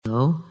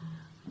Oh,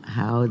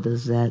 how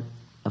does that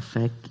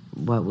affect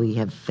what we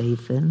have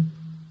faith in?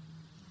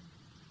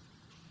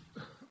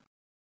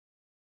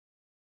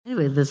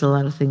 Anyway, there's a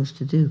lot of things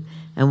to do.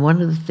 And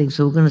one of the things,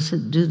 so we're going to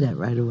do that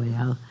right away.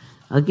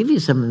 I'll give you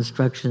some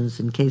instructions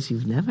in case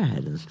you've never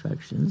had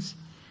instructions.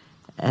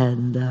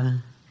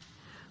 And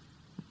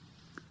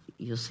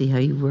you'll see how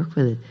you work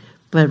with it.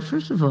 But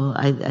first of all,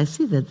 I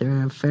see that there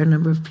are a fair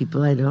number of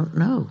people I don't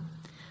know.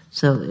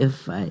 So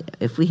if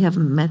we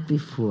haven't met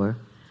before,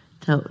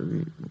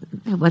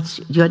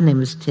 your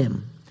name is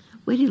Tim.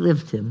 Where do you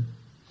live, Tim?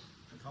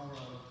 Colorado.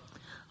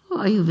 Oh,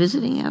 are you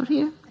visiting out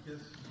here? Yes.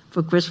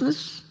 For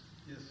Christmas?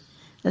 Yes.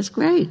 That's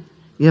great.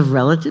 You have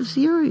relatives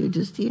here, or you're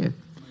just here?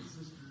 My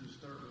sister to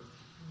start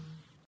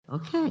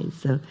with. Okay,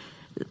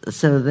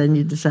 so then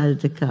you decided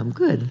to come.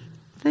 Good.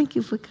 Thank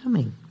you for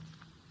coming.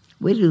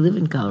 Where do you live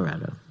in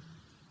Colorado?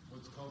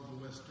 What's called the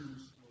Western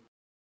Slope.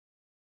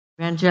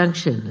 Grand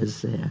Junction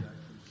is there. Exactly.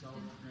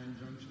 South Grand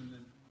Junction.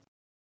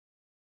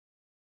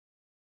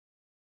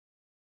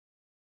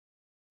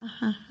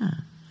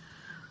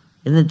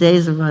 In the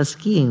days of our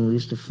skiing, we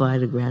used to fly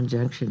to Grand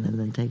Junction and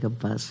then take a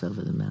bus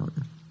over the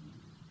mountain.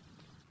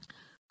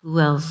 Who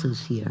else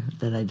is here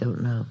that I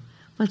don't know?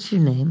 What's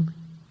your name?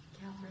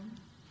 Catherine.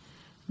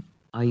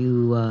 Are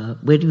you,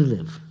 where do you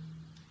live?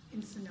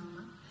 In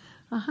Sonoma.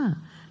 Uh-huh.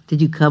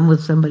 Did you come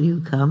with somebody who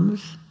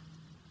comes?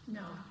 No,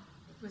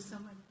 it was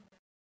someone.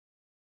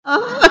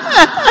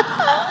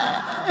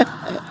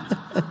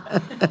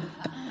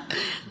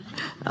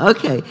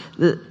 Okay.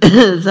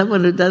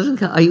 Someone who doesn't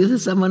come. Are you the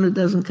someone who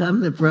doesn't come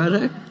that brought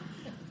her?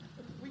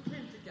 We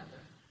came together.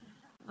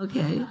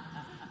 Okay.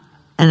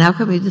 And how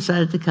come you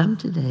decided to come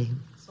today?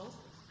 Solstice.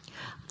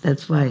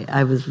 That's why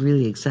I was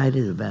really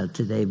excited about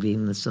today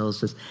being the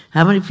solstice.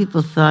 How many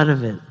people thought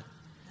of it?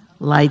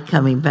 Light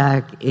coming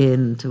back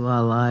into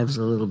our lives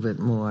a little bit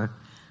more.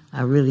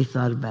 I really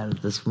thought about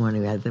it this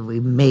morning. I thought we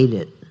made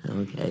it,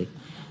 okay?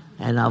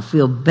 And I'll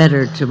feel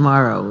better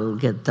tomorrow. It'll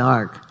get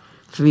dark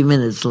 3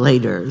 minutes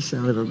later,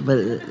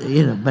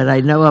 but I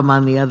know I'm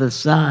on the other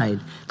side.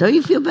 Don't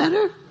you feel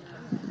better?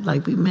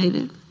 Like we made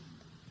it?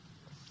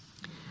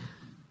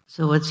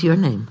 So what's your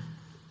name?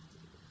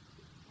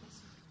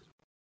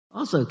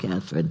 Also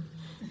Catherine.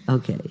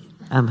 Okay.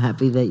 I'm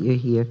happy that you're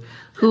here.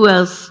 Who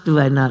else do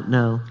I not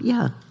know?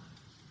 Yeah.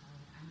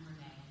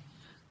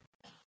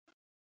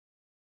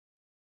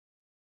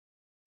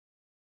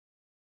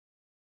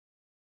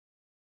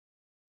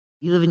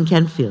 You live in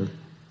Kentfield.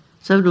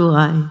 So do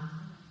I.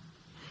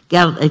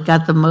 It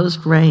got the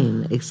most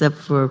rain, except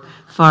for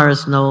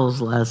Forest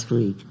Knolls last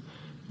week.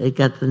 It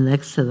got the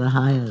next to the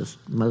highest,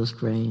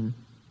 most rain.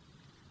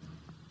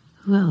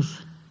 Who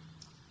else?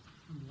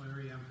 I'm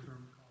Larry. I'm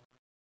from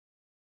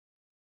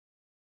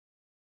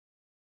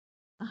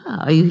Colorado.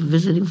 Ah, are you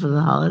visiting for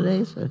the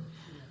holidays? Or?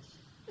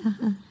 Yes.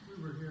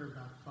 We were here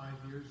about 5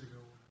 years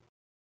ago.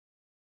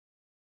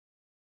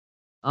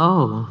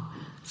 Oh,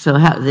 so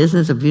isn't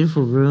this a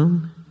beautiful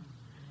room?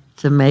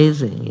 It's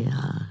amazing,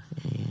 yeah.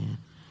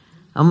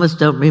 I almost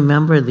don't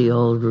remember the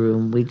old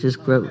room. We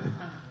just grew up.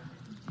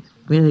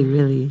 Really,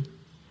 really.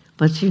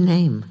 What's your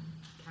name?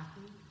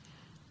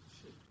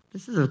 Kathy.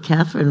 This is a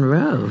Catherine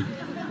Rowe.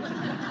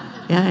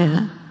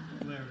 Yeah.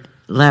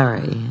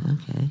 Larry,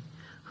 okay.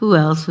 Who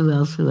else?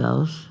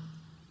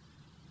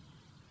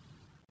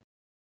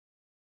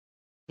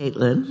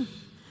 Caitlin.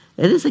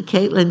 It is a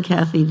Caitlin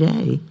Kathy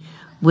day.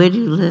 Where do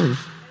you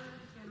live?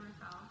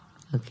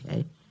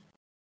 Okay.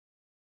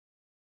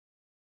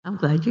 I'm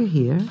glad you're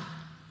here.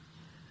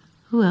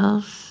 Who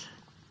else?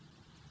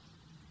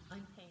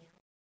 I'm Pam.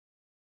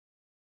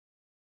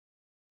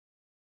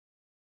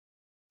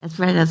 That's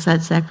right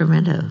outside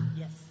Sacramento.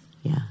 Yes.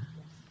 Yeah.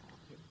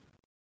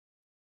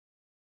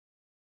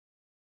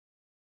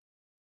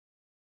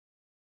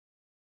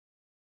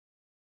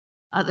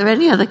 Are there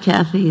any other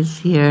Kathys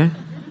here?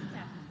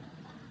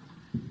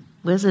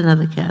 Where's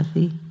another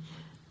Kathy?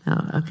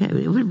 Oh, okay.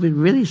 It would be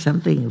really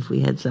something if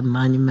we had some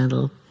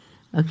monumental.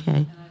 Okay.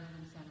 And I live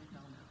in San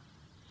Rafael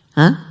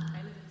now. Huh? I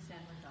live in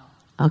San Rafael.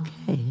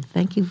 Okay.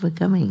 Thank you for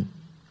coming.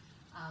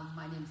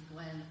 My name's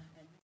Glenn.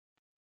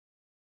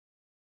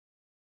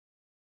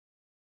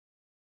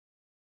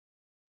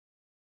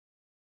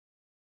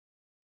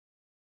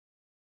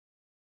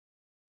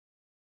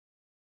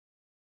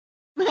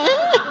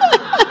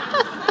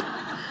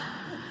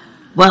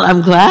 Well,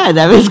 I'm glad.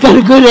 I mean, it's got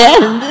a good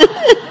end.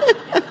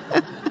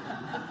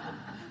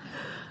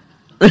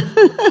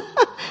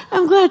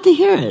 I'm glad to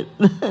hear it.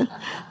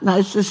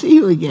 Nice to see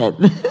you again.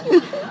 I'm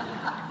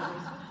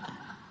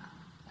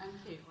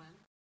Caitlin.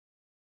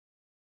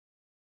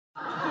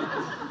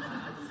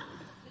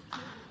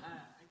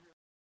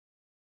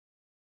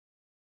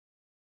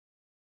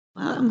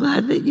 Well, I'm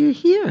glad that you're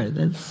here.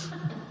 That's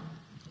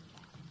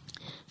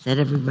said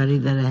everybody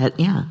that I had.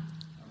 Yeah.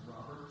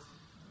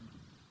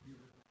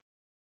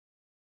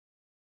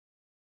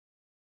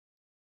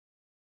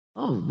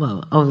 Oh,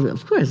 well,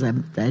 of course. I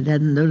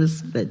hadn't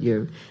noticed that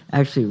you're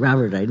actually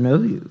Robert. I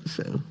know you,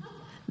 so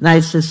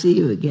nice to see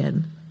you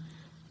again.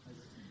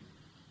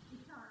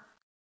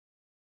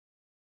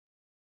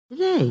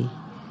 Today.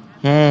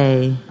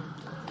 Hey.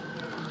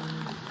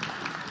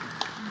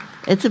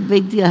 It's a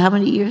big deal. How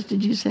many years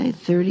did you say?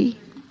 30?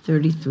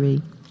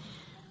 33.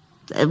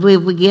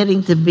 We're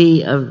getting to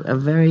be a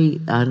very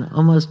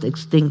almost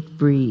extinct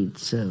breed,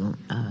 so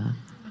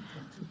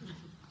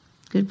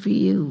good for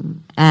you.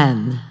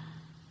 And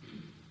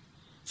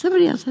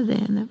somebody else had their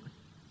hand up.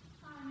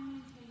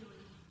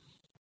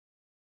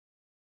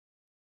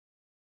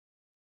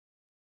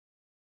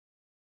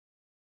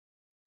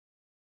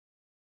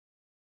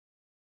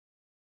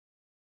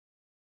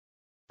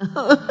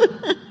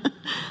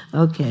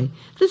 Okay.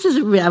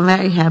 I'm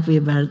very happy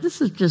about it. This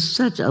is just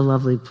such a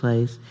lovely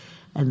place.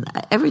 And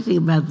everything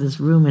about this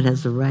room, it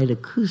has the right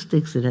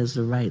acoustics, it has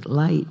the right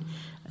light.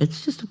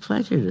 It's just a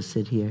pleasure to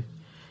sit here.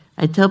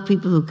 I tell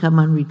people who come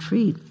on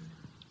retreat,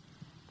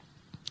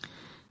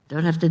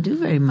 don't have to do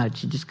very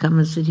much. You just come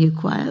and sit here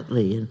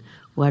quietly and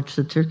watch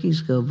the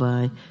turkeys go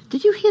by.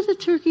 Did you hear the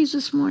turkeys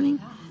this morning?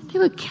 They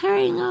were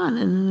carrying on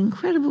in an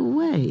incredible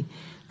way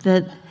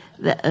that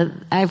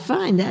I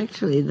find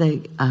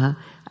actually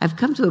I've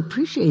come to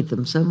appreciate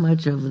them so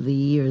much over the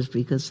years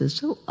because they're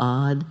so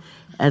odd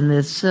and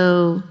they're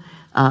so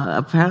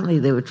apparently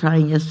they were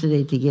trying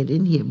yesterday to get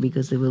in here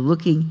because they were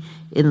looking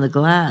in the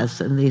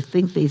glass and they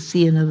think they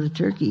see another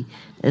turkey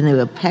and they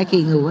were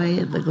pecking away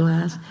at the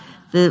glass.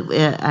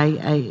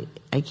 I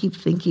keep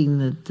thinking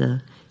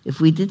that if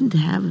we didn't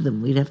have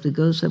them, we'd have to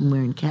go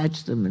somewhere and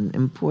catch them and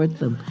import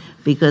them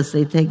because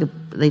they take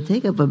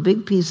up a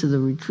big piece of the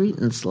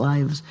retreatants'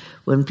 lives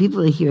when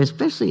people are here,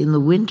 especially in the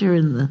winter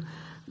and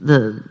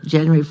the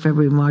January,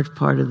 February, March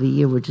part of the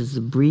year, which is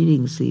the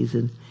breeding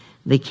season.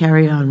 They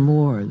carry on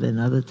more than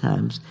other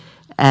times.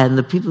 And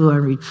the people who are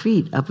on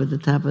retreat up at the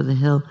top of the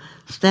hill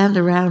stand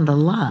around a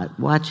lot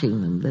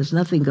watching them. There's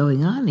nothing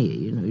going on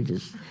here.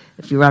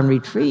 If you're on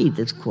retreat,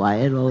 it's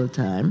quiet all the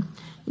time.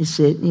 You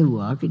sit and you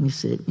walk and you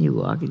sit and you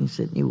walk and you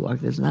sit and you walk.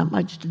 There's not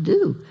much to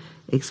do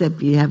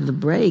except you have the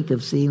break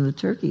of seeing the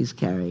turkeys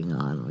carrying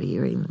on or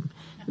hearing them.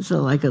 It's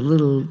like a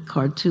little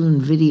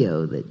cartoon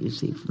video that you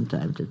see from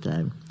time to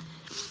time.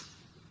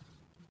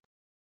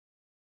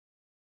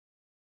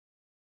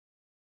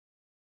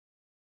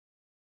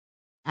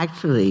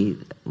 Actually,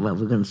 well,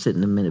 we're going to sit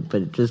in a minute,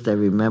 but just I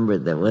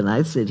remembered that when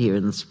I sit here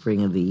in the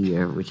spring of the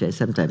year, which I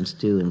sometimes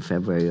do in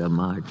February or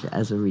March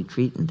as a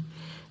retreatant,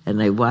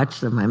 and I watch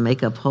them, I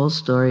make up whole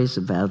stories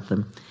about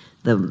them.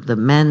 The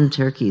men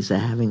turkeys are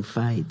having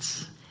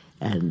fights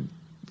and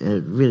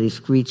really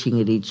screeching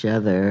at each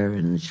other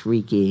and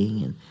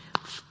shrieking and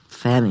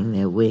fanning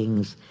their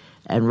wings.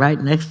 And right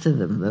next to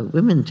them, the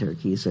women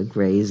turkeys are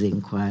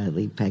grazing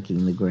quietly,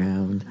 pecking the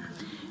ground,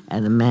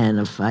 and the men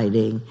are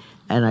fighting.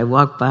 And I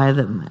walked by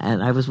them,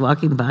 and I was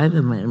walking by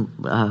them, and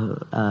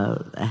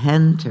a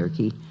hen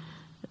turkey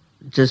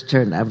just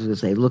turned, I was going to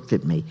say, looked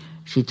at me.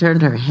 She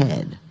turned her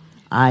head.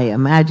 I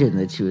imagined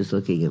that she was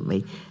looking at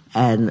me.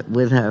 And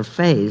with her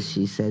face,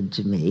 she said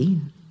to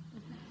me,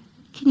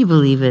 "Can you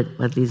believe it,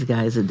 what these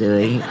guys are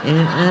doing?"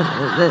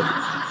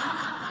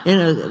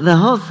 The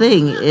whole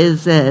thing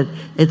is that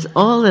it's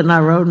all in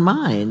our own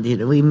mind.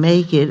 We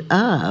make it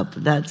up.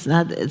 It's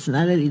not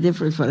any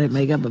different what I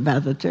make up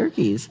about the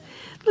turkeys.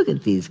 Look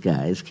at these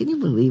guys. Can you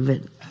believe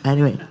it?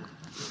 Anyway,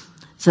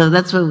 so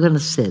that's where we're going to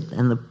sit.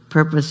 And the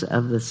purpose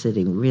of the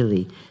sitting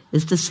really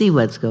is to see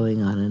what's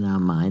going on in our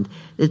mind.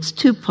 It's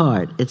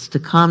two-part. It's to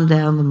calm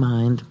down the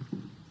mind,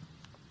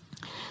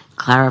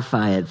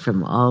 clarify it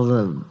from all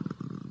the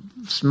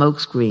smoke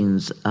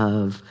screens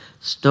of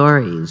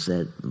stories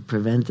that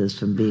prevent us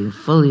from being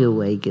fully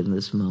awake in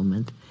this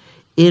moment,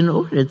 in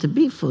order to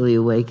be fully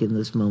awake in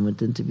this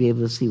moment and to be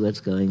able to see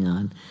what's going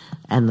on.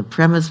 And the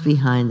premise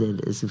behind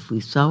it is if we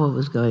saw what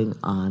was going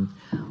on,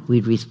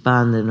 we'd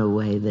respond in a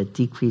way that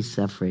decreased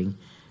suffering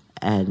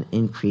and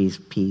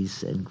increased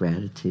peace and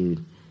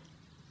gratitude.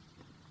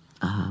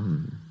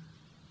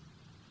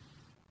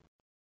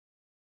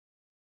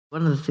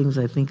 One of the things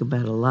I think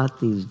about a lot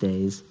these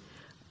days,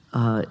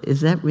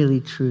 is that really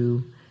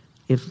true?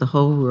 If the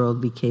whole world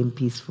became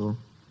peaceful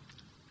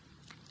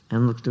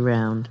and looked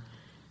around,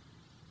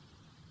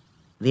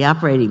 the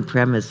operating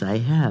premise I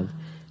have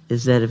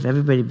is that if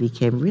everybody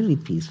became really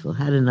peaceful,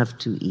 had enough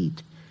to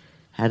eat,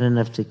 had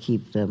enough to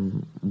keep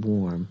them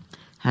warm,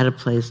 had a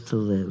place to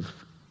live,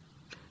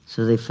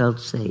 so they felt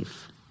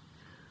safe,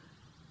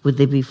 would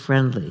they be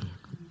friendly?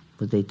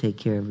 Would they take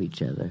care of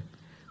each other?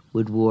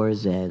 Would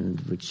wars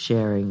end? Would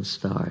sharing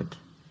start?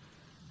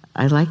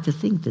 I like to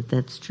think that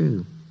that's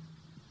true.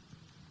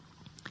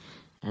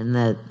 And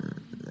that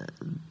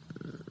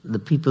the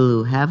people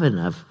who have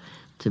enough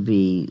to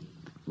be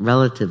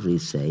relatively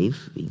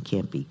safe, you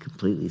can't be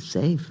completely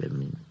safe. I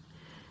mean,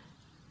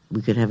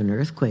 we could have an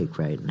earthquake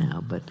right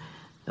now, but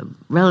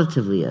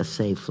relatively a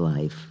safe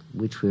life,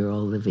 which we're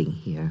all living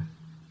here,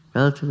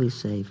 relatively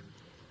safe.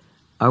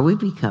 Are we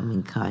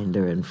becoming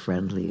kinder and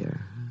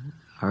friendlier?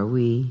 Are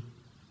we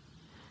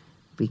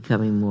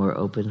becoming more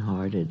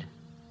open-hearted?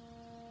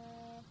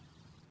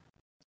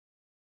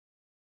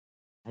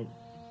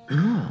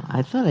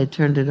 I thought I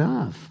turned it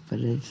off, but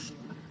it's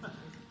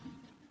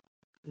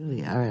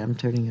really all right. I'm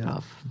turning it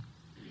off.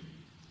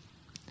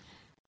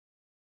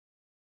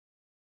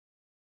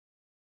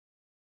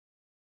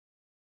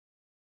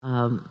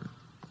 Um,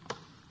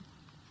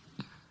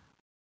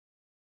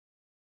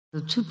 so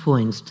 2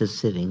 points to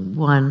sitting.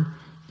 One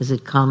is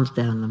it calms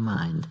down the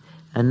mind.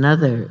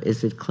 Another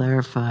is it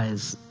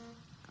clarifies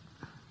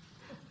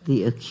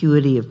the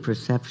acuity of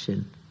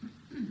perception.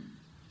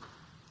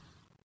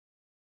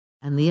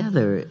 And the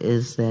other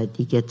is that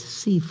you get to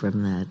see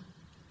from that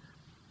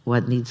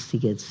what needs to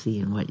get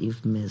seen, what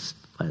you've missed,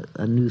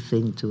 a new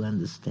thing to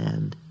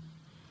understand.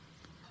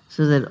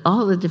 So that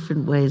all the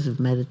different ways of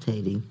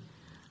meditating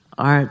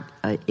are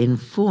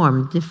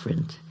informed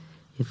different.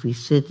 If we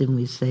sit and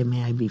we say,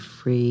 may I be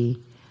free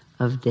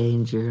of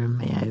danger,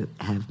 may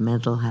I have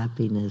mental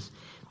happiness,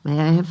 may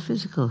I have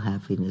physical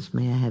happiness,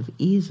 may I have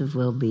ease of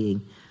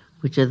well-being,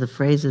 which are the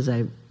phrases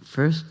I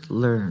first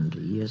learned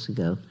years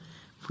ago.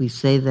 If we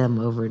say them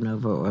over and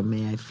over, or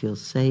may I feel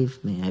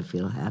safe, may I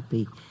feel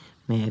happy,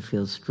 may I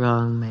feel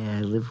strong, may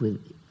I live with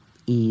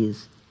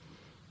ease,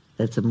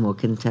 that's a more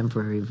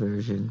contemporary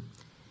version.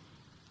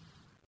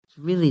 It's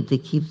really to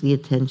keep the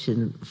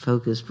attention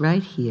focused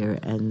right here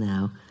and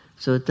now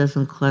so it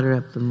doesn't clutter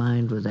up the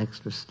mind with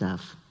extra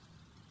stuff.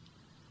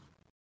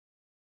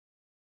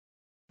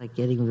 Like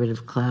getting rid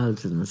of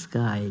clouds in the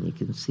sky and you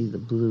can see the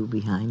blue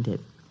behind it.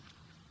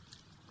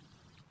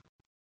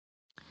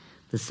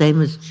 The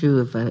same is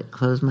true if I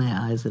close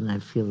my eyes and I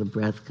feel the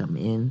breath come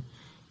in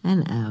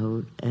and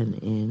out and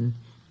in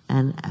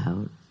and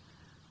out.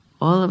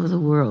 All over the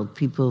world,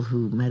 people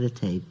who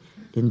meditate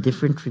in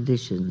different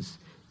traditions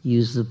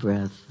use the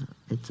breath.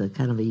 It's a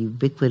kind of a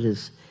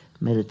ubiquitous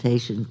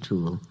meditation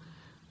tool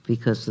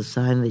because the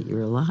sign that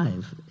you're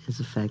alive is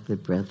the fact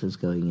that breath is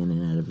going in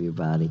and out of your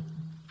body.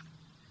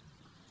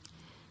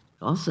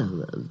 Also,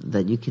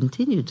 that you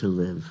continue to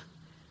live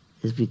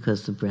is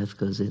because the breath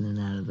goes in and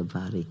out of the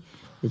body.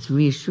 It's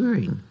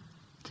reassuring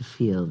to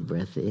feel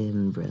breath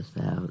in, breath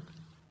out.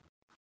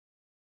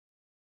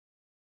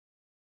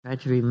 Try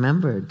to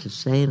remember to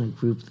say in a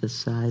group this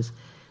size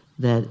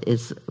that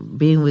it's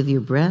being with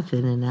your breath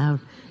in and out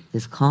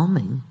is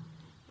calming.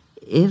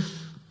 If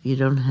you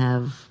don't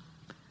have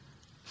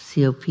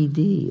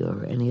COPD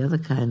or any other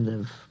kind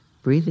of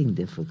breathing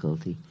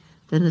difficulty,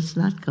 then it's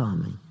not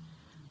calming.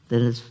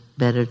 Then it's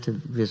better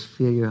to just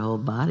feel your whole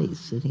body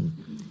sitting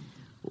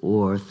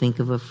or think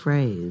of a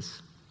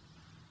phrase.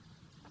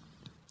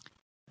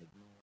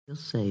 Feel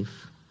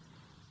safe.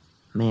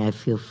 May I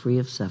feel free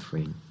of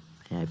suffering.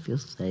 May I feel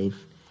safe.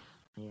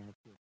 May I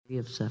feel free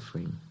of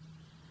suffering.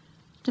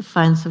 To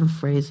find some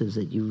phrases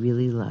that you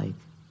really like.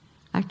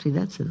 Actually,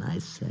 that's a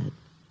nice set.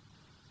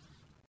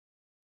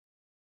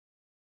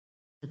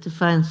 But to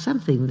find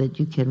something that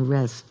you can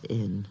rest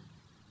in.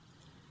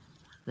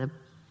 The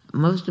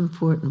most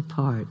important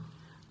part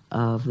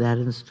of that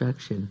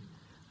instruction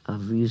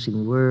of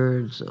using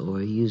words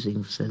or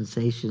using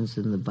sensations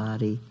in the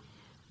body,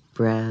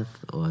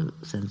 breath or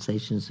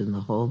sensations in the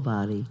whole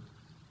body,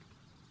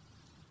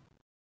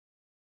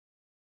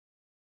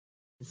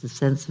 is a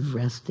sense of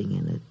resting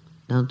in it.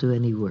 Don't do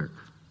any work.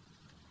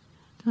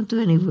 Don't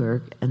do any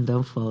work and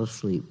don't fall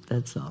asleep.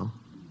 That's all.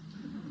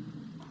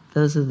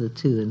 Those are the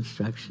two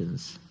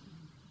instructions.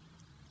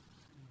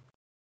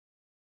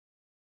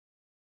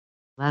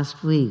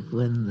 Last week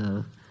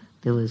when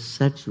there was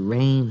such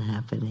rain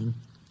happening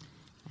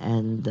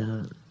and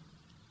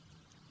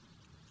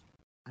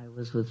I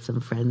was with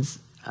some friends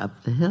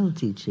up the hill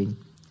teaching.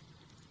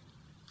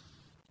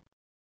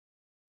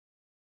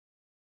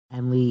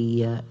 And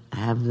we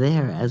have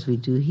there, as we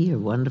do here,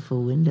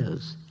 wonderful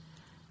windows.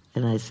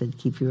 And I said,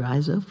 keep your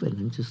eyes open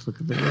and just look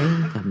at the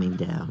rain coming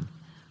down.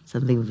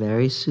 Something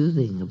very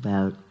soothing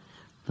about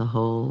the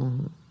whole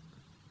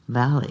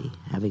valley,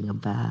 having a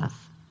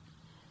bath.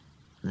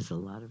 There's a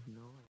lot of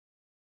noise.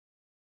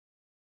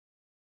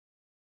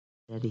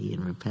 Steady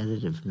and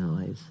repetitive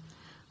noise.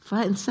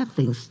 Find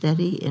something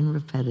steady and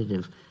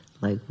repetitive,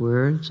 like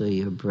words or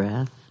your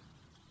breath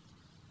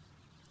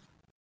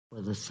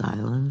or the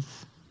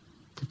silence,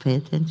 to pay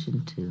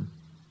attention to.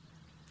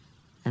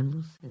 And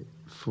we'll sit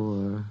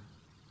for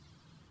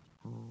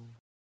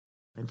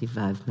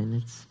 25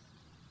 minutes.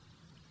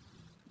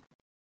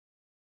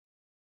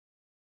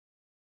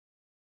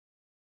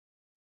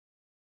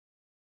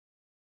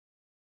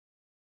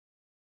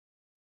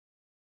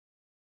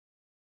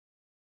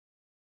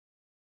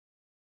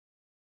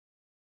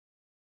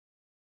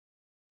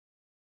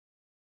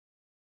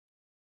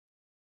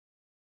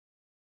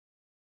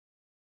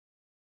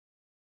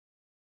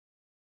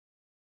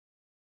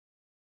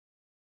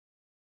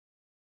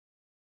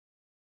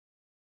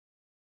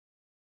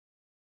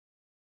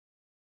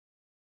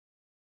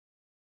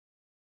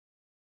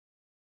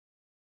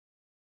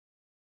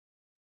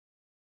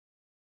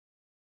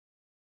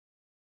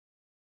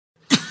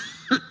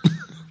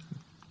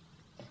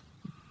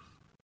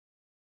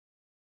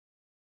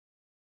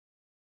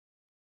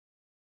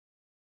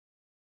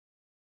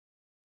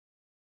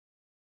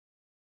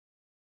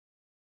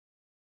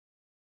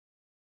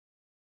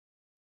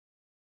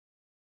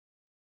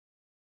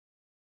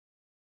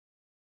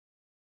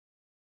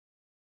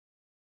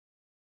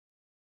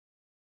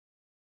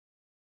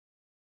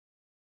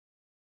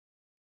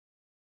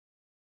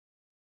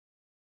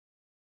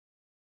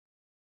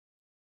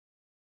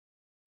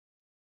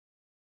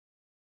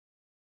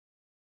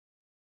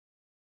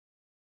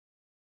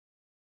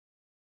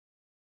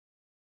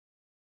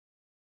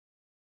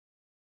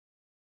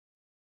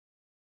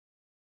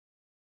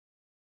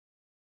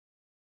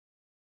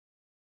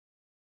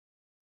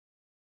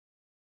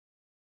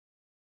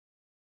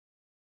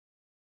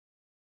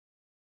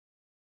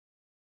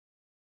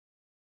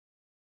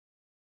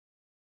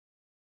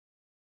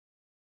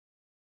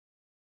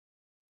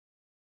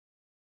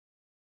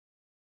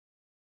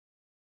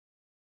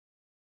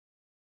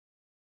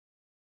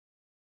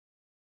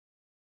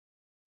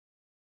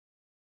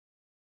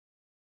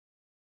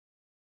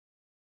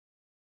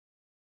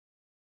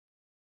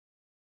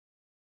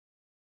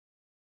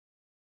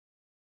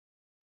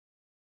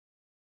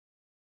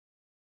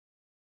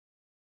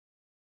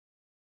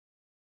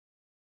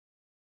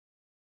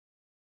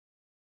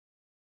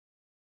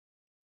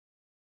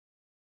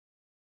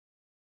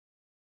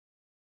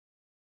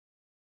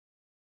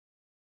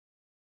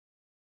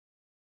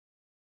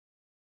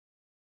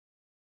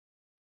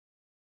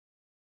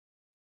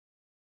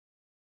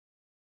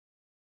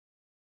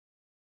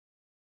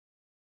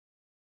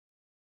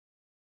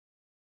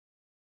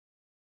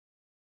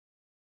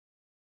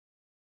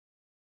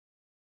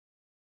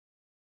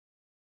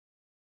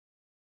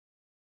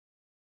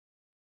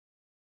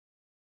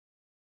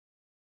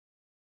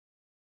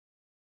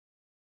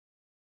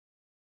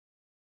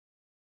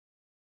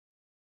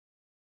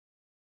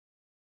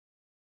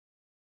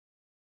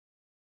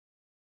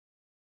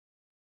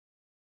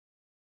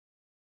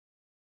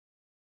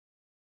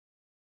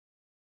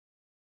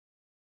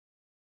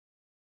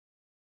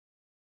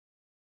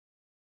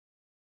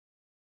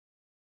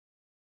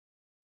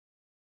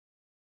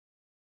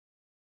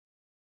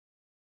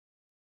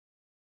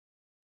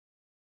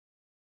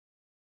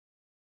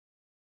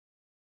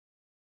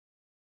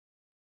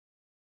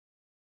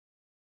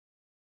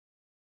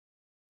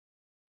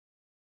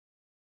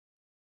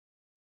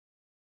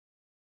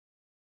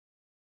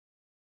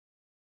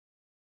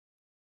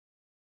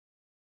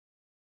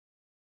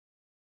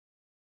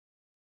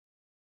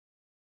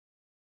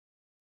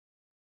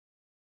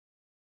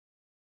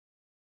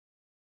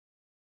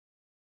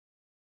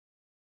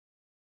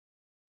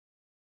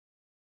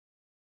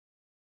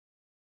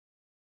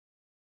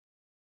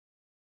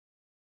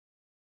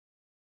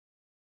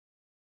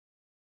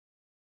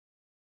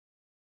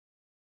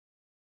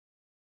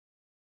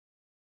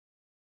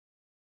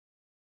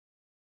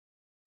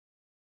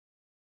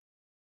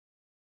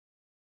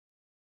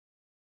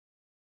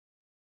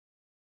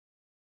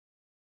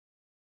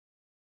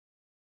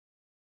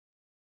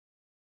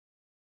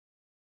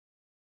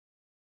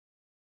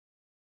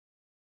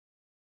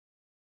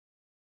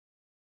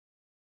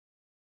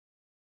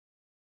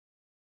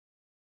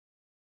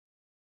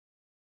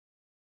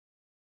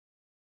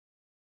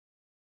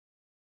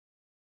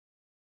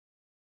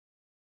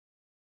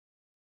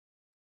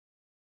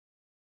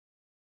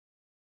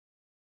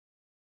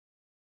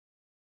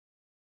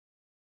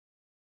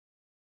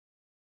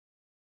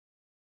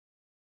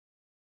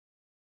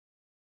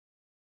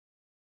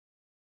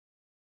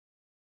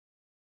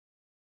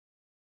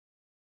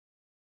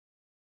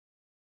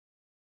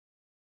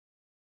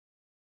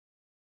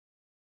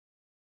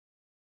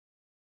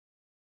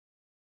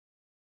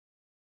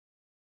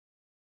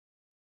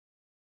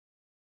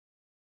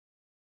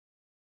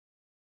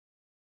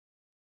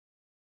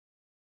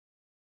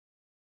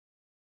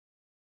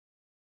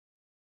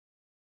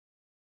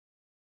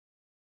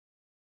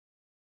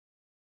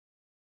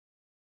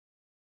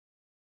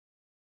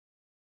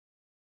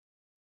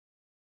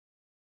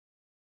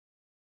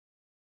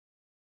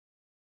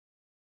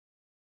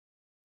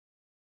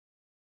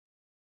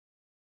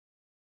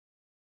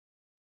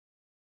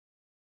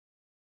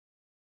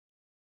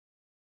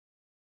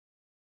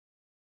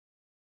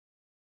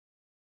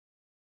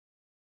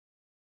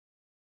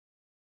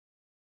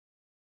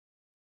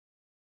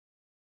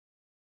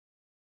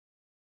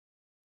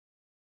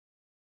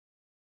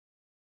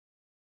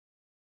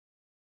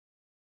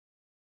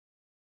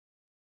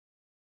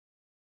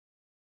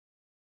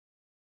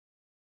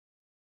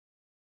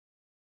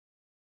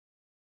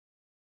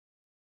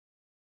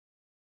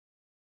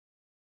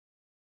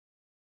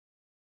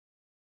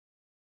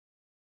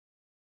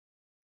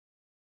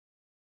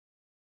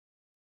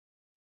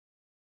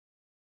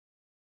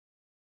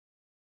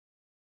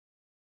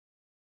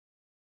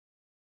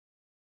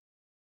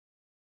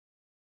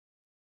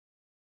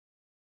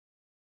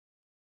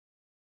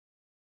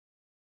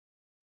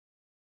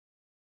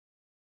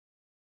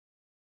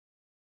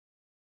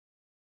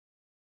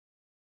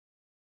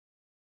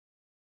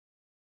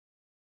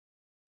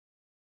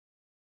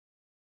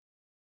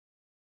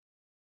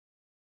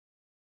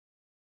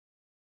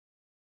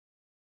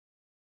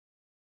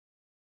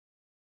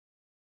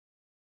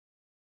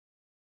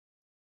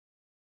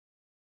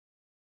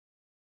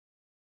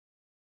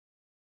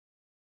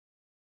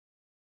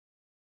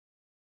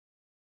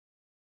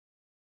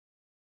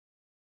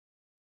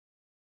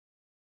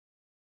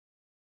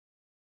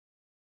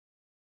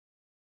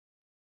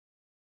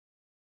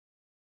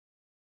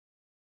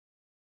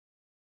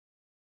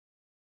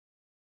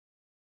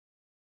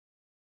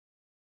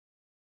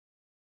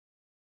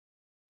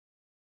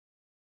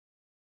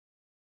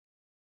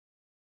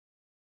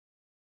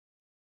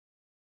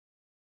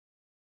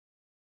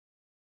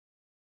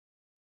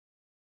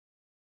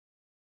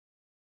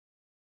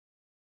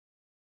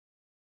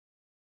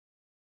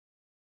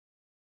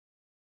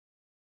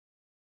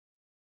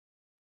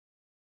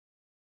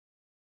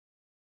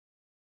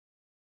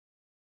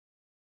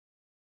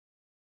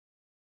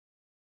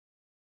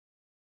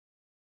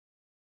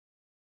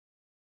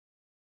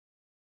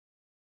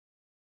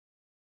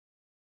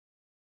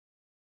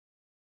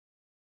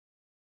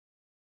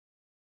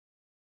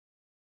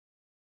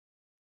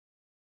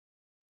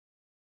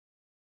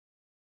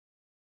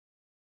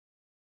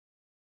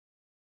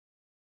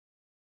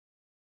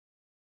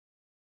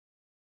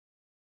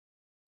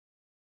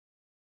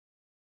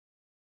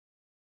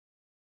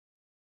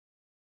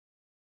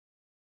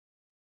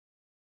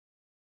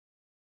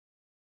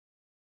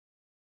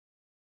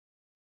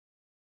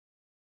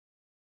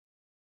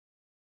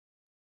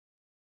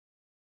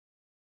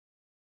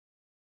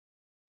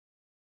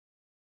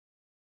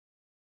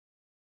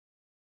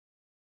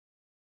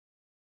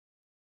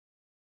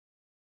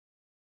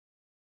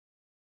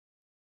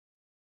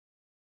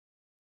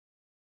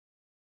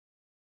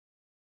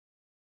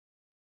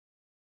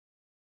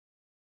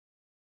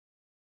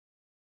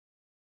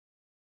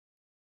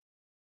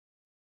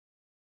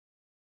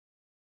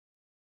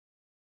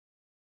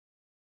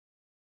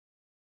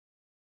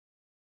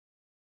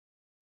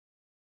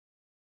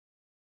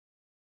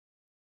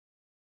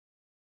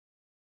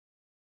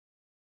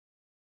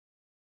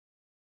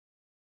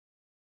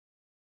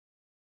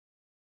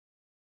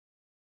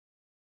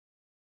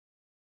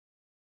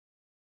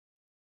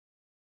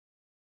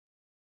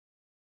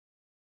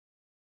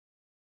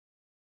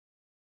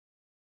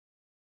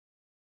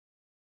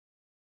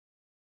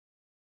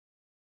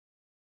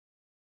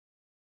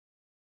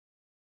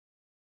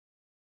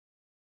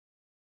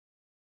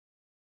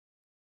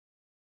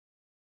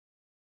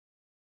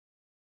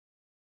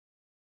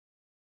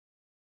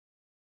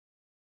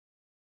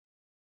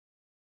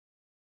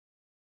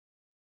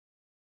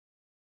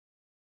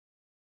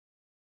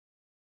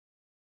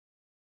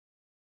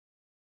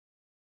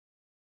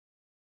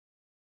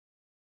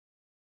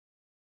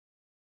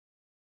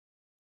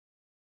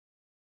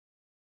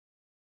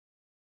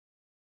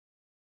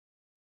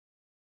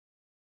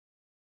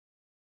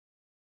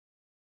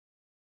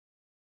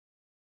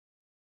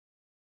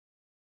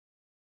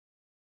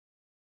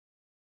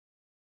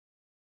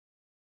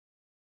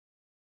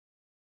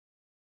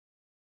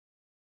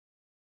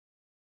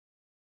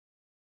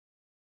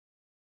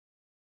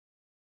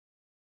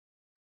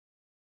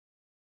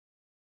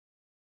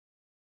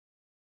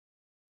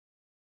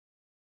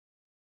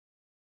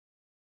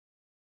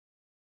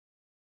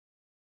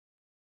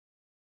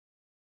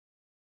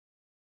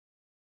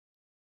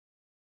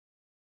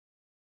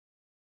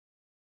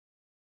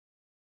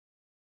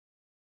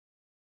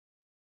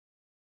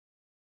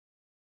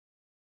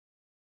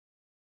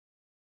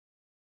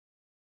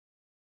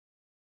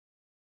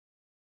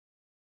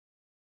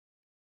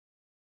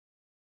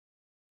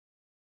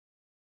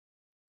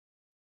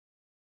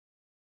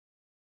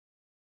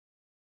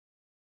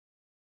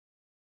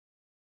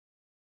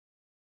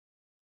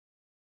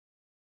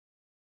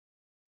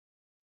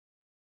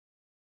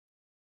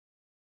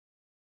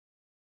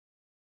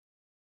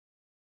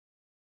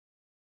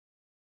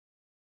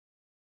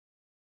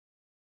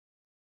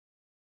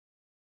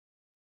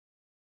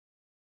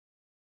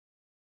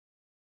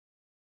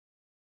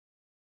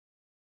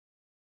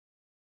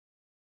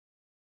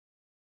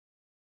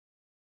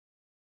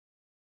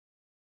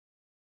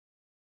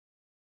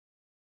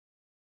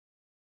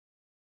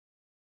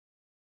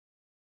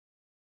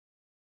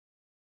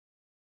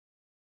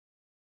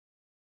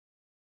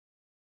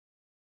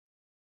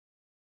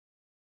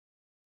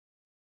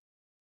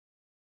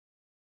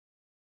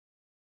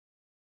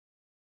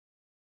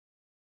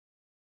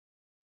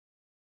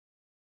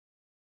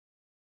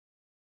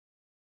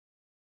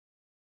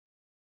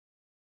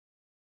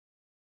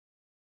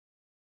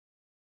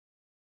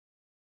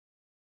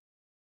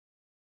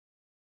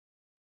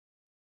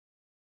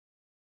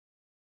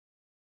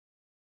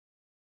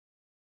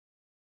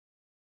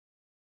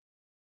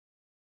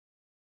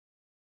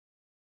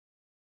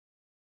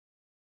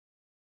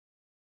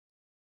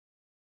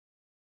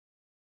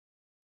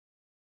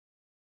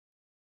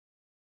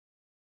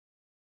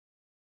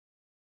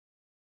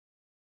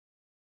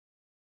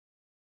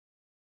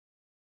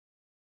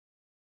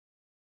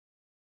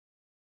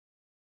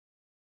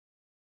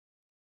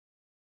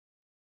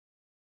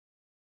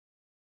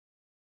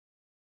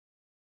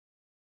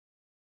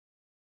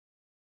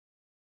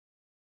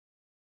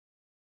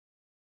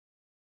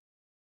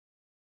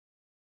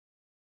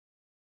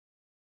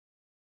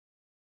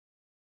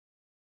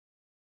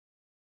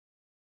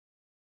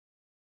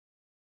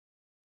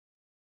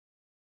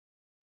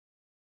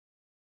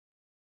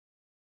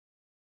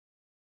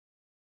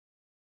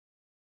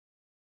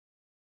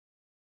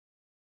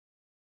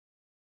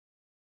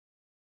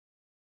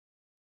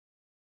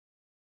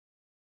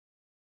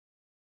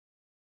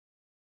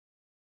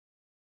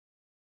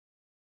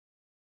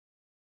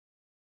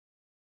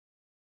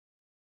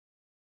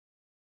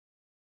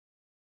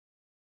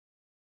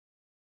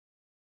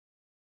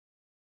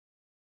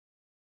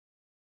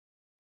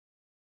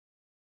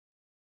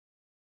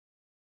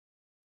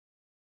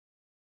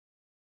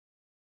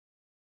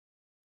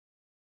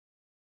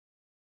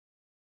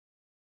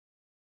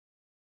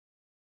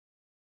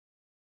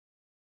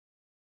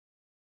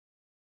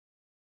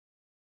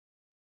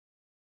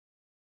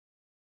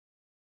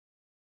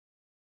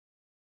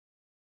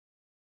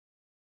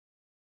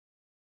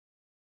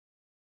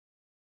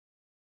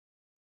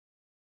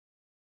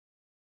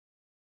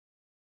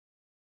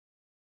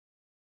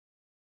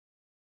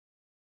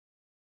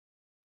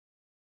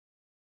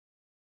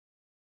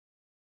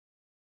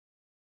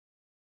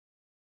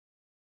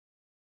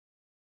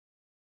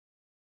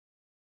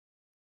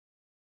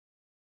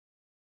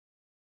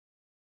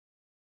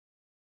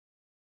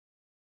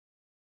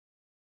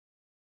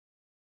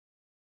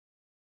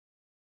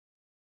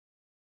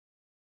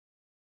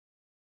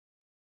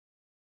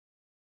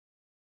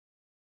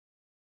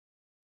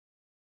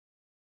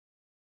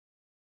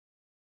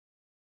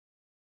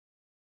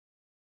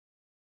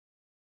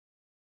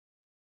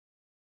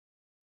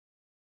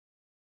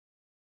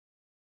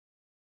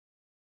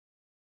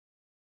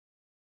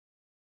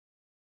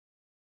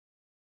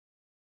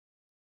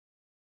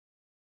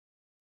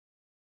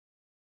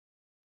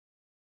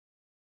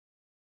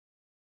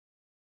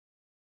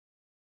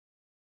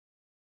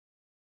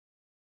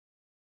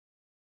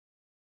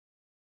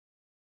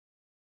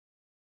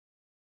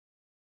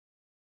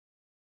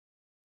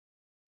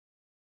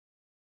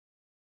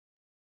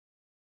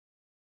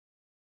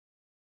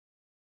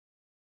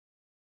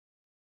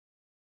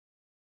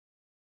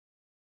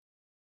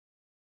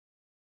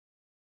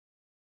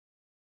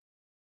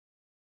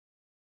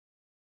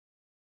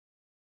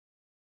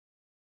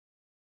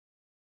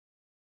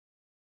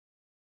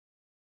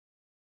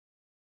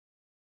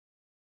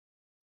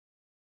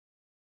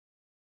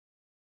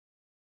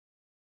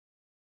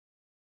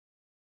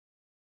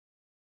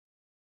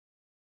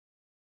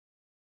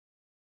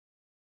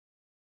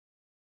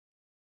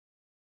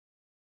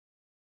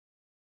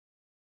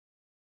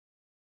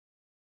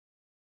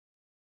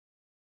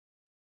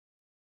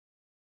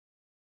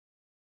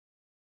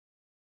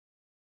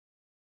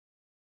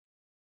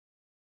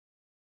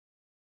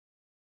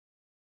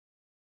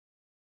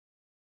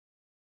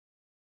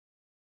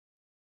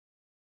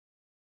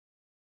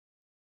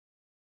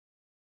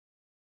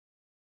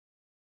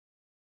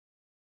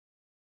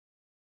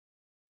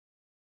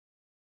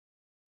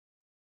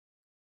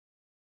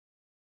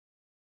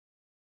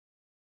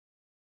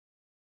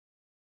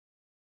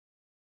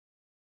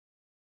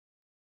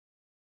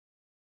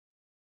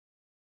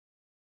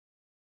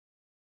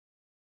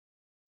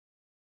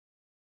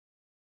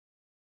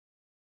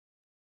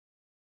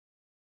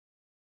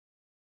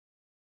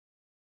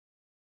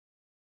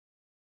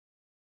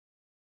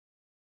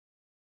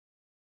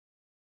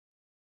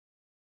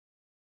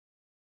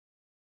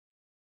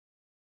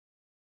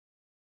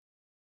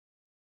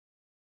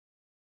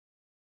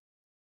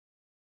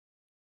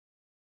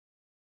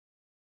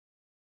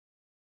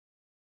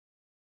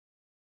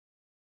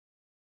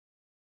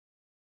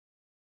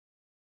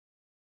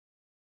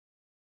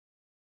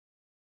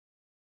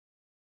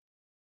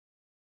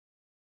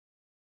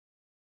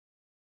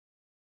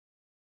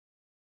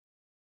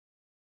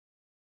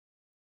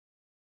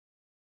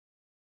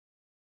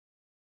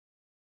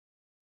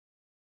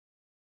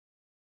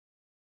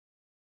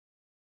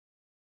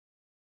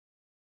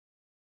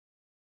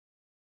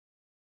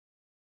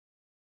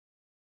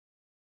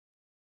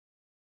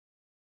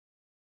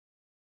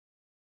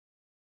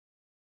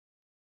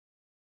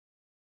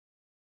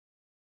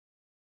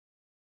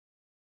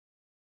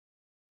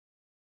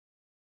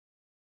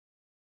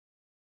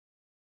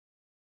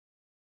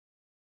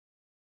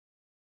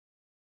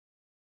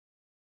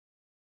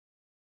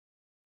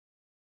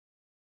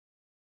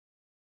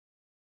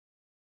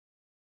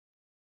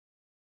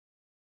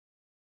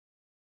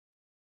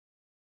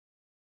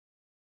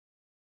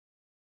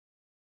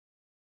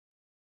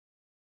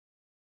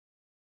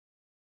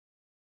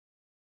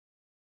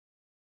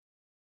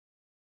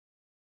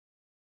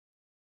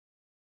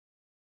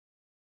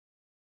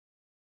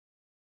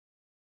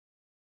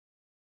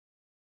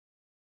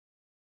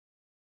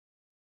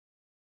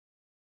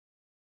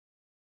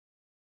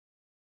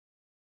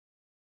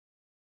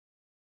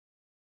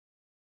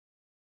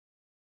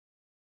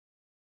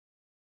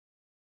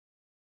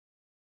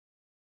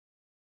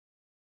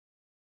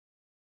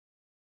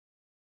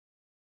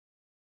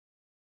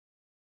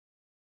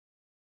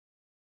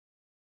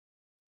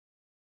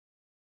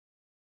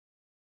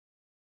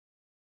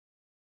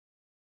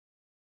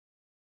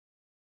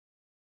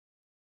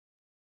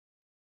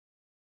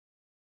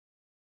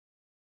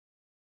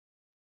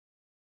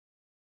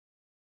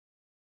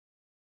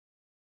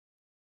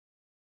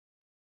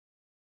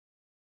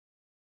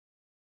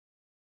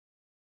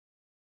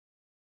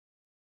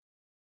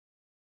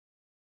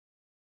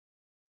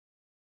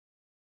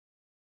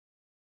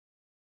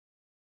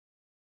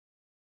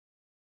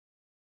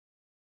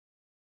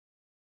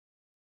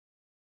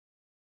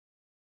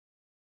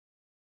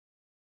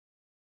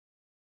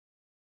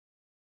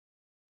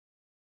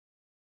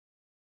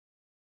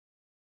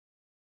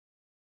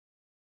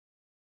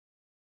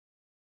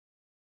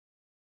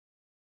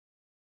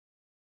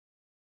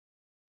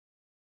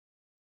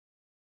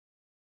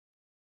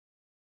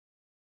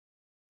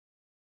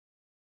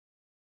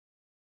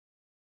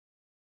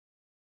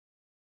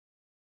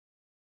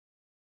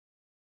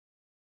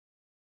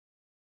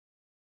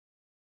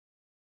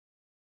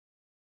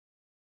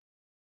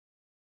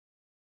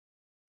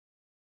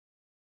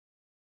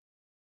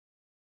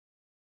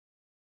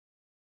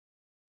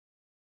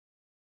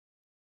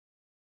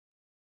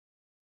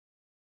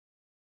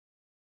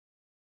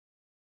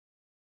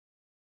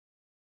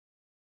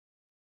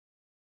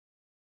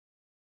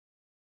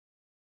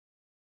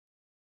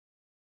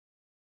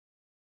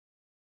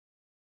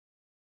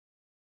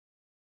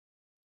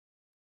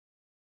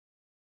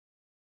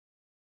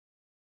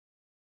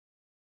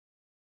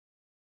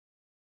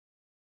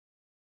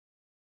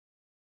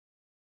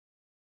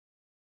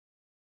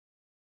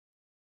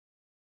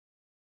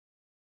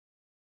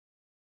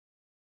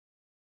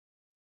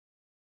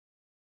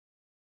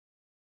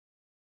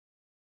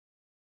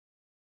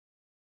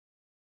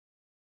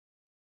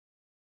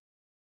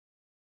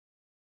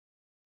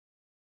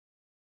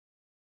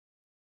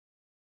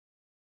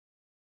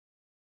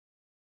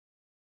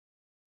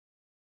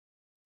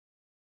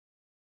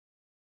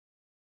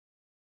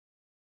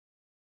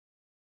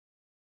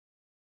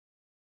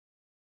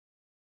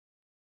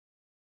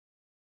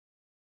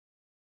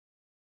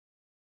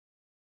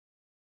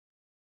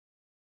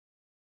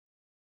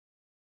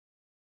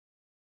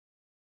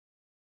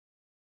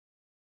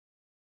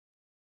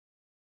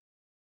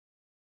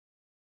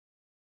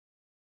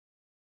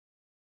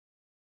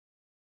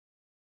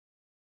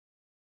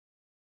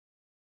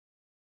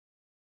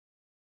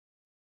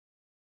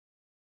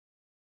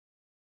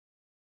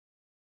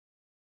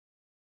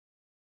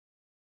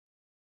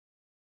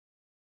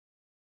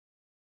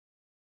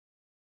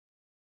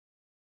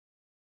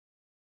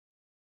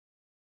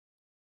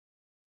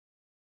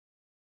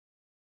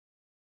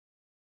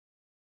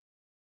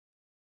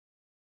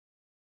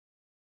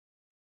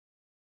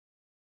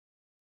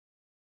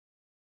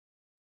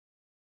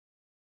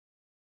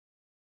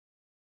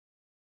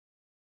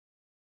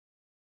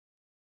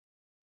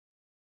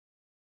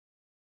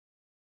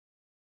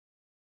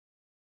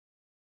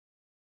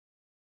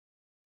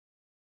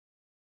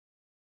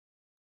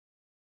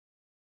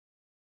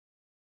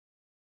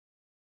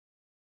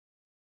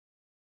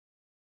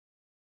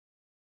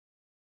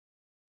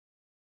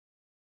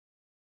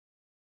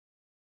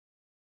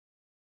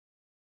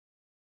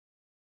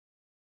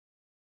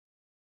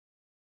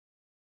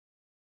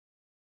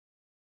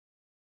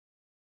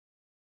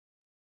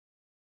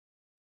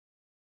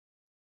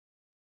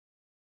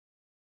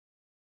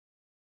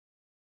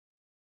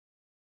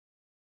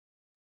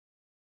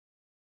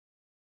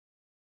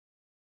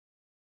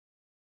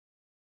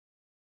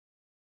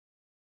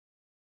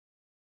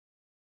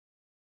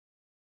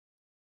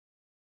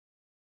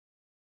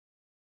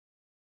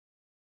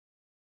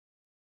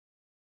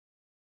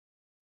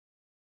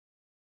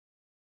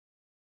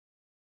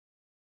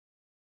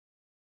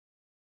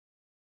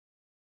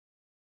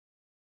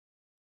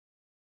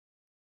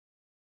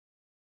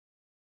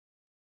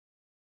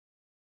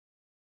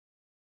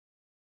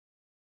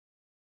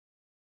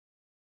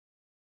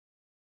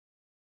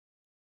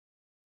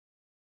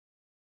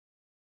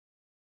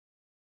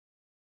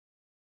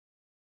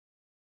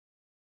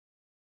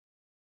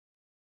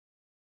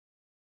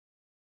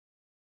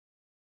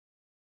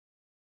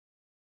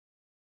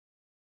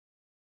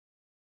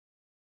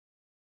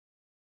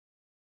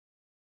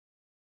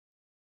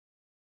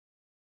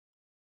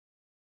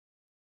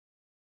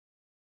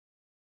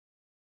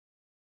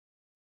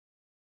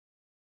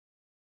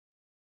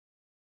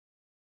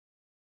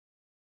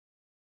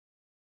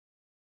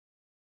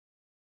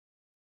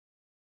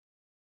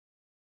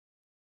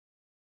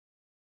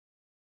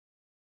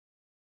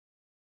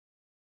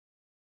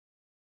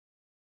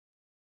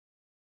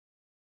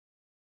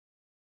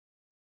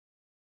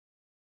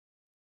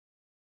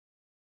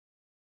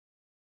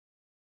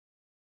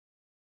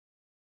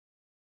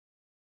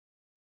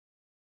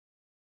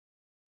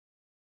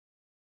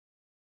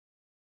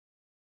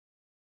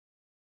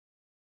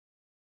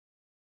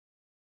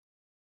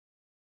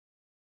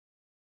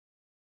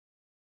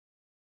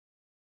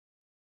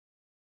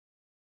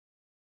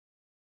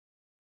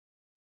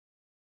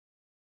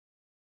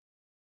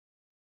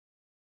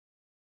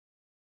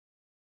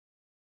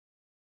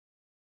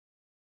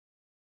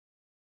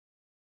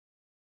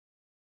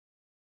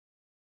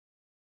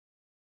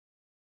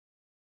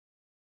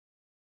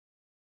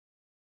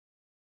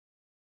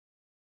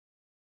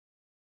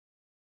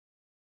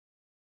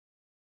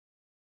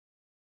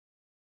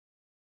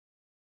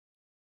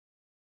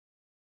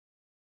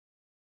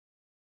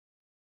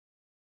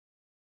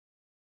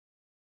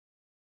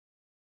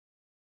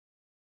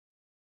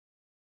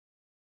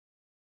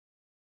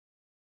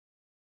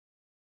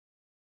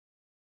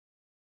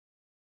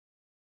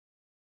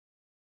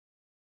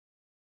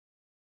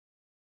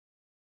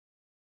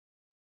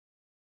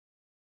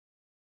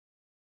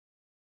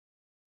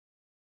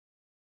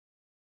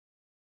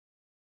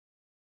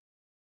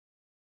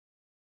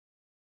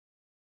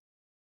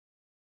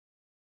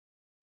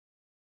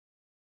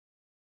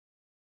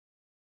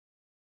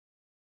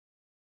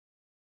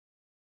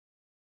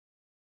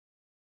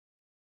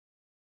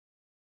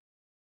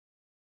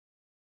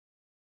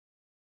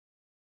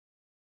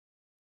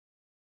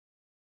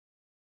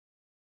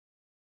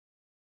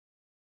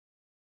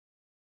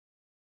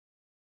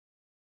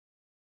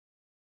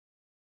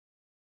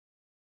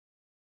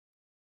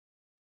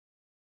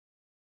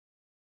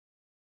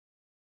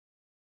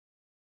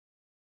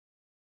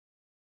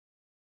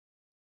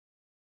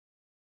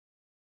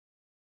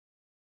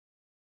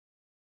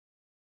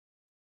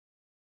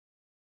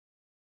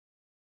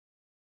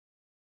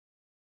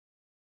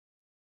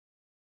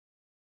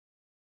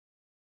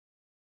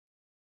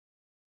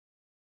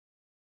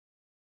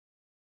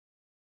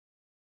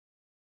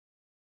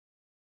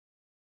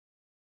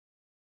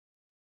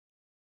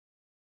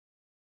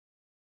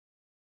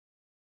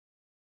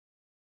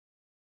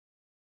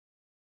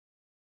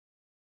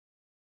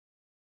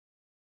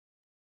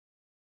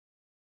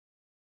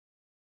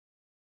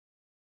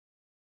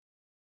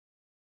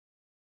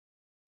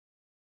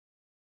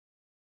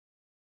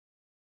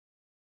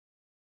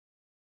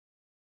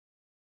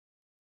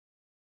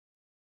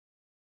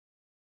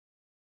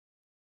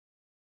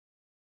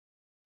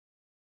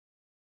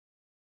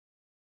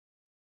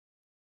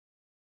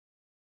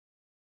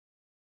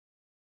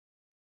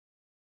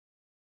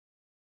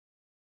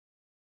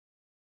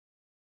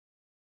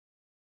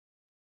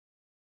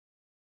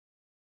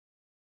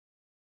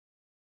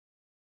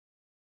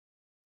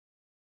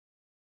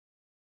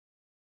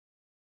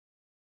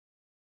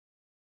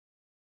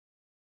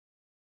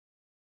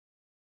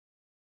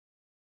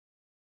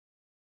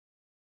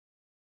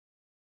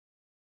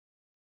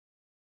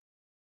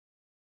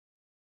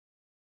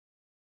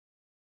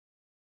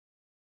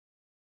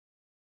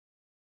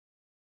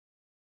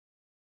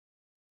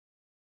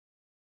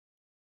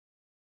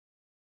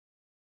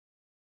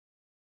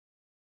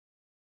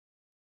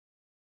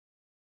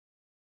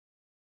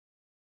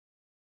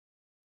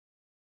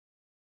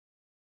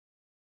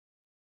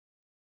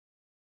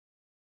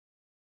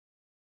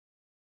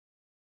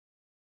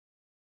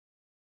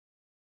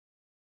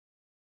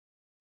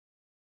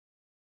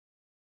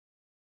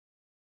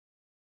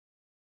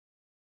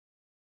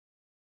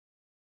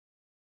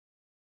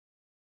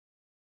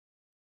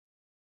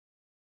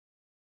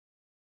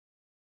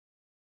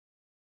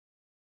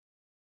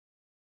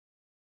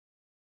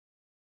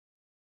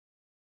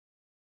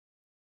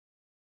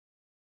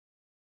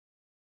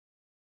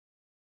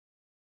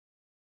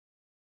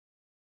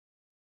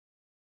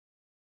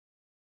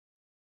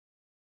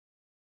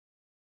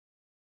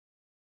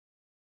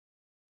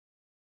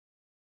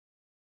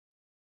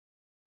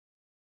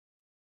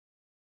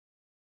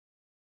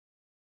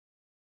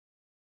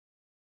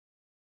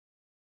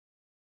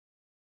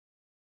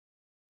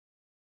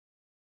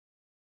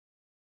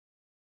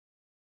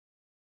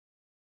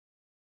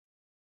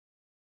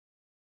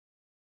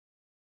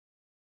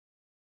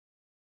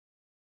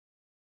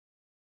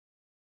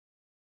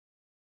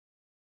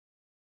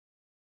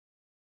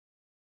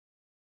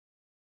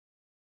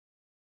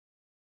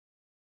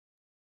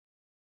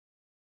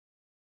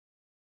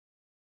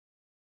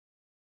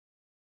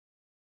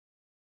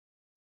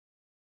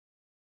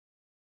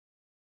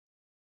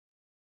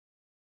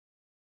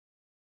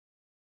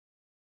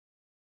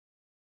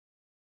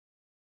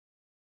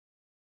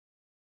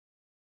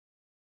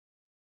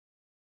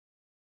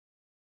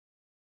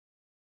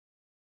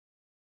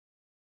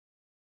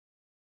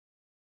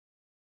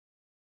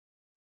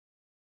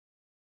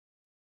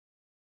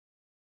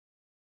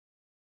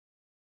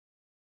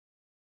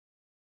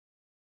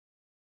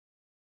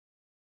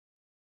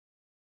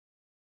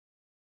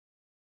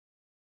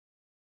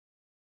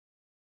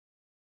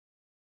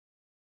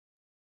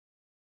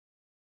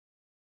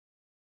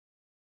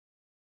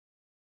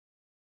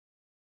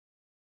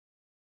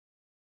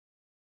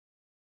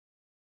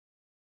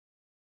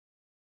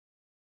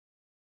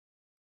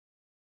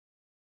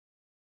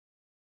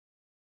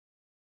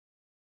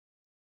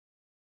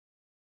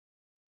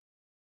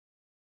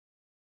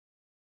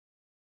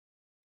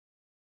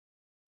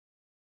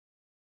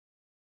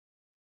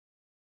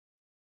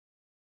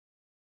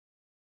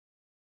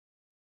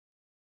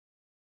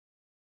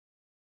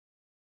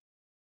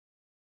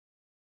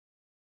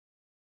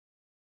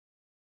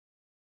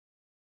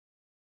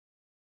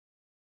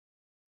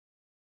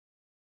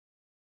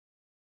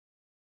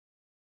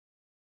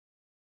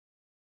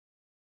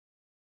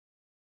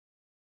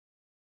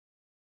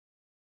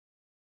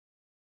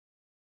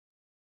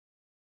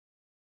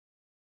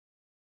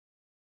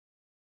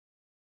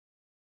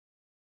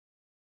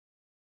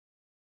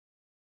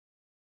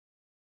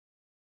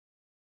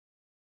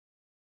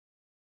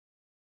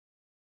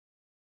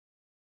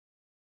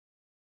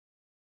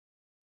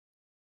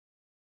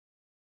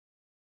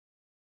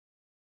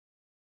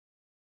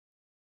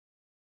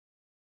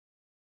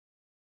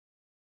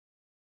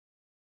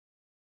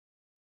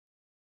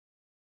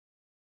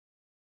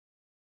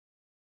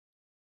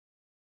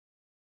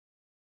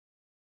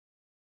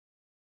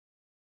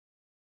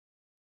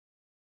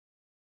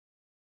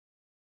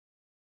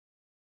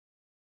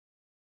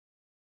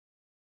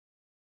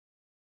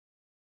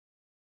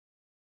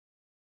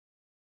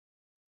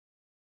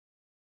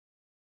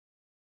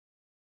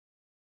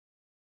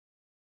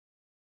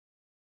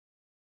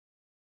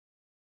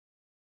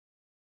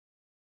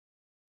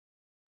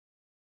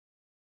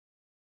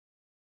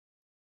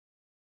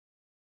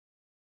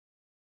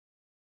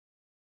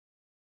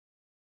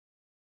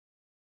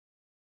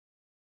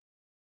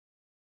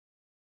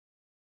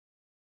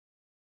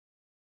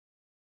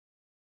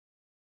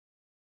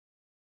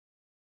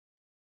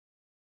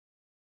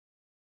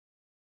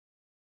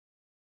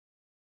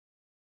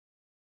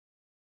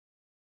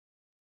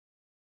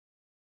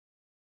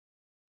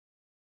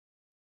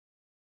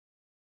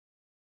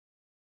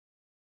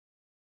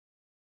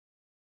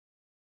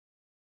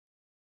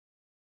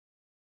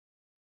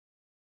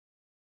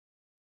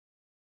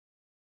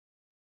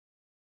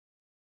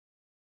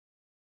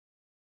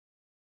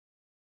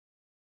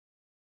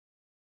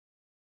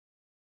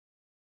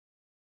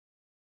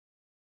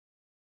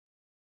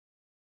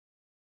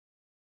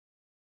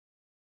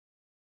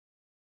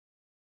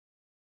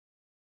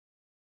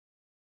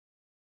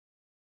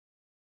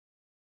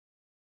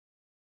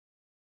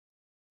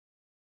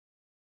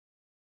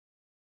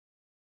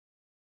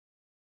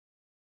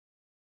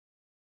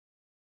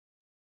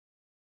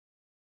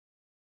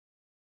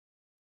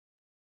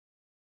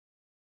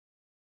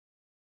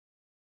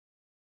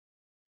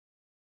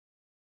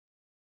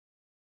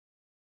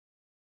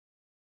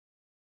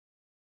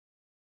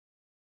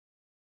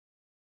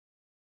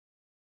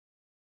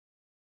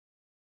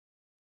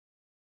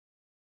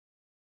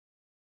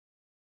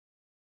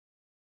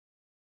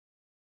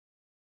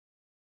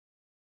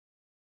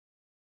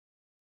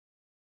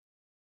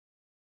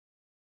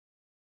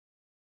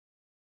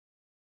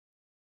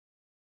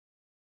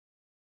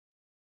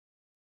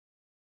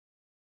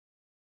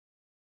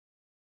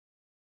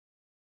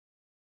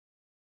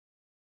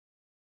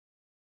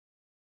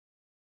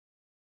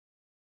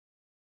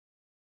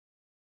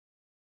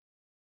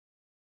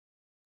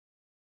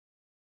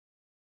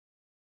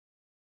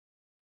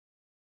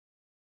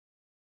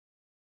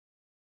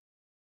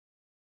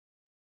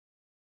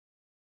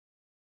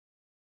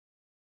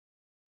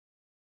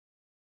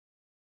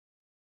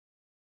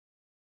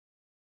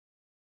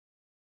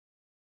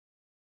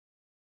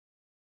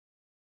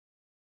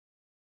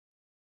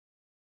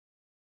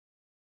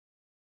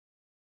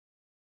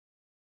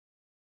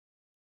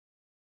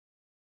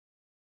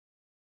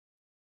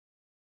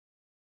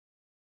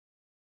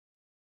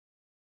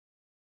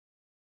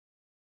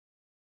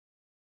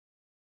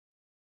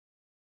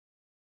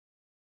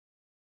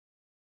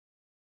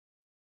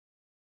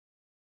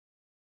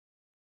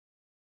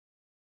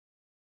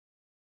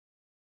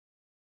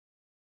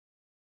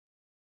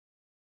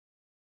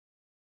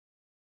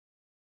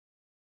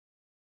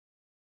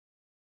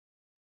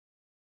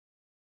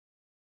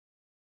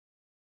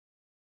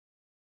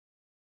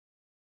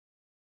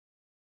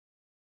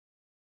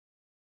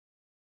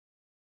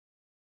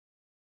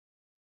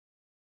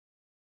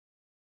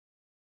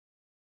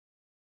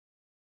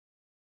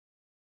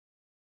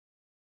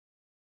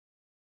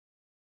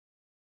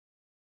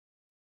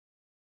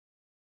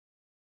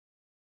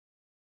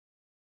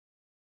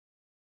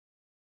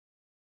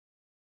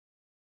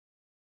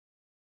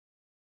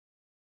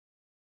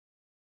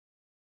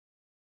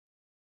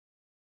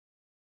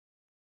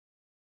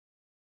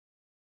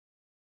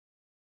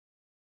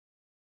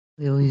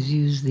 We always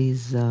use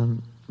these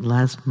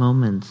last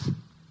moments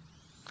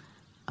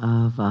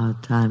of our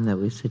time that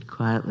we sit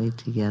quietly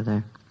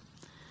together.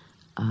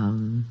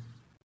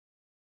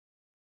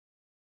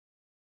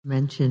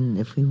 Mention,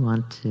 if we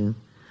want to,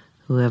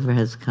 whoever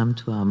has come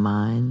to our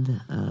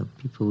mind,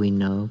 people we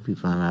know,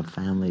 people in our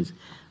families,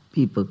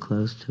 people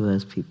close to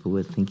us, people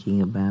we're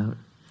thinking about,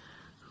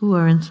 who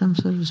are in some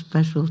sort of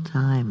special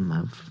time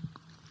of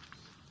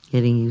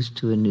getting used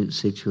to a new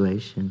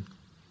situation.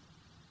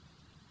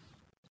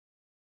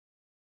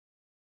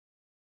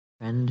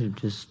 A friend who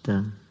just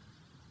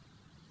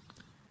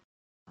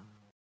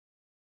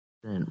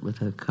with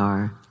her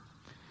car,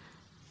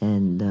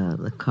 and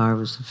the car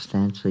was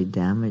substantially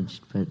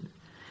damaged, but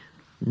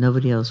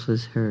nobody else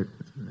was hurt,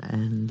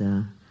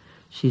 and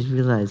she's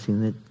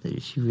realizing that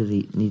she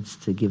really needs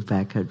to give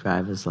back her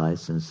driver's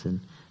license and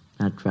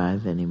not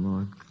drive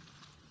anymore.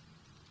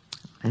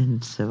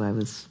 And so I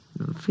was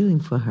feeling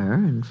for her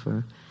and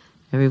for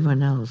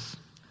everyone else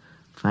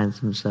finds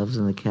themselves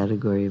in the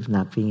category of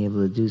not being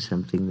able to do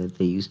something that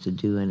they used to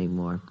do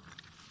anymore,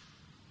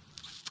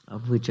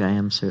 of which I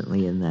am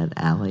certainly in that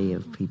alley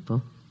of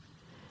people.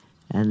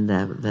 And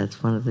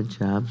that's one of the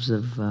jobs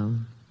of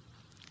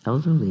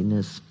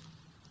elderliness.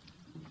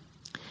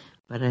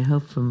 But I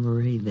hope for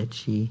Marie that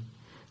she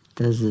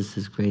does this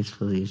as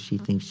gracefully as she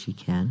thinks she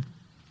can.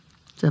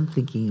 So I'm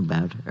thinking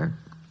about her.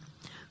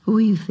 Who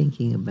are you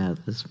thinking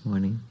about this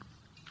morning?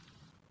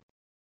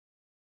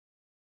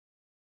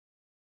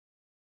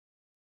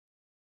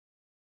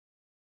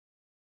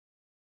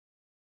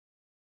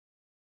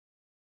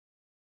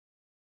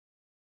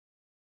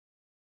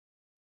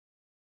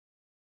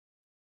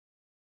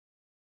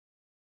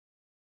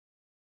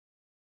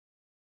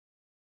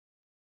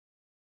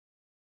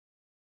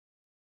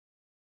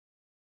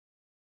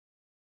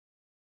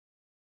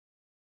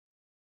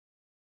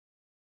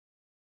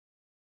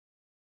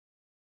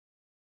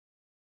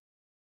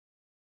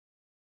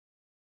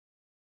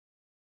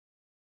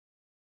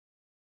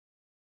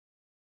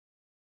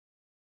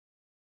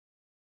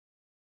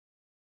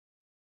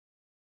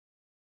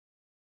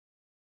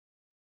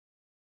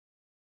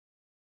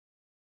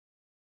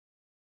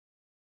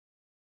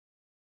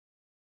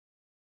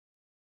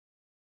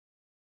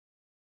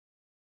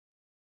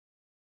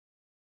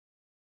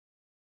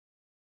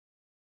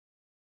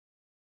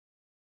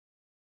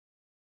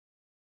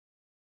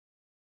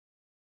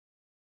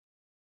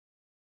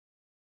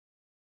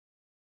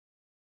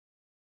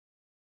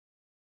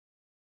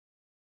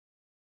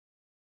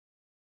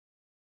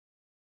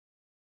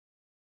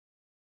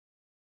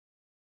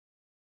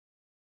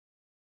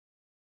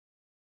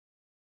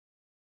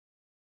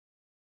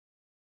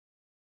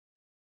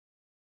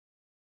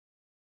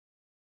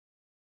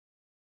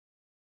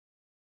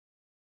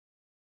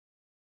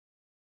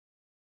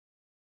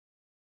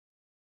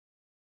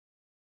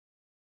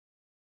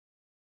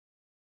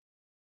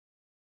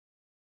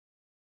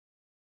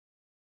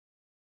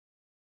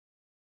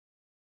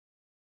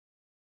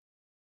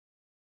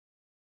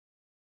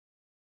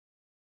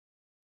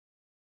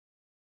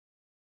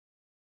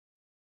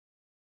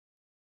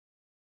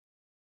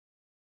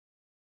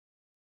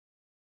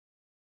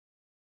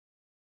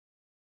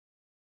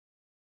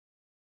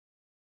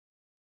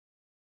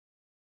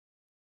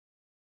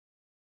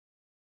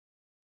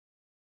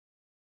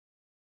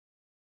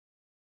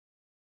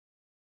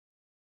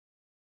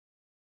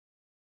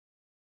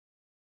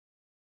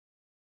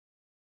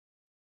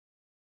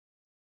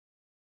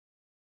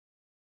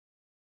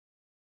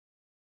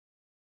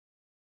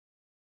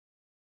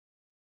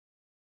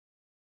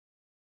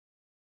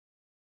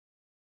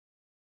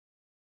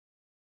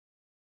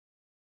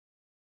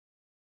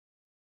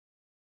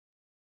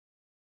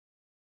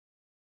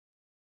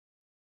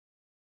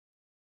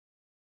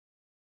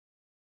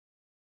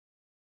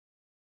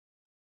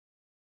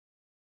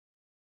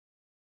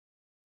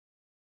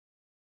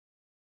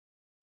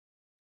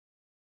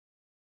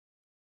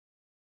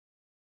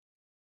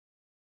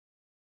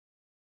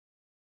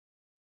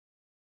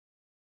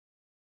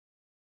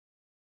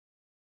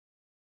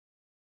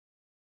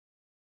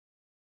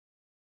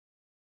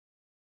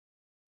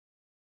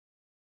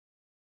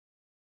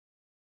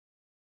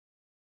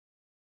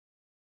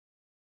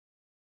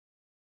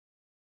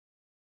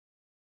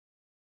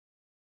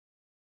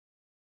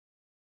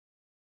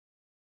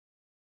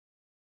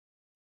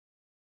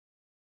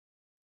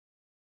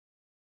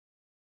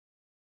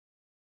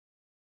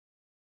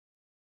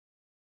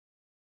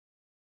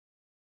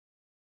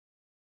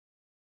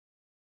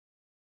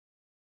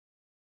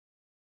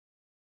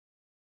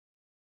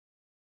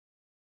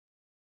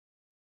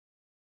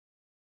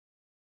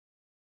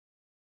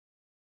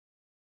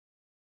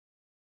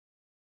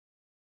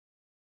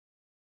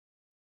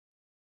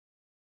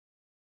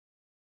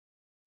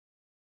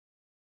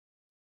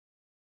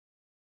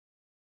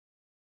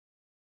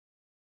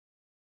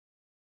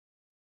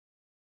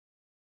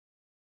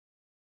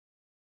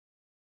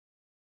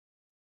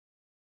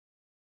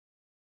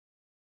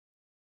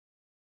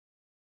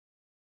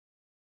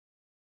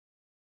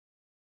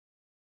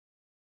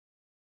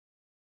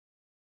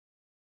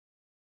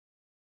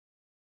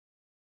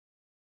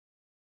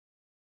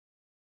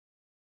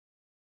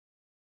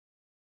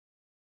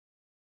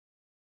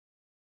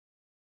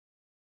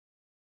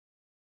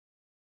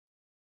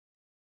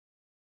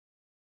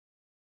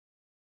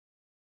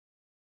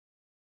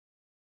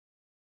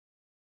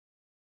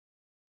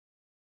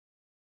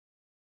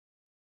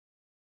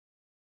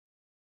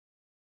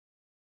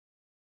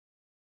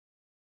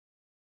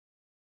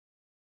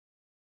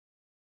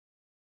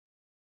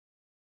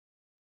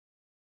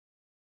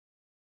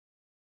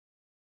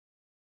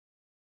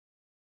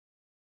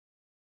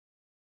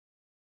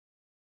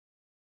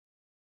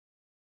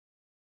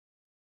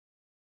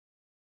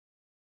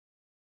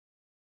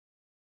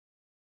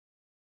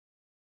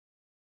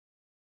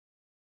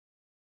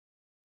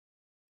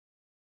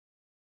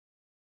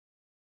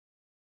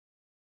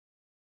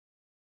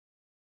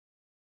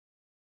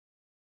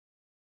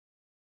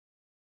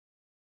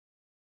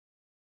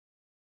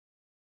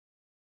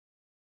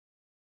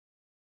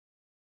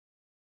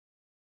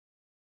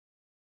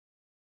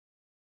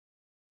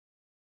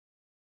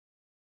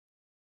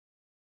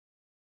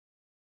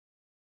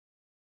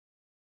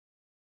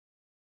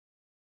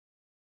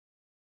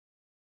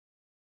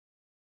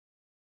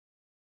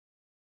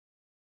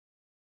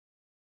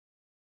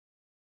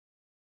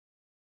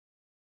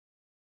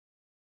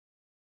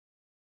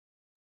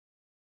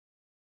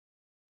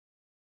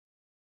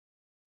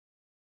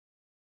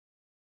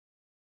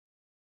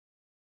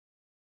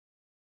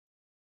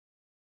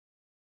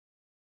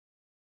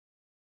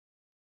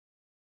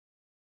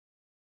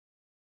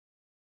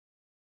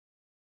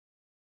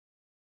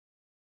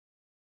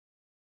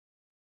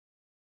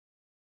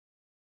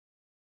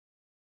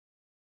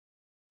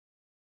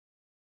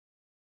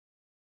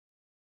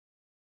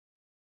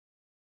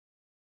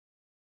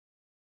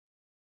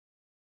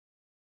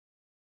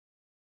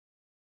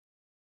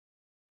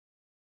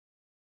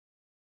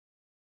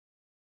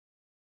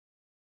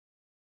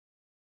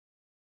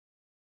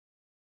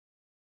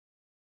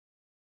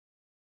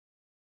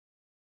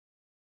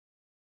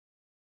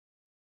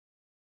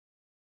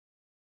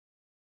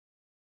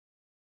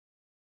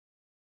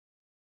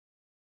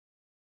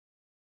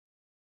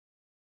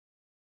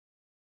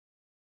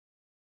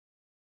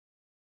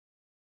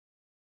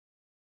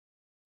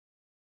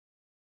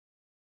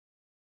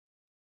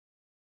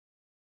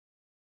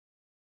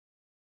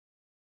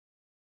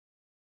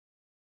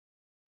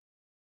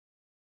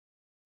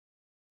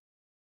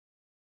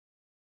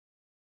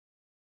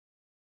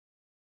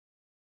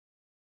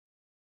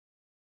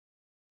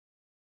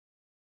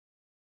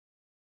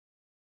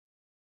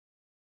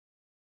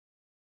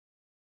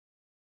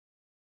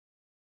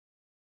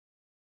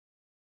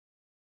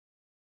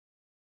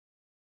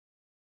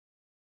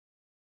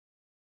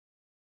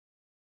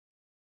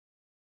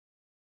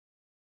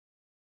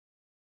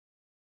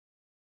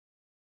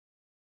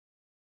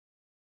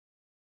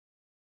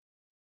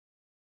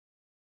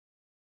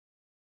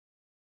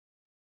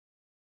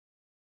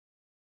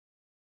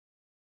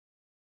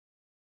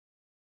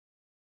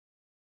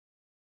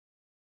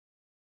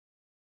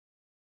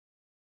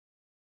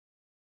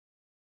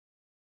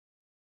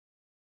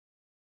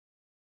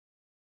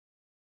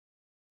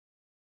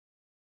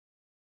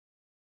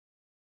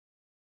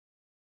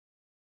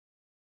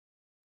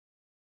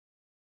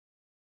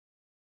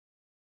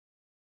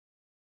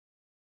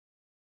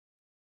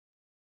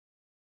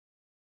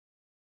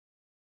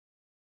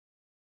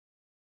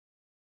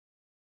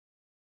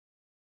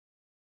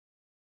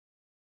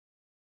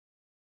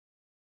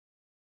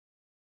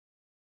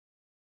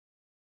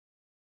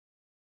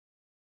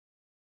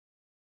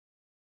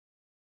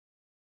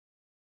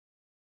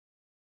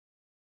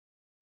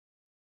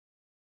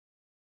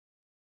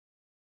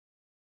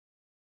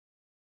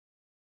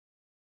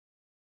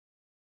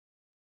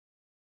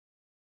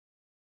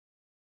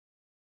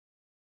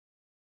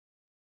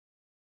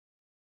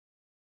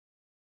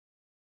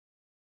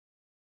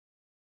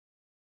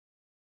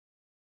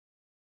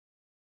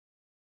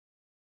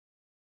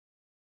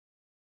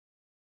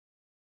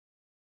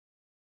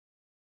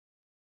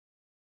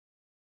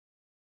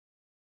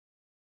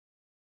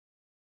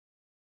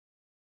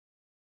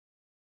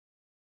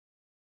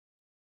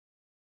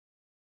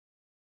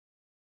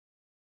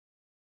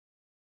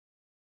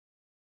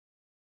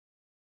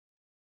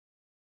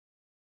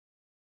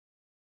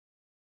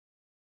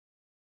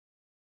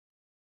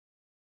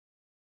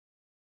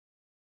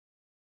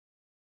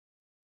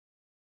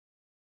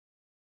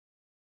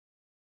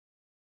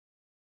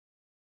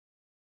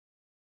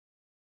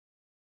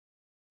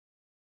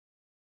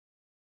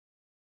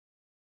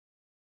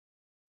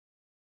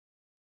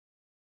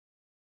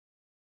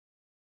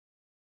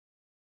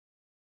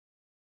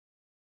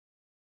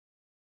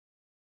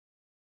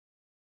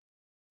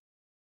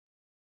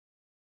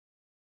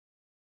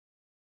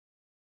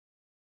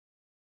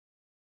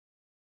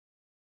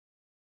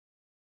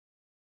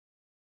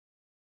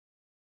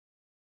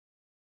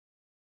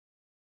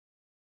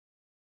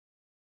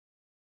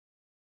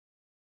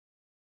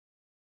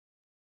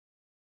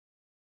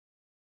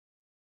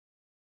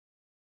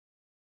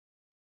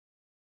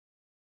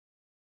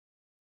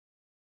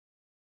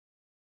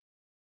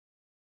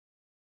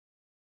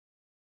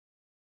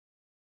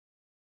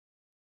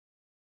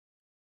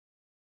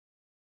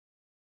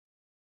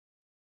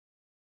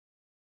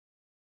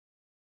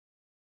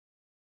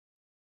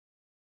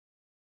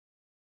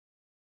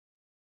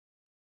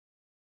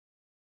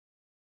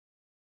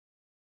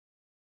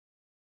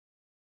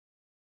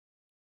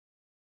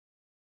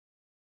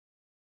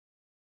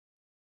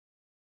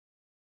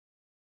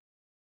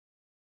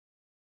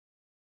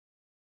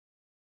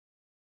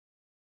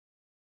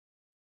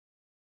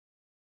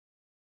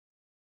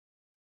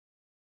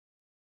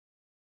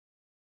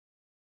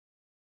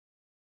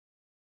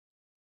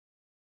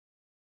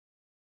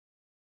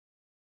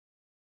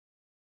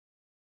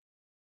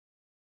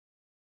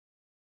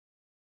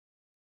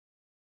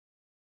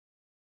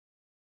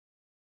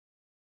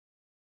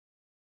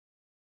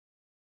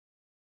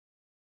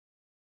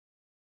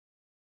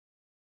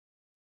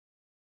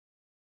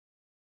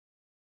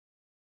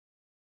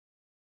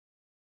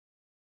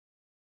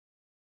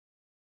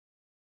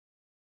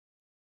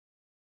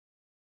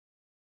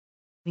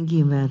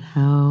 Thinking about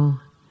how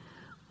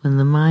when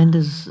the mind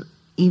is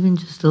even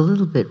just a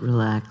little bit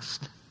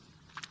relaxed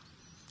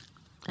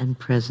and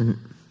present,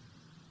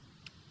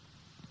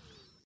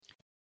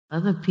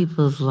 other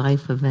people's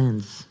life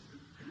events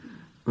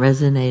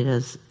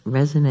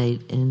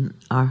resonate in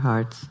our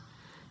hearts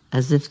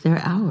as if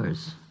they're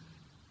ours.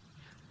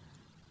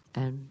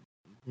 And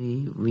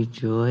we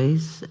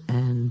rejoice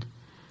and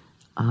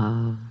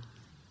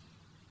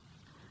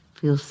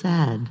feel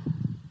sad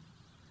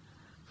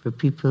for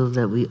people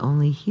that we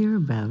only hear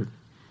about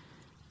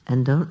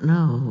and don't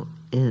know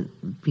it,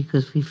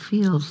 because we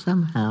feel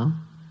somehow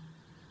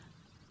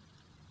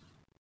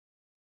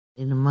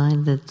in a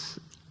mind that's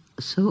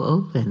so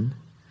open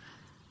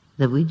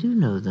that we do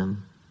know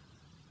them.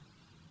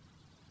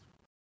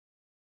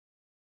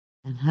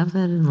 And how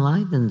that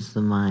enlivens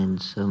the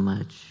mind so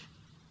much.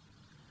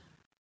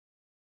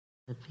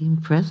 That being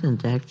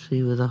present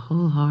actually with a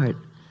whole heart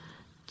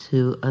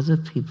to other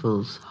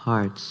people's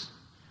hearts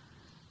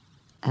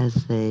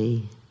as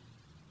they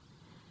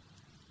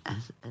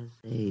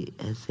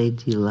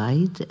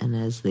delight and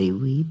as they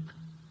weep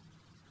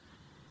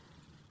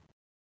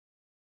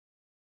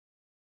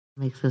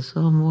makes us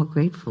all more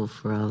grateful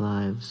for our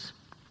lives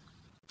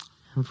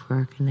and for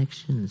our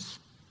connections.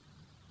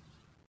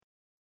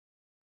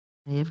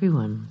 May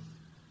everyone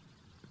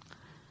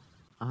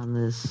on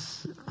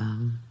this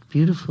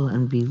beautiful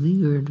and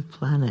beleaguered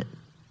planet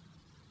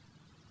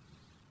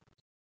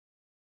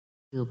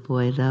feel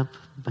buoyed up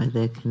by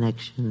their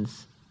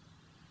connections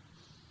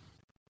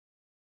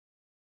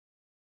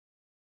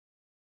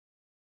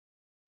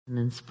and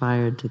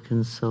inspired to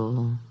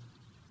console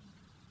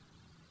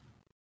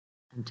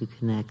and to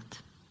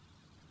connect.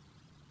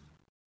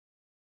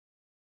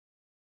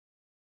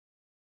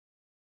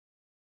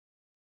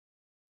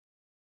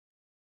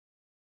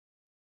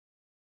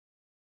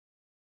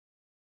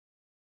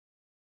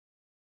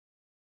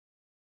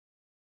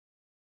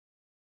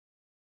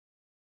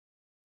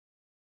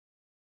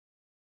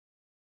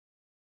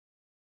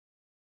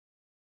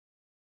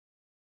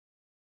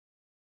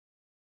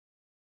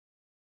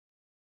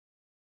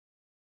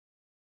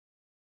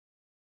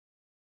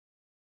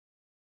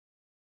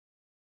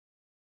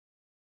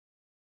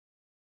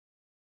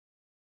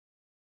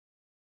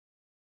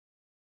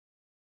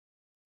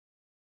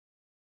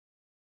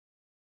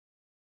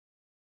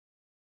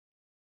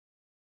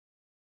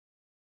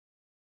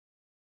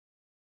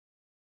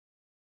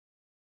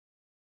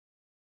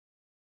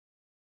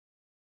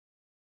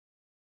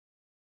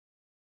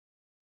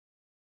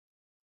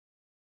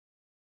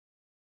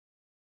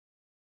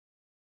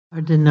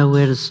 Hard to know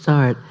where to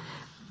start.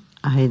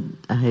 I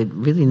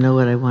really know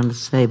what I want to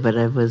say, but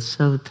I was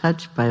so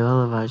touched by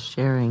all of our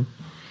sharing.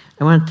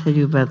 I want to tell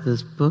you about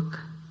this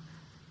book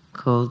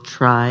called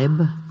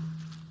Tribe.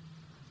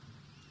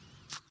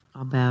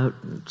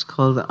 It's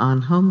called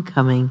On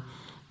Homecoming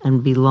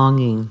and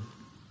Belonging.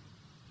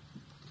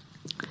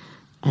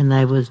 And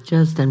I was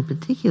just, and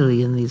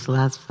particularly in these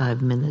last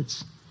 5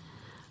 minutes,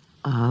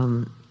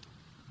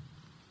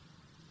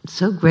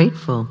 so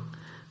grateful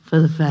for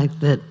the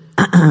fact that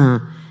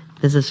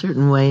there's a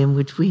certain way in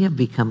which we have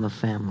become a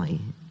family.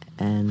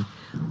 And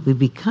we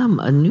become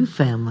a new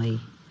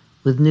family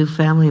with new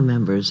family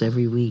members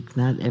every week.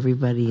 Not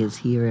everybody is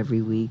here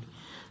every week.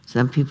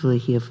 Some people are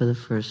here for the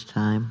first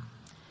time.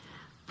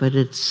 But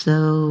it's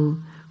so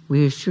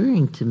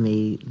reassuring to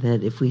me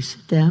that if we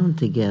sit down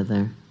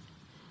together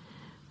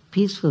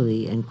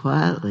peacefully and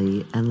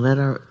quietly and let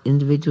our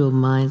individual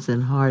minds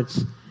and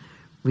hearts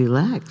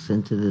relax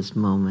into this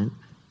moment,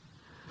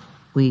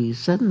 we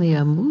suddenly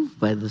are moved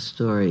by the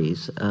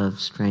stories of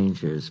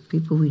strangers,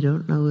 people we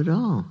don't know at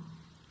all.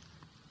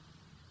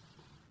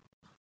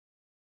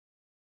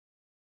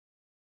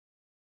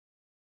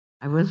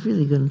 I was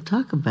really going to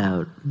talk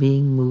about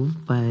being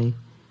moved by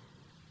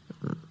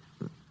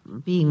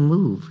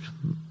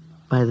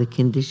the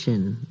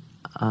condition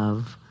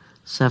of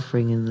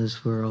suffering in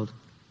this world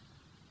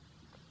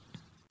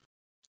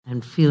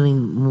and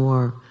feeling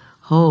more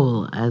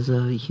whole as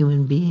a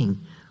human being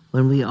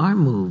when we are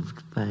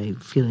moved by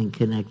feeling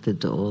connected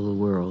to all the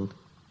world.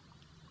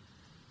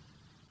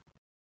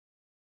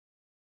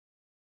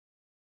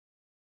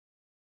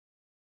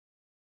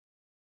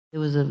 There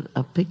was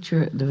a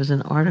picture, there was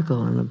an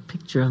article and a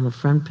picture on the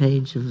front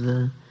page of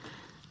the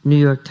New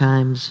York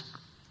Times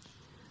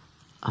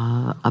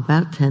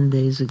about 10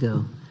 days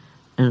ago.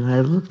 And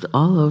I looked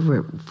all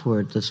over for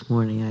it this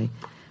morning.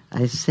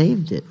 I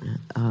saved it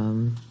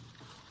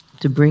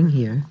to bring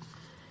here.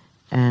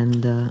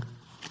 And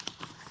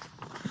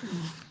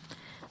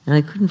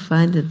I couldn't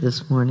find it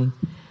this morning.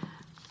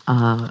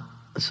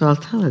 So I'll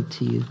tell it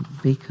to you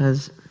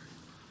because it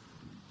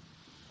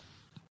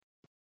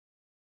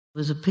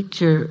was a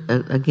picture,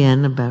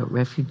 again, about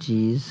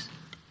refugees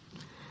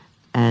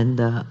and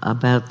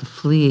about the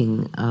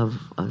fleeing of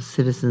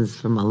citizens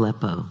from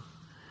Aleppo.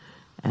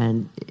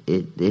 And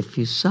if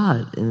you saw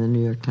it in the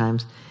New York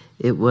Times,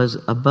 it was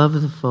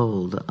above the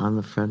fold on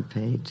the front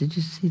page. Did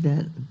you see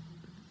that?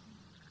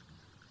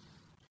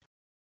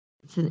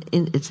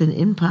 It's an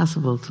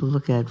impossible to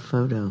look at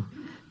photo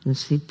and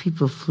see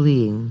people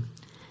fleeing.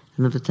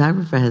 And the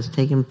photographer has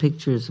taken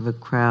pictures of a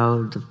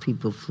crowd of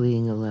people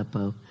fleeing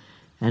Aleppo.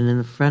 And in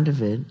the front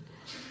of it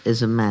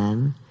is a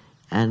man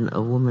and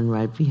a woman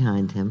right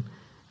behind him.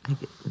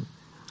 It's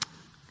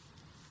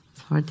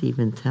hard to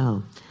even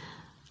tell.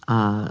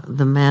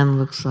 The man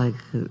looks like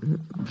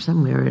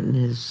somewhere in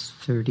his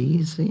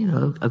 30s,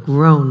 a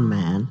grown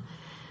man.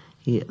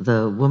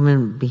 The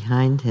woman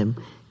behind him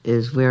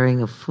is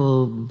wearing a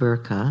full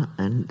burqa,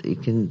 and you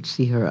can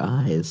see her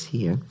eyes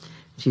here.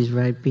 She's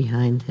right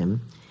behind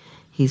him.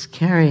 He's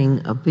carrying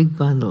a big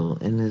bundle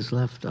in his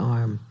left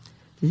arm.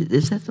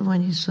 Is that the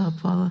one you saw,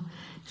 Paula?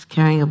 He's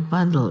carrying a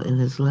bundle in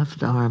his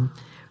left arm,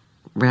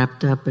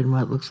 wrapped up in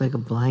what looks like a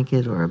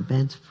blanket or a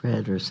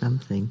bedspread or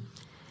something.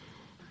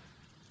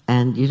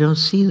 And you don't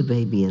see the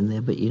baby in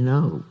there, but you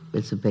know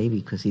it's a baby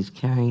because he's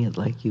carrying it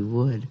like you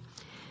would.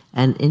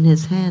 And in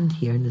his hand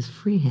here, in his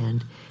free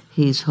hand,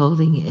 he's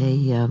holding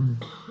you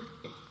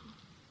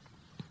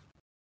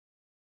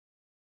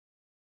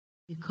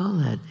call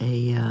that?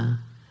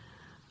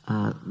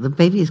 The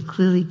baby is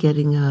clearly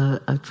getting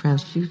a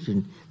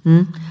transfusion,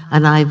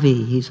 an IV.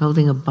 He's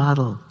holding a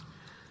bottle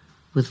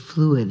with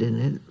fluid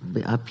in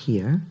it up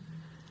here.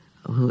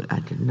 I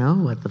don't know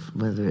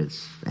whether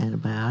it's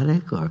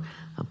antibiotic or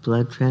a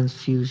blood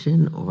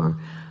transfusion or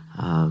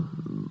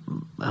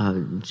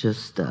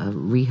just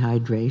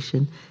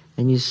rehydration.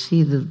 And you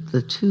see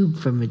the tube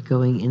from it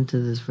going into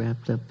this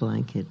wrapped up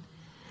blanket.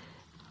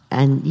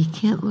 And you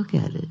can't look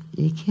at it.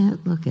 You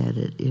can't look at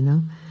it,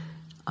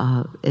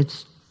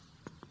 It's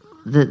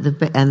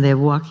and they're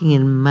walking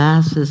in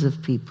masses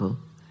of people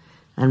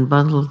and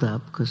bundled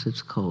up because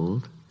it's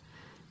cold.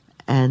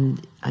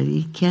 And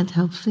you can't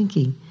help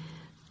thinking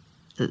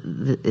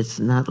that it's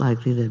not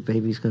likely that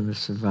baby's going to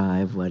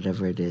survive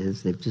whatever it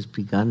is. They've just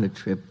begun a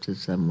trip to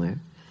somewhere.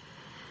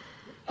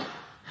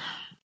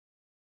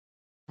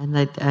 And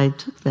I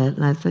took that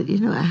and I thought,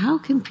 how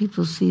can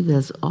people see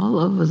this all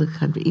over the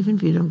country, even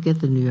if you don't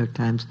get the New York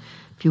Times?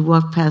 If you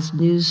walk past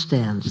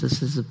newsstands,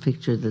 this is a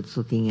picture that's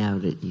looking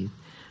out at you.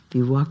 If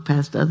you walk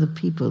past other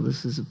people,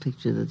 this is a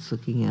picture that's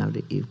looking out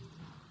at you.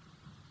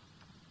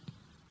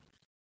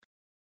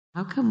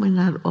 How come we're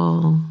not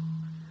all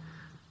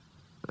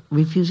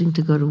refusing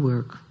to go to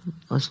work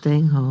or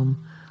staying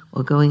home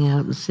or going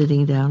out and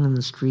sitting down on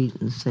the street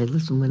and say,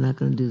 listen, we're not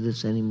going to do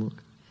this anymore?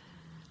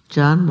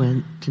 John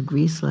went to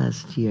Greece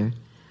last year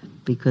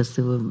because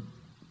there were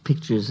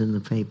pictures in the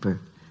paper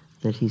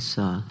that he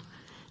saw.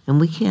 And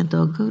we can't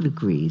all go to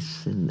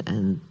Greece.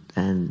 And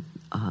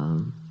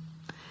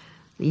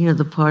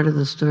the part of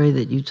the story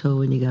that you told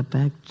when you got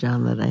back,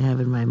 John, that I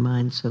have in my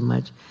mind so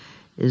much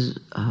is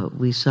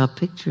we saw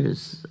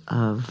pictures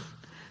of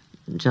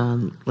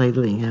John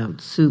ladling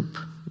out soup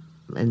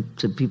and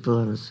to people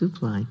on a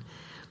soup line.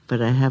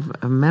 But I have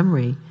a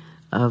memory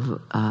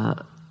of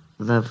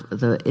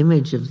the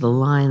image of the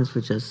lines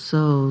which are so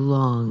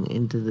long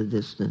into the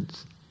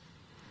distance.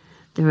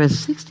 There are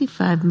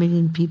 65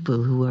 million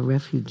people who are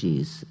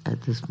refugees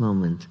at this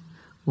moment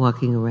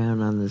walking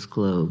around on this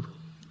globe.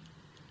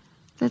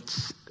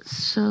 That's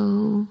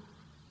so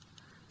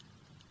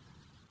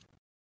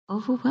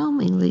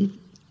overwhelmingly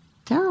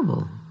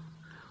terrible.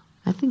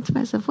 I think to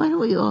myself, why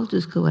don't we all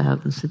just go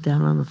out and sit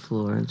down on the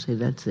floor and say,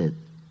 that's it.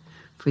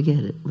 Forget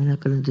it. We're not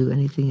going to do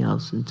anything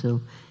else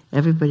until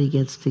everybody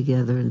gets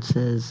together and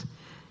says,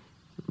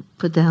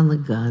 put down the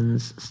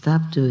guns,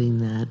 stop doing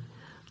that,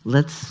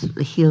 let's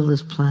heal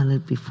this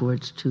planet before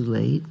it's too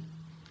late.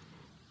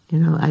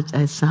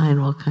 I sign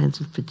all kinds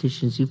of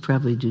petitions, you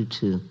probably do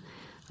too,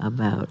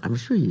 I'm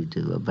sure you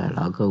do, about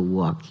I'll go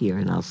walk here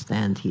and I'll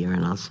stand here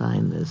and I'll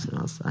sign this and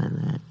I'll sign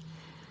that.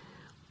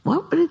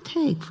 What would it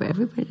take for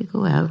everybody to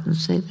go out and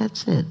say,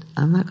 that's it,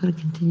 I'm not going to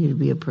continue to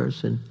be a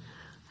person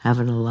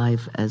having a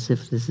life as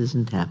if this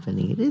isn't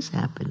happening. It is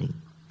happening.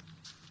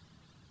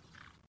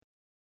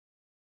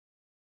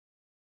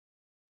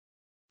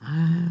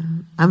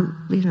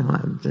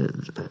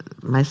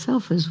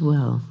 Myself as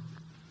well.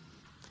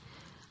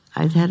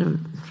 I'd had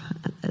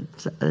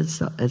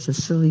it's a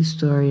silly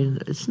story,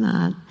 and it's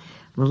not.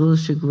 I'm a little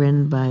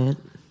chagrined by it.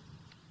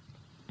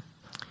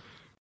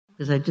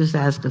 Because I just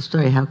asked a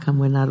story, how come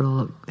we're not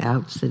all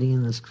out sitting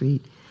in the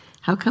street?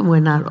 How come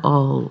we're not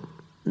all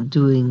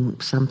doing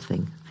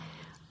something?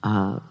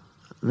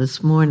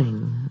 This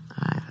morning,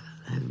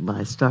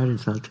 I started,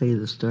 so I'll tell you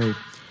the story.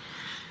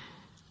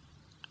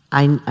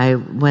 I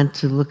went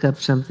to look up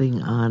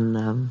something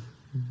on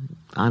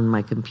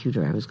my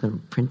computer. I was going to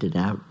print it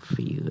out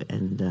for you,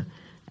 and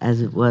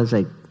as it was,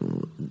 I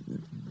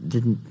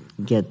didn't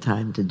get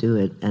time to do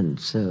it, and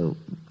so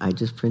I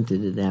just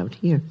printed it out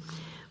here.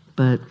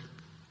 But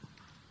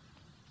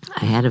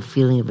I had a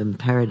feeling of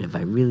imperative.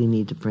 I really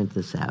need to print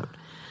this out.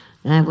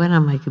 And I went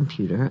on my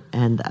computer,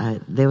 and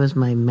there was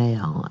my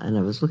mail, and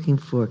I was looking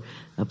for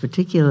a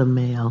particular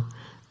email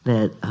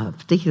that I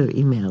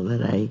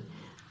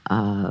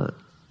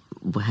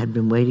had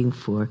been waiting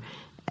for,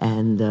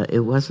 and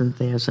it wasn't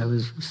there, so I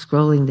was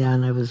scrolling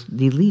down, I was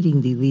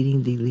deleting,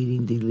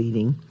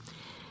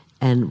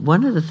 and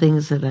one of the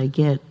things that I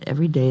get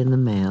every day in the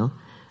mail,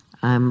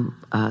 I'm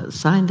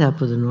signed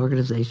up with an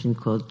organization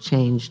called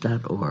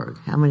Change.org.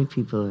 How many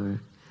people are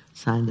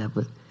signed up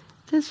with?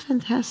 That's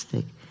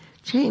fantastic.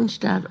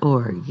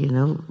 Change.org,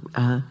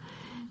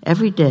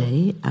 every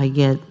day I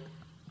get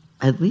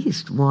at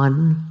least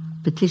one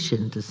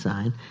petition to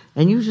sign,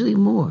 and usually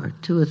more,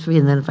 2 or 3.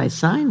 And then if I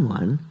sign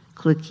one,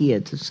 click here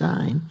to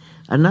sign,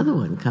 another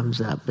one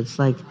comes up. It's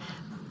like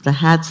the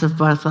hats of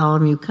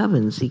Bartholomew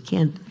Covens. He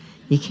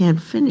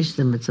can't finish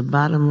them. It's a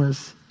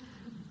bottomless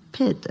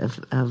pit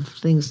of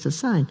things to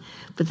sign.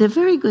 But they're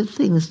very good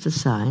things to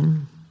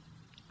sign.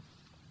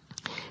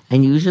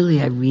 And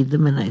usually I read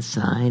them and I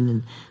sign,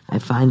 and I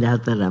find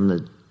out that I'm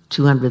the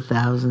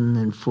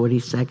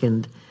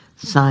 200,042nd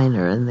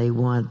signer, and they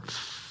want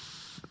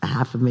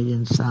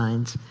 500,000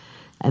 signs.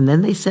 And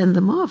then they send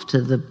them off to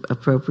the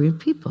appropriate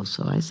people.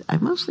 So I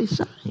mostly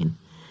sign.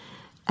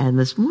 And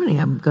this morning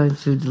I'm going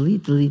through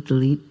delete,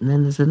 and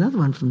then there's another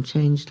one from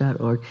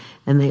change.org,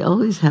 and they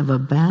always have a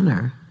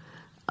banner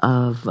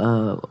of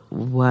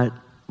what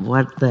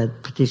that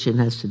petition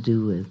has to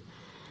do with.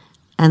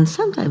 And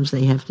sometimes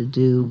they have to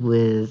do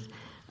with,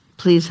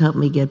 please help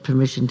me get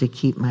permission to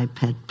keep my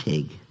pet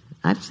pig.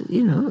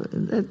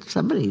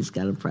 Somebody's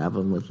got a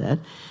problem with that.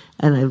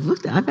 And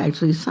I've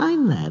actually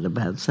signed that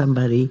about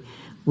somebody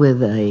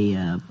with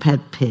a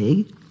pet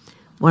pig.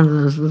 One of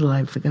those little,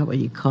 I forgot what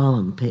you call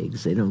them,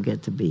 pigs. They don't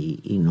get to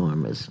be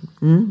enormous.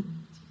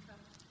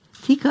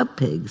 Teacup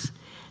pigs.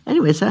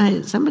 Anyway,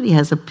 so somebody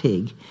has a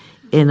pig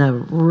in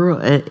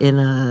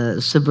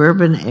a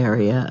suburban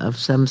area of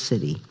some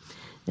city.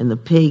 And the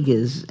pig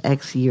is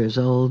X years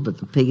old, but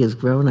the pig has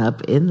grown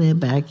up in their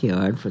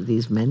backyard for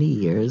these many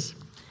years.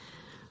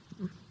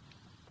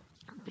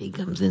 He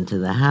comes into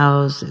the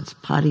house, it's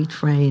potty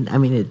trained.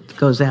 It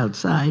goes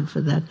outside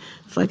for that.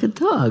 It's like a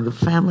dog, a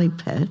family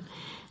pet.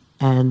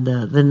 And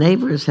the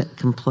neighbors had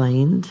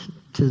complained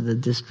to the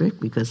district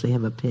because they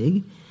have a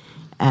pig.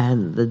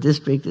 And the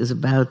district is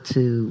about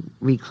to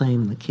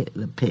reclaim the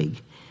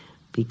pig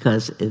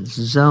because it's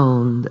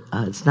zoned,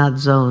 it's not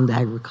zoned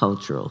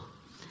agricultural.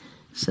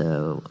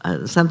 So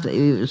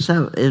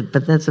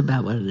but that's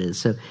about what it is.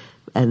 So,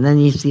 and then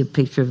you see a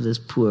picture of this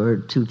poor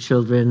 2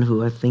 children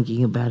who are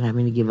thinking about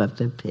having to give up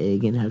their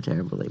pig and how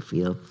terrible they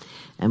feel.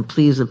 And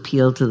please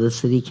appeal to the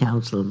city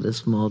council of this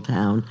small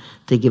town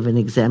to give an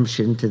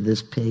exemption to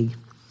this pig.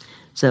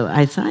 So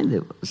I signed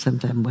it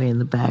sometime way in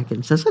the back.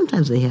 And so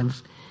sometimes they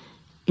have,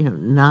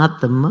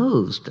 not the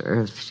most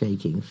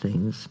earth-shaking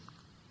things.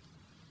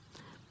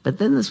 But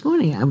then this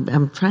morning,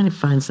 I'm trying to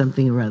find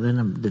something or other, and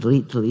I'm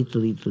delete.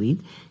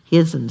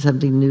 Here's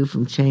something new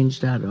from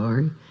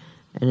change.org,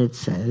 and it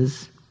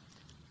says,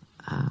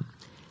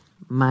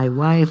 my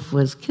wife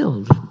was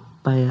killed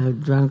by a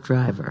drunk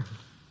driver.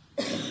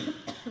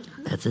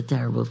 That's a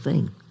terrible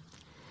thing.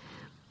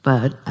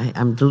 But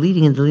I'm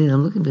deleting and deleting.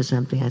 I'm looking for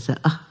something. I said,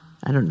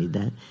 I don't need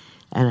that.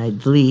 And I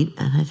delete,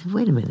 and I said,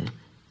 wait a minute.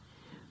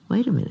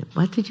 What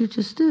did you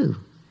just do?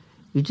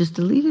 You just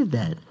deleted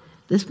that.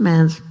 This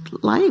man's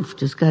life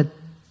just got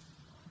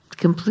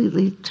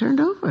completely turned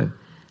over.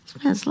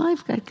 This man's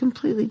life got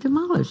completely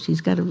demolished. He's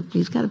got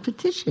a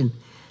petition.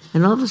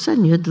 And all of a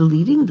sudden you're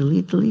deleting,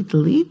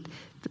 delete.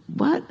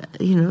 What?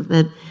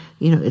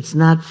 It's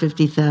not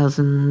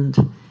 50,000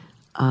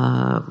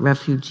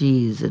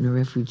 refugees in a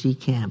refugee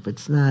camp.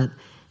 It's not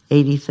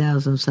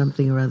 80,000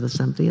 something or other,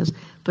 something else.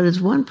 But it's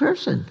one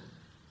person.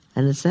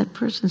 And it's that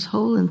person's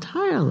whole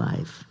entire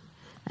life.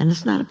 And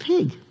it's not a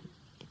pig.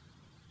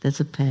 That's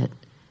a pet.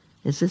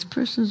 It's this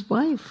person's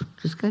wife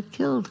just got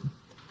killed.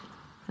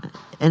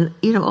 And,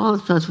 all the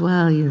thoughts,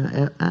 I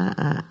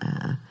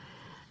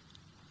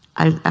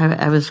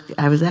was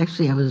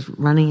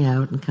running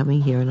out and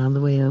coming here, and on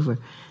the way over,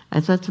 I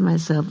thought to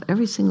myself,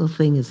 every single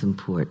thing is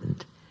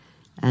important.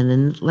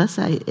 And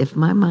if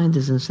my mind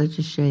is in such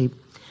a shape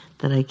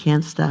that I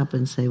can't stop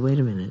and say, wait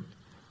a minute,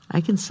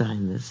 I can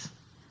sign this.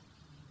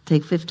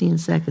 Take 15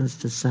 seconds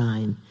to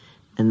sign,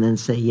 and then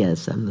say,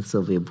 yes, I'm the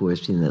Sylvia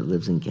Boorstein that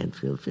lives in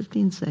Kentfield.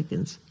 15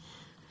 seconds.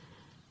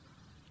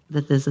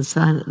 That there's a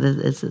sign, that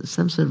it's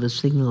some sort of a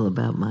signal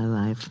about my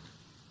life.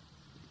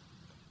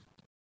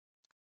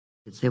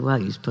 You'd say, well,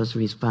 you're supposed to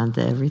respond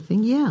to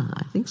everything? Yeah,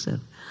 I think so.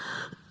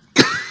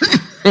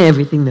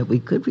 Everything that we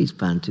could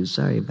respond to.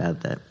 Sorry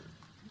about that.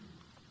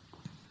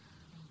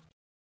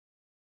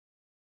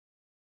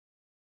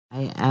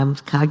 I am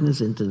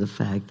cognizant of the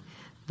fact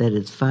that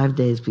it's 5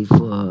 days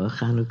before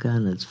Hanukkah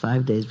and it's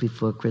 5 days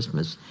before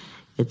Christmas.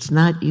 It's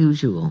not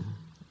usual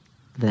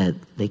that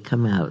they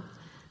come out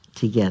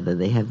together.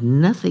 They have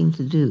nothing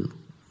to do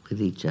with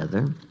each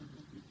other,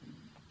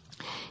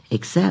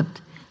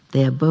 except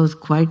they are both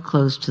quite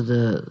close to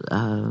the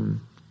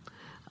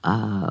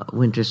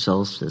winter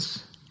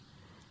solstice.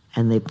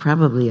 And they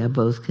probably are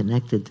both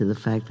connected to the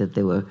fact that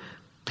there were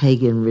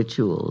pagan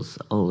rituals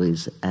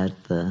always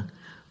at the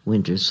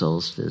winter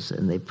solstice.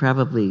 And they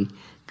probably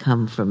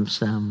come from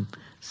some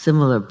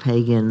similar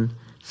pagan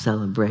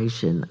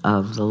celebration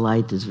of the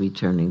light is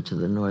returning to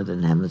the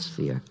northern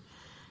hemisphere,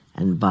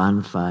 and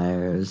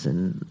bonfires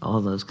and all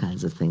those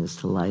kinds of things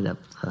to light up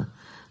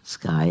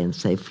sky and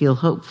say, feel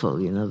hopeful,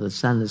 the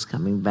sun is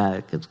coming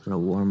back, it's going to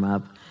warm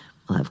up,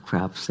 we'll have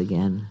crops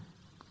again.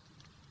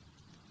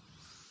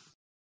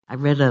 I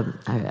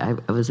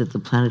was at the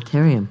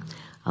planetarium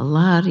a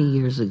lot of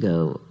years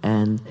ago,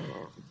 and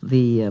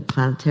the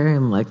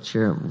planetarium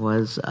lecture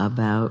was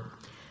about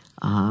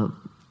the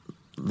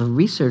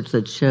research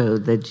that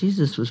showed that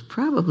Jesus was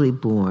probably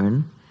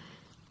born,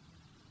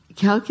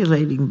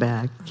 calculating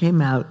back,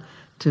 came out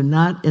to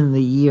not in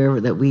the year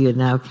that we are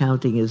now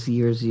counting as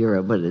year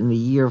 0, but in the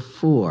year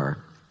 4,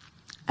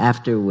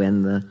 after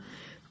when the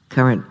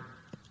current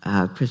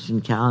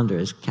Christian calendar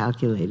is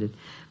calculated.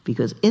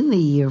 Because in the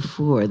year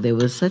 4, there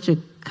was such a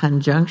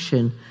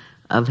conjunction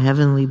of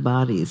heavenly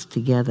bodies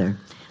together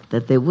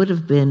that there would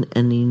have been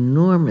an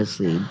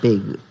enormously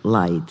big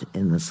light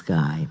in the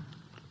sky.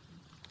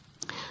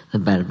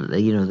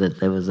 That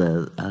there was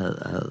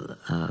a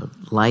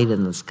light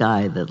in the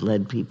sky that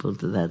led people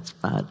to that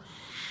spot.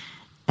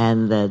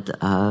 And that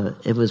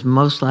it was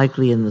most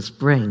likely in the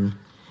spring.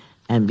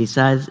 And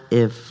besides,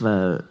 if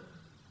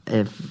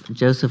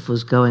Joseph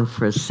was going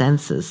for a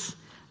census,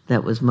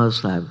 that was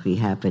most likely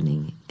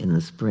happening in the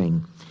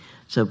spring.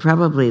 So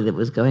probably that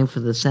was going for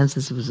the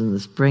census, it was in the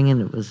spring,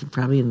 and it was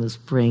probably in the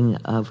spring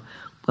of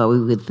what we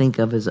would think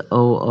of as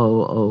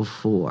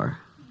 0004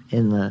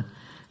 in the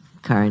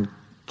current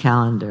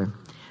calendar.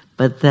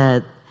 But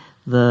that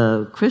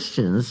the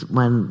Christians,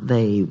 when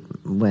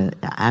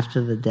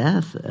after the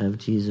death of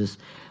Jesus,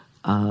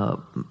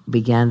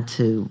 began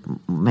to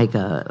make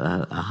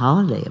a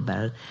holiday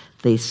about it,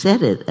 they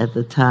set it at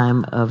the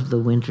time of the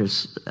winter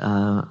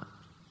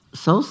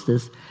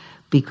solstice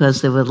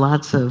because there were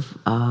lots of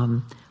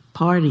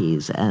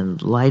parties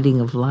and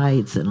lighting of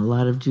lights and a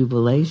lot of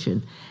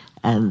jubilation,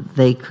 and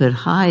they could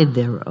hide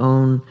their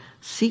own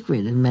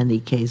secret, in many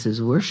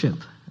cases, worship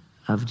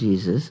of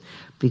Jesus,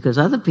 because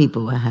other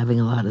people were having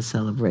a lot of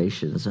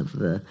celebrations of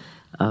the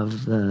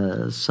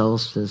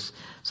solstice.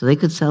 So they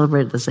could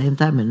celebrate at the same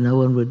time, and no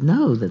one would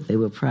know that they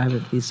were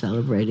privately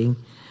celebrating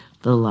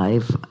the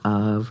life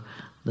of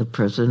the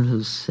person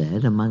who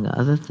said, among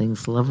other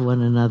things, love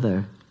one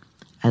another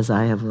as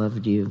I have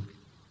loved you.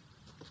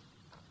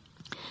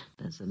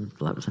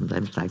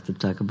 Sometimes like to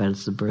talk about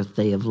it's the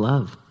birthday of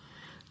love,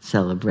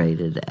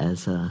 celebrated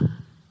as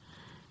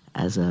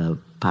a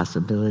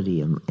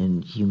possibility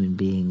in human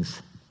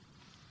beings.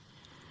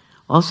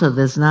 Also,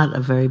 there's not a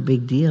very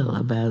big deal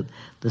about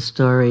the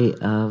story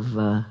of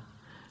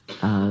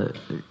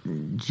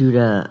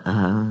Judah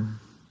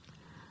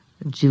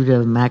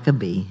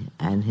Maccabee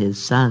and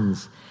his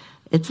sons.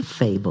 It's a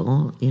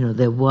fable.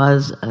 There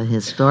was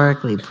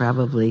historically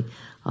probably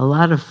a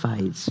lot of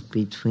fights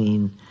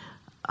between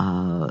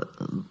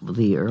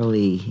the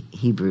early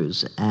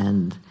Hebrews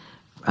and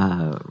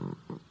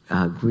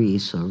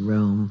Greece or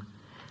Rome,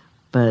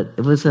 but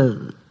it was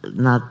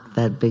not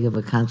that big of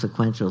a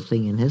consequential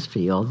thing in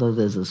history, although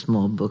there's a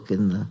small book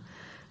in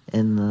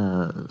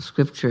the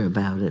scripture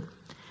about it.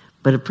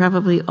 But it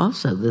probably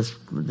also,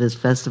 this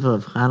festival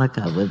of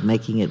Hanukkah, with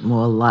making it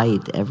more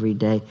light every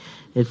day,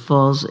 it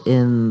falls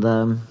on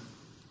the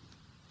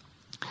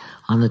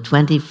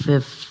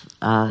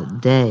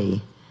 25th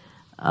day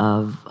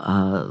of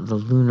the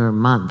lunar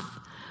month,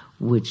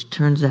 which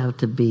turns out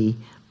to be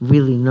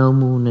really no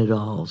moon at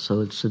all.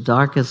 So it's the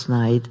darkest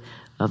night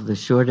of the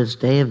shortest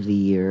day of the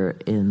year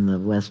in the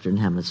Western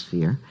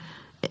Hemisphere,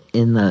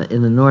 in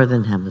the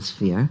Northern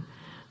Hemisphere.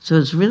 So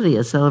it's really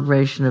a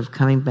celebration of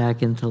coming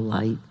back into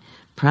light.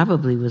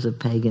 Probably was a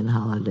pagan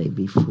holiday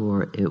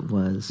before it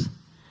was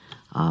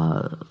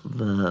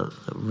the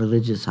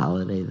religious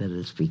holiday that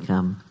it's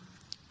become.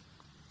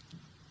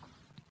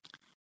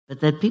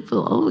 But that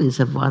people always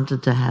have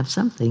wanted to have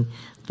something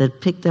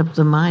that picked up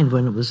the mind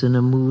when it was in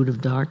a mood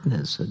of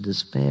darkness or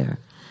despair.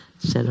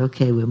 Said,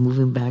 okay, we're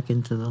moving back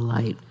into the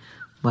light.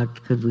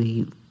 What could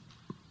we,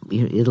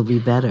 it'll be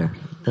better.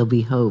 There'll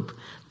be hope.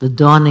 The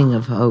dawning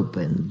of hope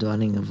and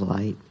dawning of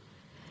light.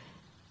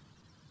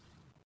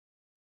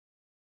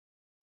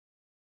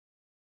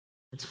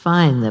 It's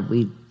fine that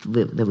we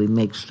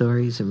make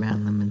stories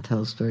around them and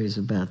tell stories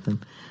about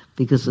them,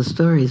 because the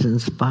stories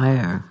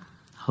inspire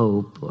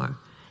hope or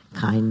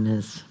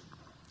kindness.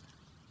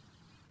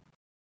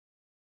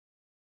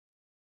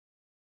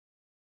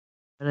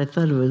 But I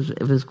thought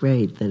it was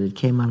great that it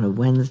came on a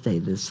Wednesday,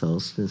 this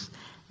solstice,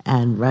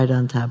 and right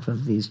on top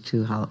of these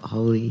two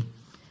holy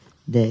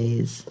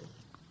days.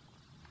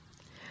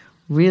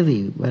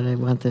 Really, what I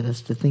wanted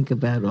us to think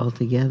about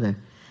altogether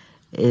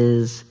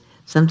is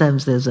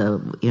sometimes there's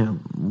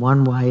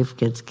one wife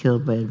gets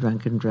killed by a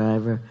drunken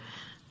driver.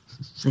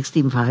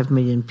 65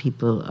 million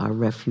people are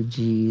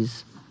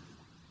refugees.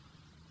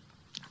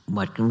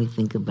 What can we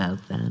think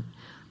about that?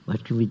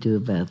 What can we do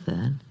about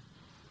that?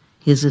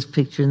 Here's this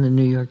picture in the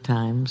New York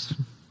Times.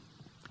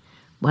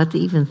 What to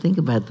even think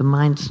about? The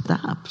mind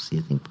stops.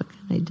 You think, what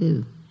can I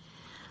do?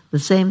 The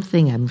same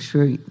thing, I'm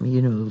sure, if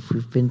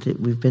we've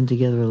been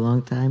together a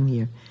long time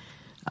here.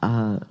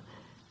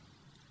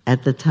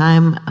 At the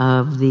time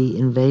of the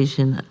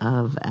invasion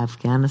of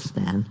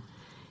Afghanistan,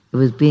 it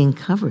was being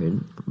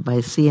covered by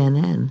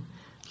CNN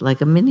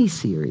like a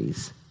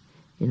mini-series.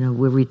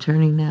 we're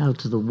returning now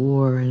to the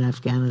war in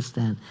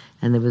Afghanistan,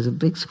 and there was a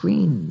big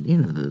screen,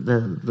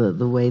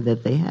 the way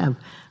that they have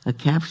a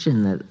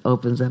caption that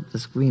opens up the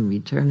screen,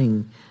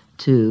 returning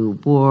to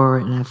war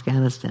in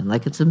Afghanistan,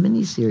 like it's a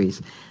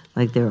mini-series,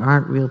 like there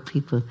aren't real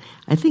people.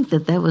 I think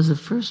that was the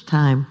first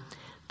time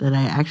that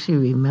I actually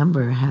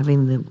remember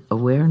having the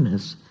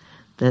awareness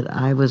that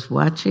I was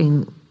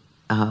watching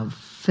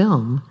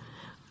film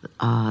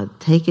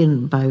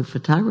taken by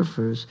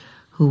photographers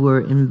who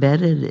were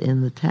embedded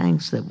in the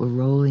tanks that were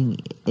rolling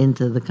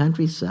into the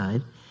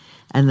countryside,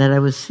 and that I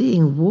was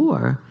seeing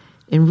war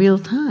in real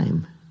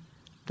time.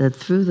 That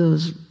through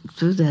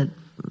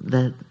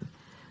that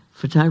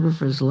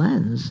photographer's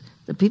lens,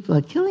 the people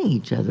are killing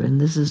each other,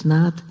 and it's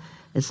not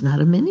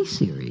a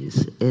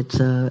mini-series. It's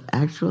an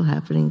actual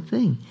happening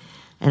thing.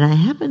 And I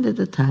happened at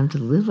the time to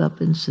live up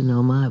in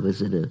Sonoma. I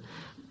was at a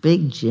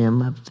big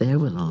gym up there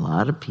with a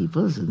lot of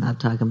people. This is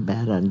not talking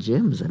bad on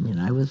gyms. I mean,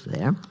 I was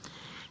there.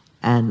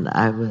 And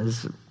I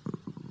was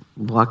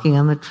walking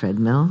on the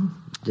treadmill,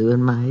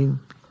 doing my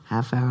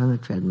half hour on the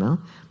treadmill,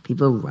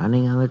 people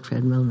running on the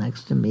treadmill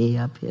next to me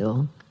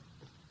uphill.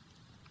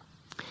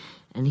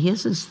 And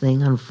here's this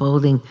thing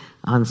unfolding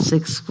on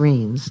 6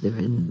 screens. They're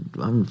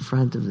in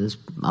front of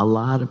a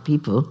lot of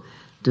people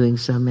doing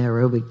some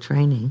aerobic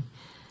training.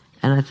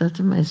 And I thought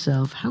to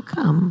myself, how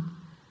come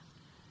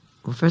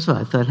we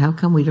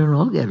don't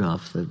all get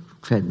off the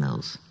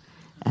treadmills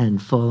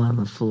and fall on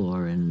the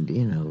floor and,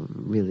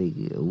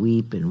 really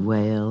weep and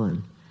wail?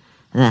 And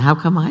how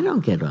come I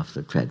don't get off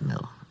the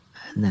treadmill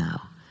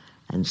now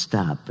and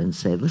stop and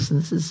say, listen,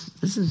 this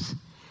is,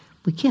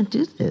 we can't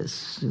do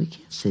this. We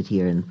can't sit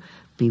here and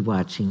be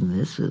watching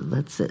this.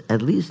 Let's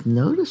at least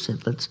notice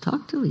it. Let's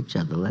talk to each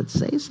other. Let's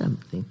say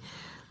something.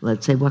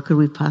 Let's say, what could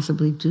we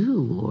possibly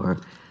do? Or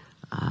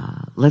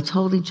let's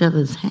hold each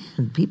other's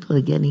hand. People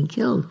are getting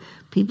killed.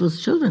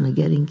 People's children are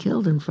getting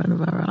killed in front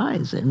of our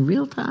eyes in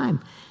real time.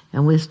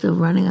 And we're still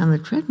running on the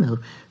treadmill.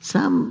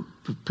 Some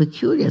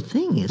peculiar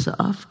thing is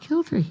off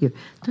kilter here.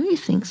 Don't you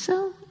think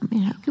so? I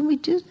mean, how can we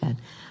do that?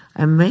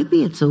 And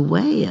maybe it's a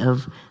way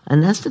of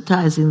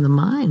anesthetizing the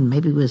mind.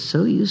 Maybe we're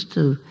so used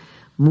to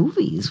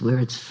movies where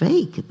it's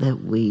fake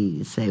that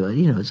we say, well,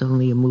 it's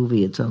only a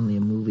movie, it's only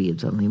a movie,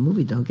 it's only a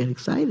movie, don't get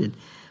excited.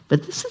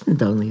 But this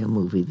isn't only a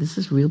movie, this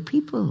is real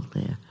people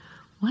there.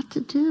 What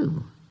to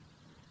do?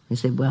 You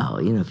say, well,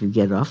 if you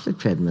get off the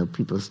treadmill,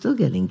 people are still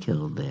getting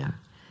killed there.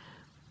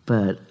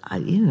 But,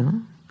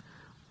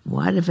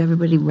 what if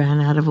everybody ran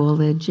out of all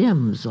their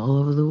gyms all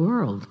over the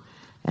world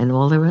and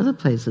all their other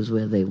places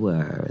where they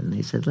were, and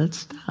they said, let's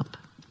stop.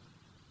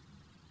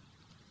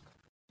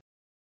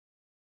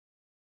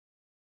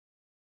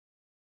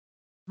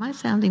 Am I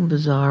sounding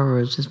bizarre, or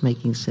is this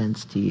making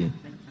sense to you?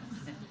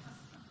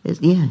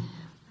 Yeah.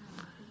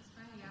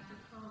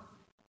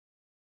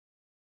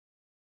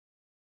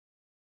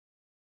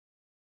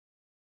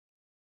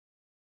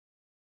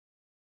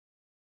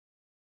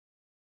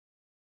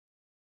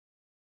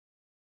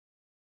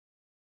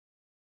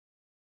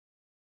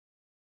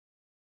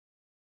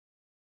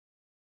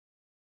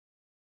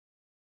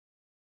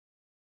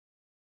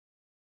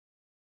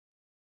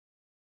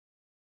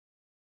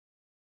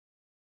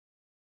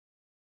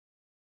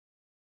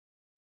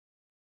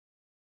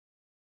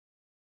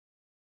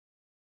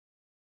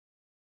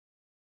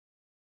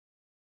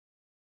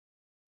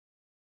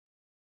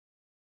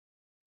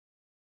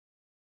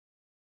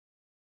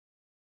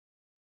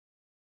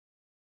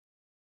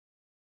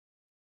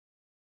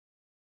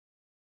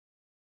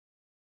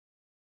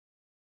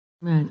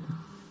 Right.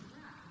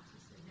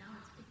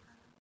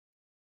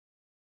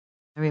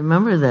 I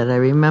remember that. I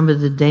remember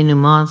the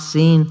denouement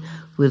scene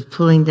with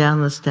pulling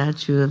down the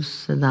statue of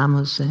Saddam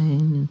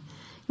Hussein. And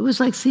it was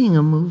like seeing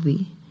a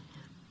movie,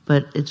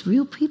 but it's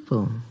real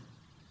people.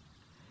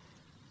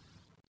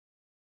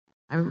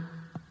 So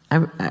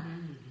what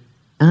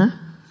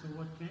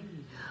can you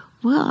do?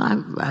 Well,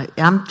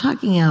 I'm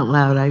talking out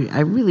loud.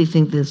 I really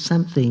think there's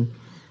something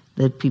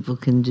that people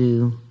can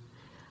do.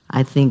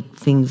 I think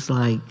things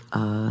like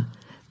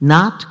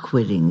not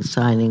quitting,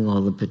 signing all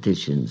the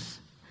petitions.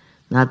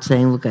 Not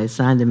saying, look, I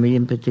signed 1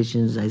 million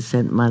petitions, I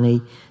sent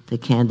money to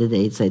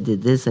candidates, I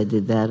did this, I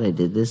did that, I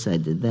did this, I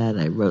did that,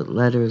 I wrote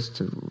letters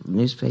to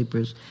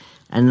newspapers,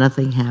 and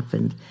nothing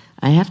happened.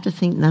 I have to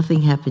think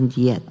nothing happened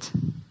yet.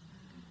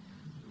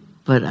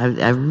 But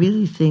I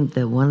really think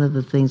that one of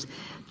the things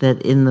that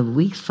in the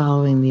weeks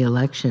following the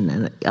election,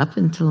 and up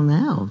until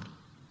now,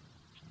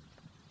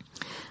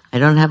 I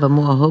don't have a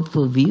more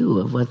hopeful view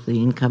of what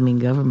the incoming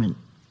government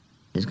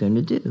is going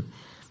to do.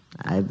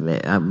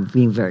 I'm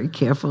being very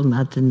careful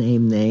not to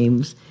name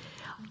names.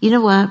 You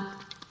know what?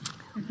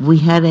 We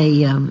had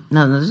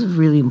no, this is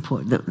really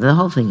important. The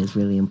whole thing is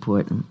really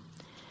important.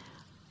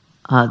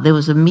 There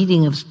was a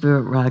meeting of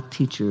Spirit Rock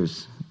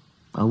teachers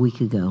a week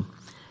ago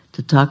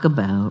to talk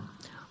about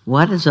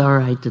what is all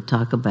right to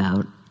talk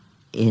about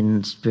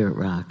in Spirit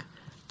Rock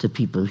to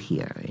people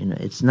here.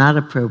 It's not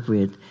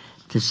appropriate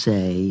to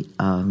say,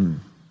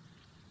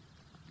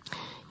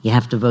 you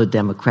have to vote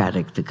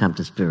Democratic to come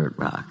to Spirit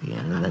Rock.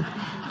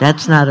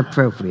 That's not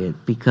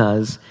appropriate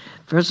because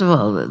First of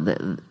all,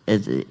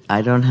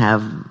 I don't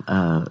have.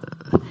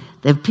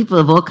 There are people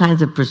of all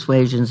kinds of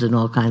persuasions and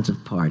all kinds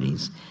of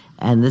parties,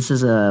 and this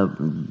is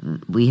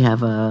we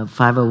have a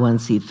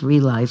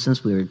 501c3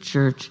 license. We're a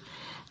church,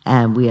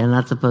 and we are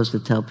not supposed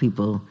to tell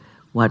people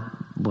what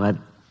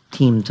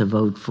team to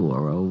vote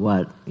for or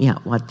what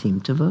team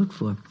to vote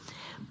for.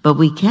 But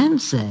we can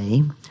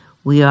say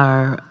there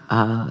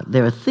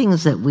are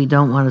things that we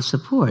don't want to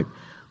support.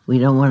 We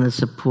don't want to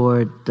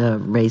support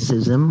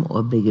racism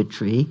or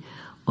bigotry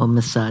or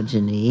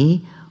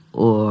misogyny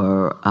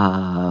or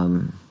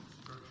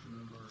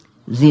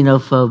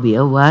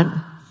xenophobia, what?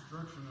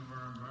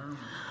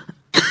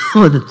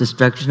 Or the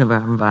destruction of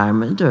our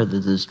environment or the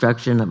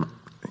destruction of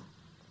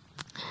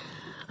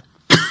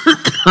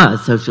our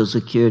Social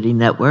Security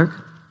network.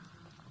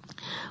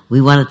 We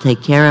want to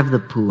take care of the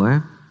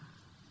poor.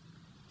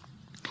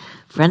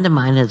 A friend of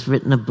mine has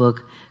written a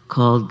book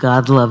called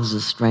God Loves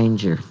a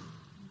Stranger.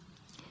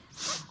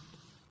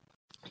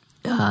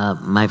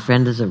 My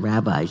friend is a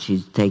rabbi.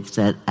 She takes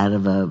that out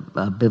of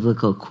a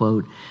biblical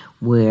quote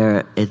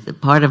where it's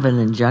part of an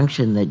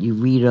injunction that you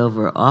read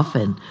over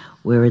often,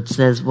 where it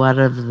says, what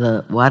are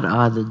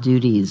the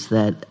duties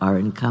that are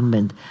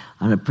incumbent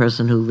on a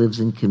person who lives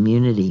in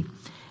community?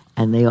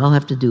 And they all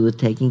have to do with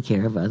taking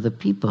care of other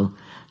people,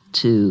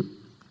 to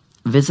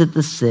visit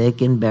the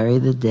sick and bury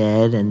the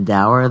dead and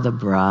dower the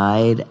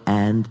bride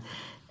and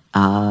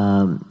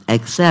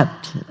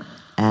accept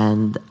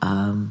and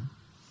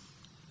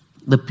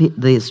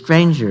the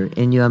stranger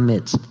in your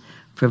midst.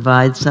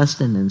 Provide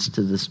sustenance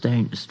to the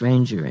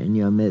stranger in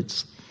your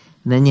midst.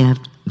 And then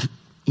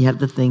you have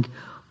to think,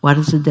 what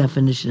is the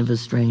definition of a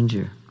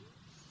stranger?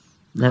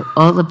 That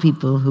all the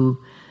people who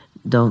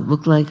don't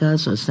look like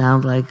us or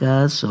sound like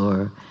us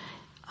or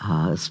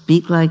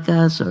speak like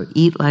us or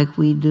eat like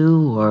we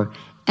do or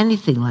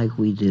anything like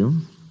we do.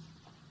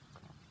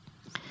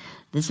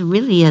 This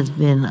really has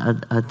been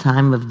a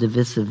time of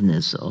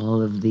divisiveness,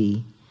 all of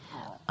the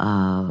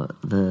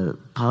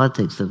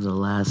politics of the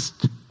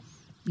last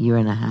year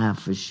and a half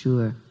for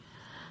sure.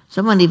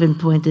 Someone even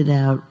pointed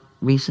out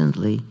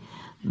recently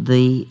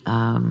the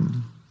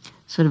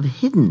sort of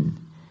hidden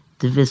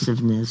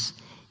divisiveness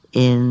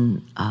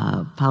in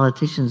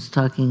politicians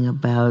talking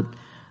about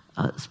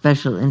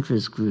special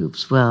interest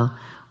groups. Well,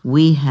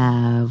 we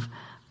have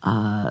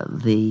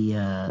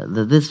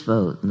the this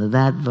vote and the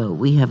that vote.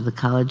 We have the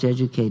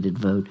college-educated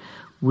vote.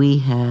 We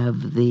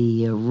have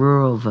the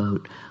rural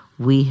vote.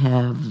 We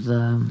have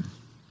the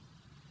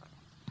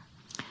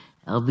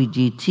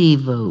LGBT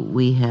vote.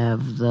 We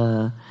have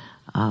the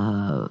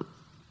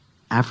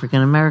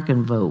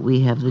African-American vote.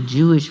 We have the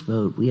Jewish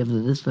vote. We have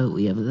the this vote.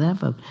 We have the that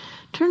vote.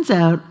 Turns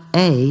out,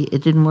 A,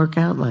 it didn't work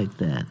out like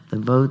that. The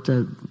vote,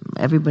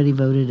 everybody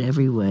voted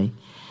every way.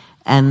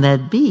 And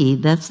that B,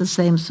 that's the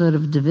same sort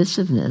of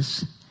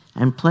divisiveness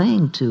and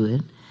playing to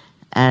it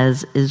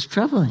as is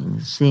troubling,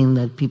 seeing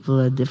that people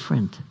are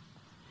different.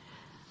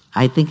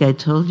 I think I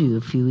told you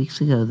a few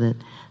weeks ago that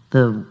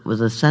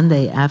was a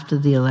Sunday after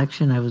the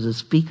election, I was a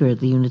speaker at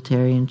the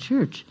Unitarian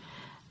Church.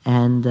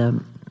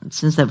 And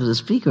since I was a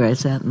speaker, I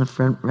sat in the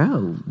front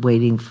row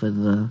waiting for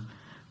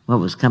what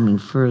was coming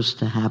first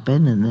to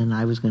happen, and then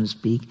I was going to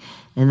speak.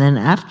 And then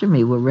after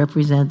me were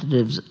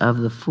representatives of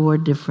the 4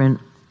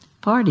 different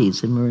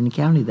parties in Marin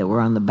County that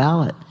were on the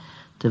ballot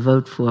to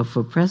vote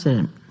for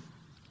president.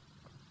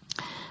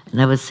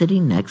 And I was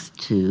sitting next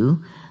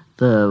to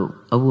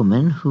a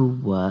woman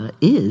who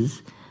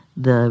is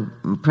the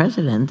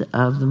president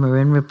of the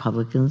Marin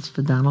Republicans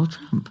for Donald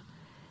Trump.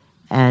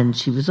 And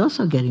she was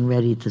also getting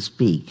ready to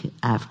speak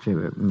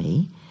after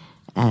me.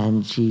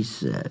 And she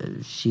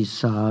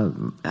saw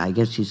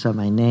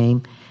my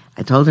name.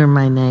 I told her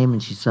my name,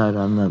 and she saw it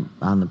on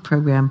the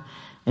program.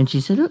 And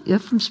she said, "Oh, you're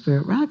from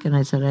Spirit Rock?" And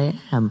I said, "I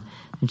am."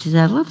 And she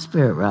said, "I love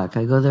Spirit Rock.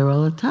 I go there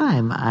all the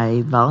time.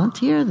 I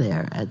volunteer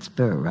there at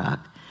Spirit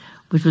Rock,"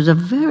 which was a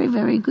very,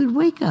 very good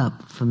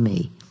wake-up for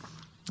me,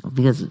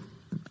 because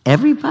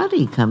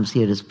everybody comes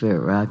here to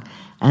Spirit Rock,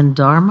 and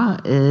Dharma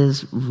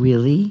is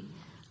really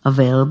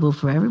available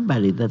for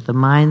everybody. That the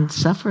mind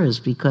suffers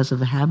because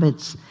of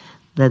habits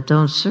that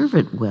don't serve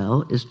it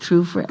well is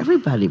true for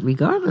everybody,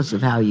 regardless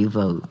of how you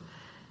vote.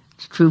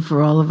 It's true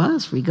for all of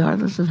us,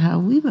 regardless of how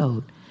we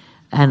vote.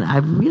 And I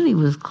really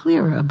was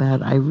clear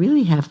about, I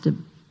really have to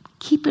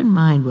keep in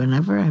mind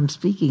whenever I'm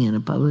speaking in a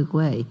public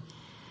way,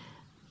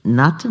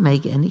 not to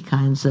make any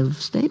kinds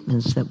of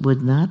statements that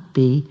would not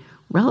be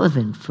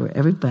relevant for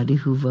everybody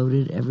who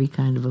voted every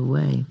kind of a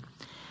way.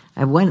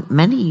 I went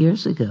many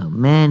years ago,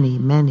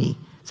 many.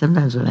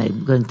 Sometimes when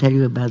I'm going to tell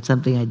you about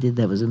something I did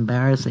that was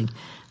embarrassing,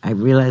 I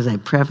realize I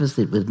prefaced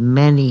it with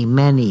many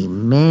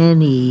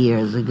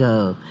years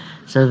ago,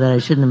 so that I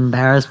shouldn't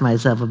embarrass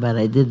myself about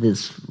I did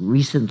this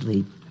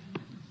recently.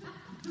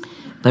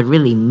 But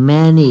really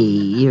many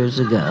years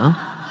ago,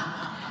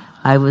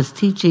 I was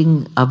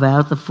teaching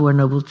about the Four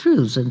Noble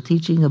Truths and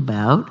teaching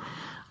about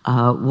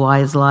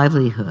wise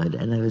livelihood.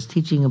 And I was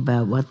teaching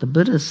about what the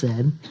Buddha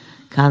said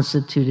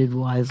constituted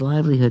wise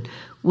livelihood,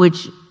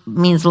 which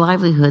means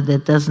livelihood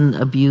that doesn't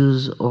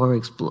abuse or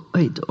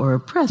exploit or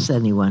oppress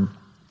anyone.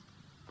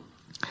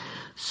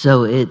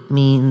 So it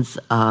means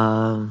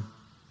not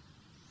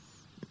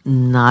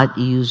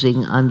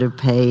using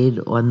underpaid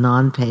or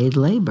non-paid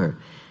labor.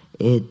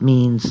 It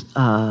means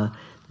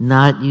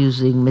not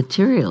using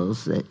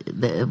materials.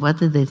 What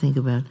did they think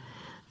about?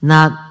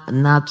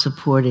 Not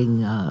supporting,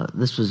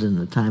 this was in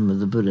the time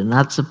of the Buddha,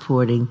 not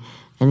supporting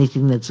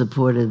anything that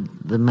supported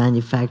the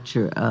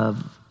manufacture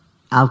of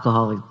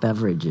alcoholic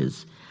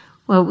beverages.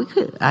 Well, we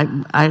could.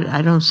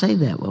 I don't say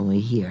that when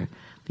we hear,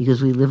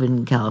 because we live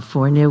in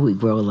California. We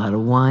grow a lot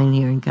of wine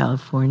here in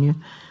California.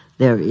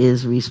 There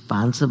is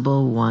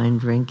responsible wine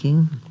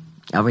drinking,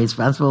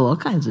 responsible all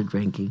kinds of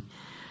drinking.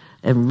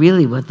 And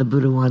really what the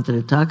Buddha wanted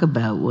to talk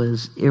about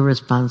was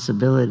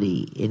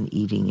irresponsibility in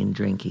eating and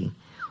drinking,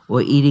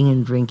 or eating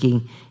and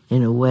drinking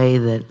in a way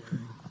that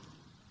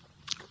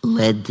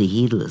led to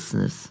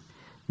heedlessness,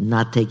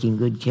 not taking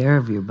good care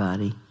of your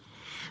body.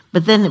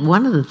 But then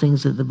one of the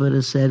things that the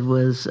Buddha said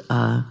was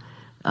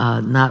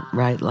not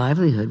right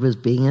livelihood was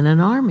being in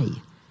an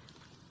army.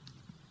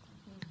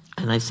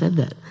 And I said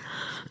that.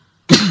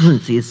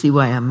 So you see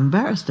why I'm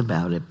embarrassed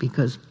about it,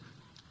 because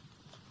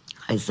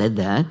I said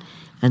that,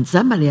 and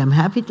somebody, I'm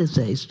happy to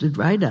say, stood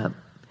right up.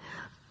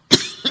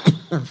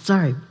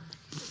 Sorry.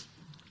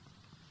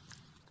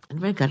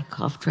 Anybody got a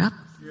cough drop?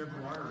 You have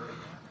water right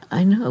now.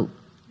 I know.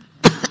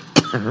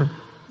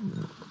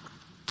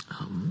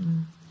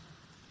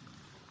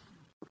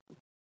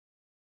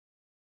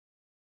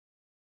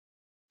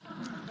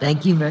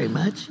 Thank you very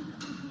much.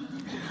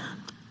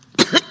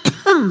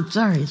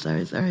 Sorry.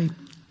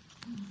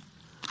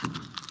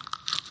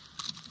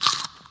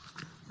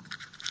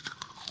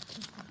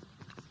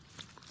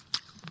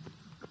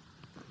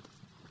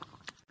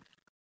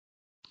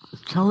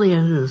 Tell the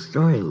end of the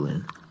story,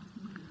 Lynn.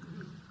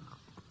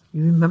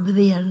 You remember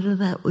the end of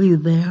that? Were you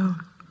there?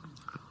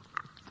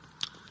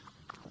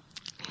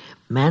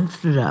 Man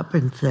stood up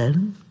and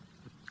said,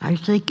 I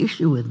take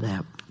issue with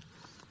that.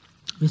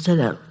 He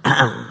said,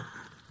 I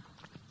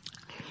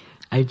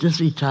just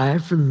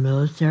retired from the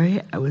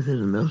military. I was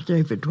in the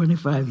military for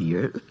 25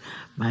 years.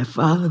 My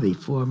father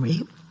before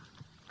me.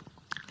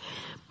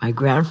 My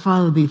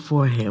grandfather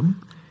before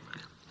him.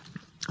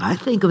 I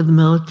think of the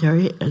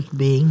military as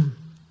being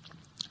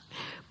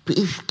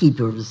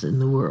peacekeepers in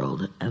the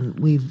world, and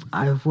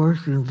I've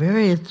worked in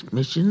various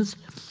missions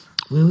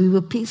where we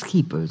were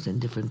peacekeepers in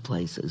different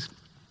places,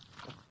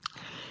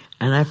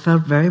 and I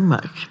felt very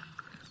much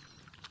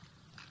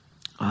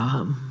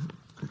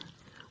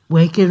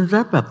wakened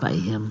up by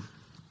him,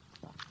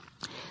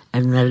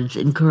 and that it's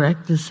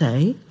incorrect to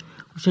say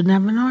we shouldn't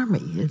have an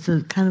army. It's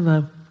a kind of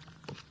a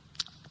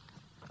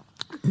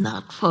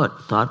not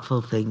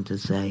thoughtful thing to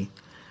say.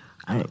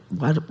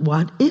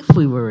 What if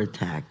we were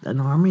attacked? An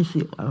army,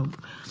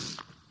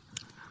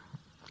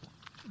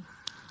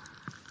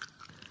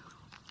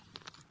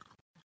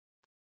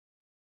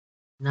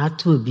 not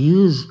to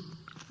abuse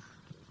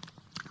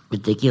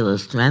particular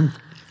strength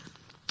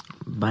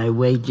by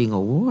waging a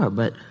war,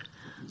 but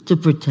to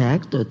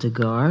protect or to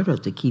guard or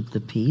to keep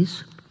the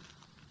peace.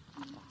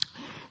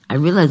 I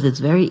realize it's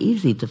very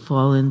easy to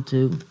fall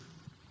into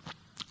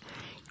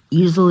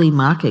easily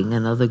mocking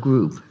another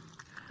group,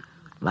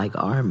 like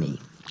army.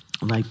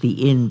 Like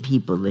the in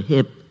people, the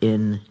hip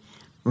in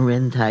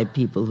Marin type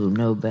people who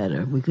know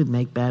better. We could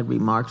make bad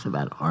remarks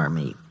about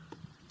army.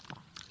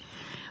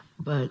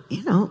 But,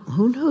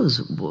 who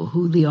knows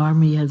who the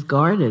army has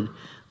guarded,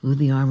 who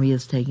the army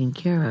has taken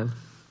care of.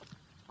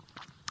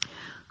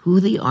 Who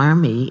the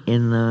army,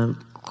 in the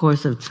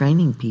course of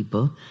training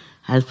people,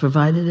 has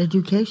provided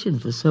education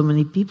for so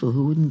many people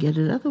who wouldn't get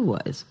it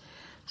otherwise.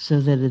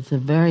 So that it's a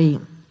very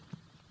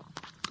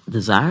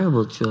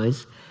desirable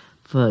choice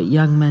for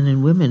young men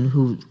and women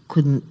who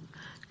couldn't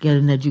get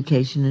an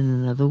education in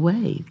another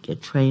way,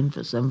 get trained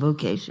for some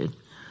vocation.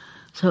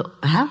 So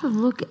have a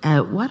look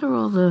at what are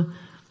all the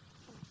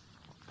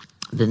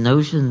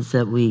notions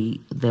that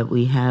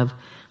we have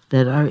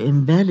that are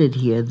embedded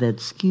here that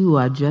skew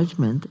our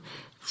judgment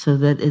so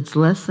that it's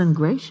less than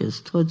gracious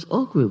towards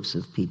all groups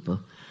of people.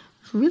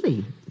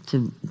 Really,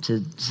 to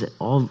say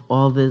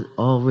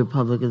all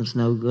Republicans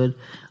no good,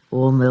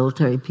 all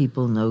military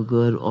people no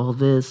good, all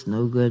this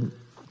no good.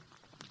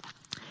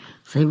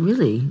 Say,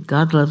 really,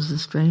 God loves the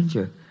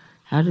stranger.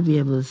 How to be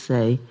able to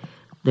say,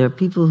 there are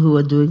people who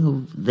are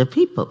doing, they're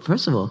people,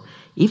 first of all,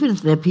 even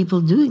if they're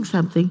people doing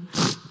something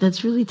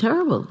that's really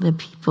terrible, they're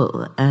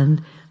people,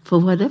 and for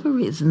whatever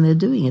reason they're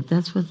doing it,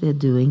 that's what they're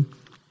doing,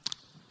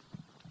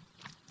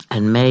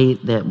 and may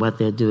that what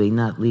they're doing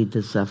not lead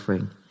to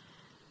suffering.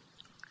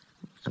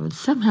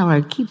 Somehow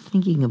I keep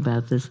thinking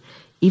about this,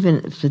 even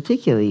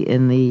particularly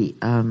in the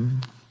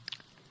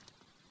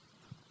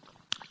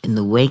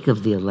wake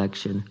of the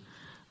election.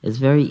 It's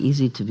very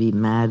easy to be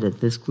mad at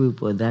this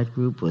group or that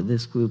group or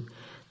this group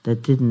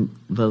that didn't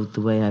vote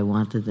the way I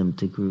wanted them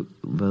to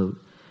vote.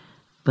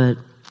 But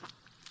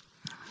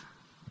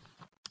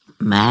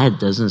mad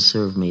doesn't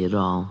serve me at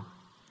all.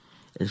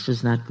 It's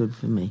just not good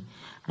for me.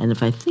 And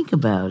if I think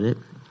about it,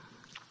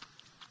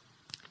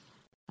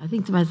 I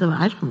think to myself,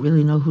 I don't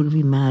really know who to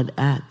be mad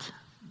at.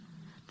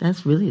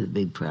 That's really the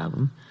big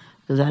problem,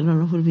 because I don't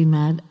know who to be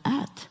mad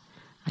at.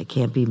 I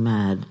can't be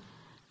mad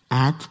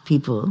at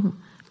people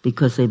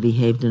because they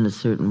behaved in a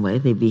certain way.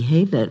 They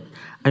behave that,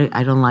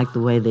 I don't like the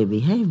way they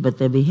behave,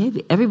 but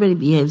everybody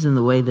behaves in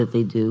the way that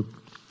they do.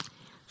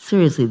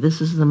 Seriously,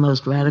 this is the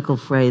most radical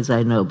phrase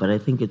I know, but I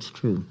think it's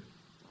true.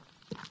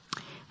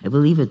 I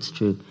believe it's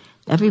true.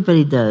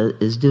 Everybody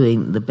is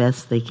doing the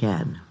best they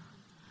can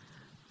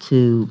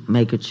to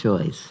make a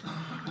choice.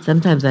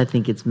 Sometimes I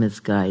think it's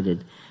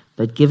misguided,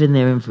 but given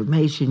their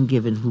information,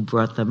 given who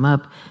brought them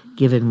up,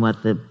 given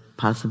what the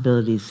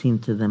possibilities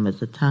seemed to them at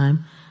the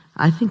time,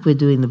 I think we're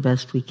doing the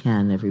best we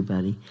can,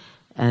 everybody.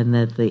 And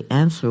that the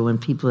answer when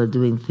people are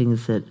doing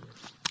things that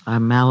are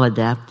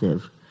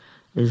maladaptive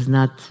is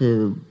not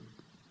to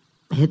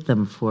hit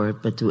them for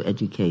it, but to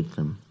educate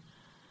them.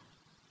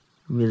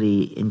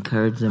 Really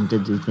encourage them to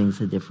do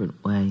things a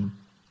different way.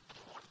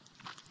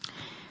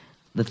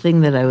 The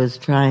thing that I was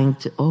trying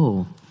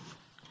to,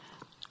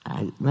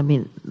 let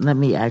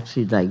me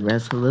actually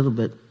digress a little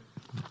bit.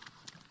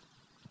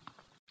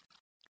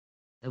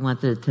 I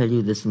wanted to tell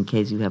you this in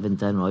case you haven't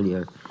done all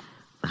your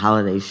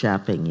holiday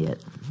shopping yet.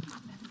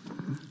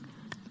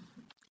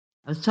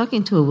 I was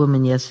talking to a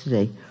woman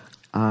yesterday,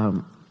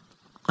 a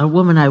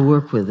woman I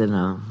work with in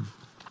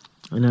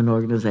an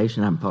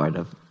organization I'm part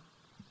of,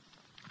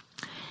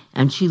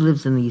 and she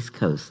lives in the East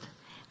Coast.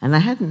 And I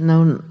hadn't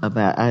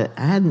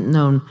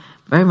known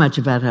very much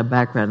about her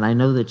background. I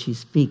know that she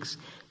speaks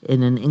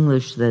in an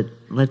English that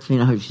lets me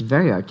know she's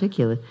very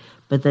articulate,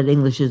 but that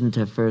English isn't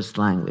her first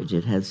language.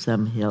 It has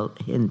some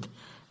hint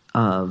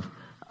of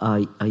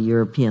a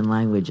European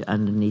language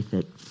underneath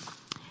it.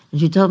 And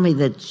she told me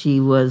that she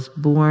was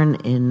born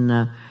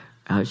in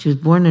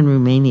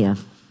Romania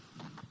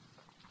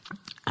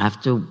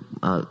after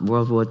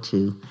World War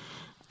II,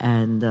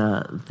 and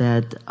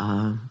that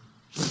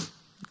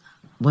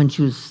when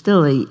she was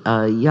still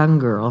a young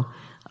girl,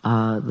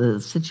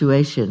 the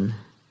situation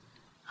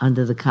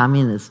under the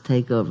communist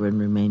takeover in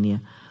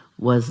Romania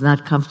was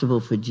not comfortable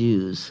for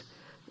Jews,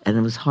 and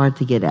it was hard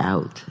to get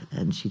out.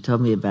 And she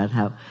told me about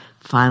how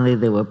finally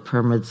there were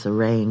permits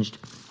arranged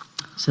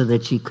so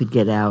that she could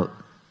get out.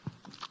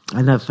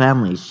 And her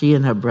family, she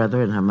and her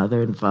brother and her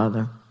mother and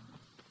father.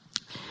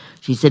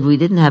 She said, we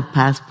didn't have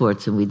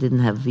passports and we didn't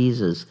have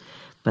visas,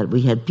 but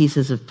we had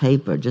pieces of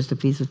paper, just a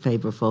piece of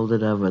paper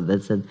folded over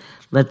that said,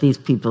 let these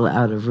people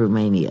out of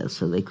Romania.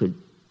 So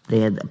they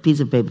had a piece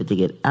of paper to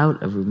get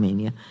out of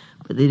Romania,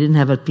 but they didn't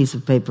have a piece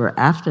of paper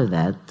after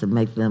that to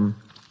make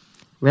them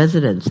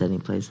residents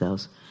anyplace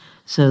else.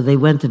 So they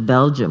went to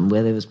Belgium,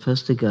 where they were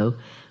supposed to go,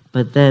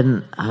 but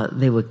then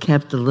they were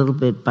kept a little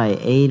bit by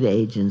aid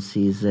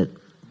agencies that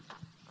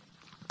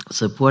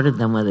supported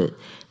them with it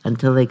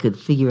until they could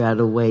figure out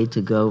a way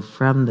to go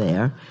from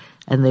there.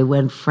 And they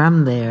went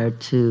from there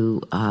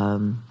to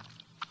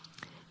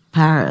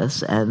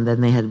Paris, and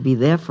then they had to be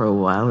there for a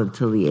while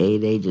until the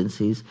aid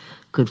agencies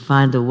could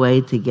find a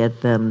way to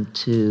get them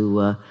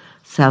to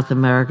South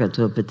America,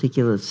 to a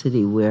particular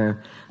city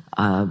where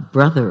a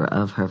brother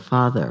of her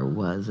father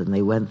was. And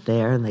they went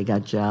there, and they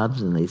got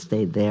jobs, and they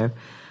stayed there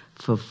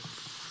for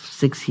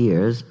 6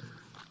 years.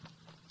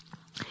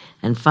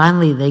 And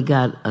finally, they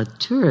got a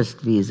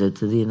tourist visa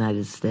to the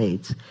United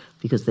States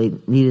because they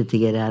needed to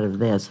get out of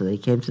there. So they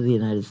came to the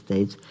United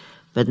States.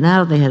 But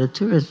now they had a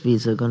tourist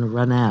visa going to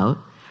run out.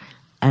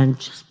 And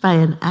just by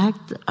an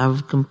act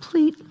of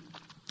complete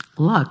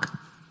luck,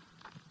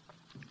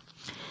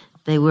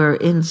 they were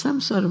in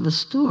some sort of a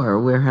store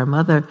where her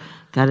mother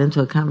got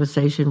into a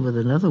conversation with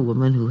another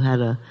woman who had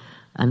an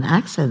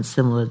accent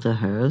similar to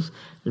hers,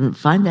 and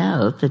find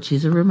out that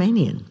she's a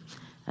Romanian.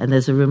 And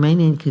there's a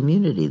Romanian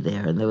community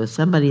there, and there was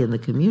somebody in the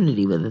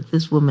community that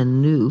this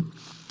woman knew,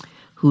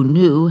 who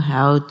knew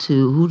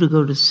who to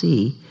go to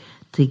see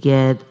to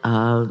get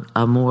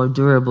a more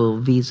durable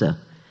visa.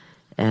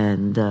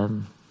 And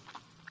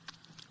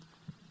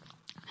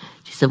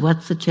she said,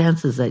 what's the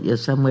chances that you're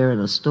somewhere in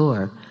a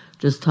store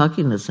just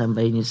talking to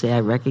somebody and you say,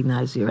 I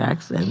recognize your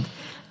accent,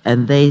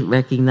 and they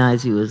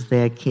recognize you as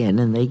their kin,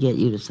 and they get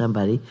you to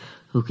somebody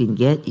who can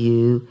get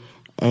you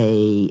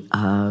an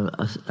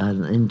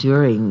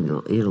enduring,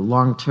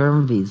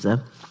 long-term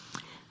visa.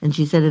 And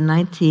she said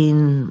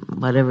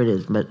whatever it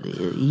is, but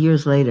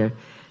years later,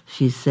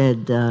 she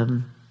said,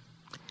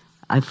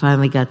 I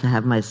finally got to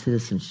have my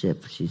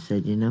citizenship, she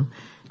said,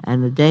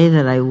 And the day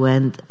that I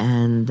went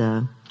and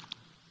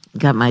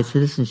got my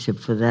citizenship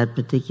for that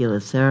particular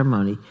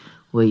ceremony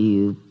where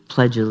you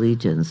pledge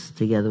allegiance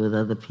together with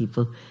other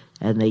people,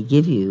 and they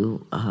give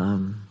you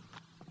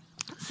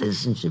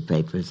citizenship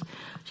papers,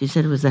 she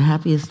said it was the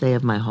happiest day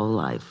of my whole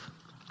life.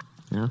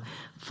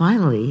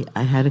 Finally,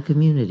 I had a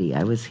community.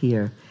 I was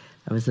here.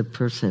 I was a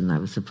person. I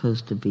was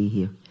supposed to be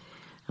here.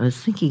 I was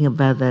thinking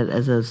about that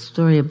as a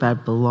story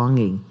about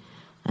belonging,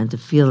 and to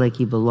feel like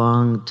you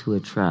belong to a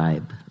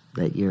tribe,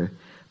 that you're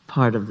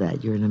part of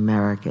that. You're an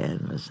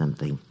American or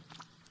something.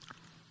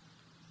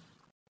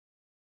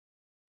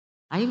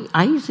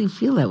 I usually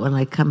feel that when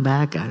I come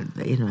back. I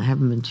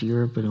haven't been to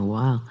Europe in a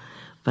while,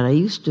 but I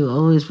used to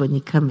always, when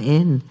you come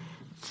in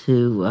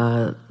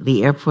to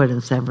the airport in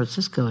San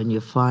Francisco and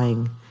you're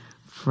flying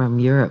from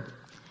Europe,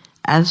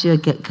 as you're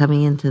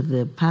coming into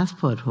the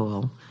passport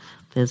hall,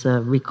 there's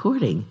a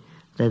recording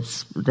do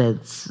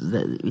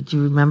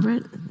you remember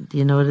it? Do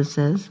you know what it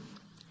says?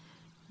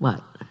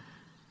 What?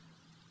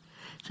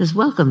 It says,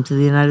 "Welcome to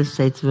the United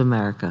States of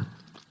America."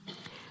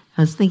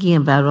 I was thinking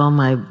about all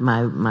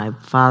my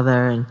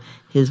father and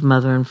his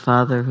mother and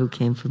father who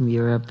came from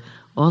Europe,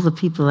 all the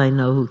people I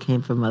know who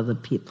came from other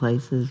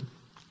places.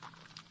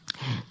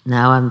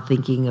 Now I'm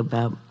thinking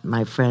about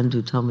my friend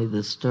who told me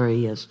this story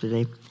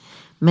yesterday.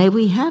 May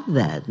we have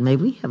that. May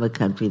we have a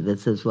country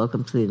that says,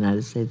 "Welcome to the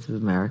United States of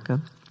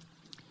America."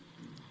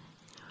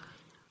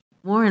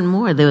 More and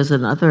more, there was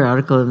another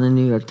article in the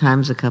New York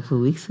Times a couple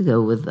of weeks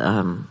ago with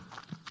a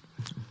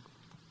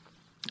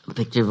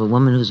picture of a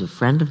woman who's a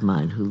friend of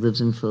mine who lives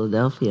in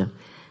Philadelphia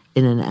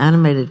in an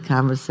animated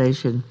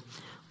conversation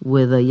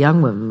with a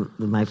young woman.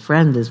 My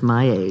friend is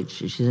my age.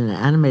 She's in an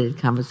animated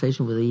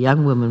conversation with a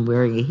young woman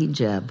wearing a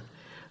hijab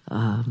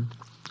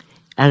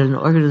at an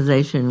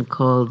organization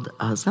called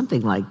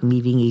something like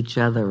Meeting Each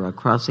Other or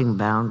Crossing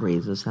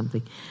Boundaries or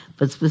something.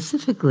 But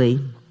specifically,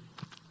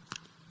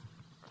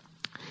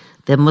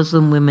 they're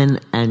Muslim women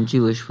and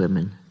Jewish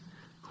women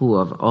who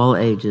are of all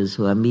ages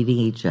who are meeting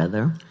each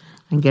other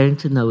and getting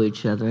to know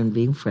each other and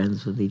being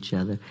friends with each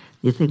other.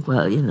 You think,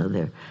 well,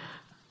 there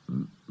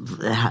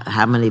are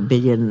how many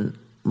billion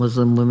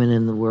Muslim women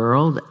in the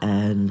world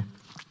and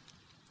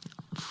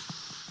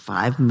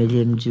 5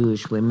 million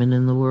Jewish women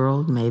in the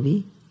world,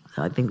 maybe.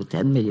 I think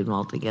 10 million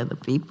altogether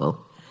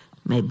people,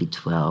 maybe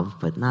 12,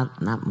 but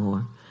not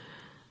more.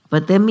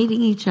 But they're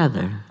meeting each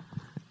other,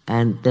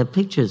 and their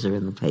pictures are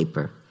in the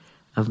paper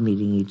of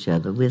meeting each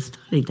other. We're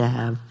starting to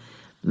have,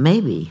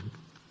 maybe,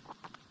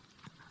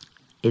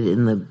 it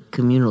in the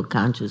communal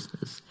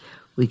consciousness,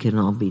 we can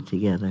all be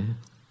together.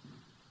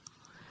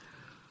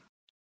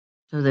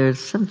 So there's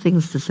some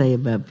things to say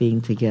about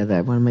being together.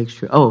 I want to make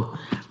sure. Oh,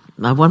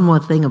 now one more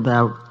thing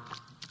about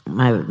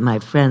my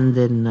friend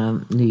in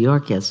New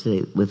York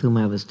yesterday, with whom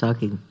I was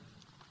talking,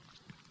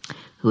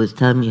 who was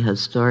telling me her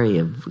story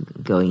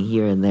of going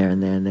here and there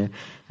and there and there,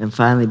 and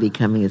finally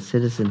becoming a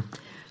citizen.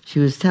 She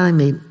was telling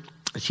me,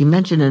 she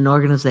mentioned an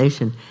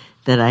organization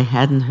that I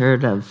hadn't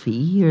heard of for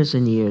years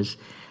and years.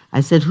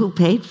 I said, "Who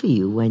paid for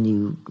you when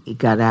you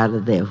got out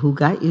of there? Who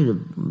got you to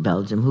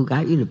Belgium? Who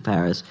got you to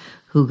Paris?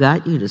 Who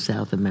got you to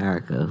South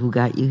America? Who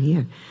got you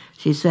here?"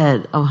 She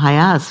said, "Oh,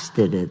 Hayas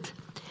did it.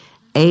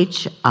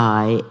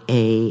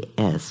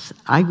 Hias.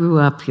 I grew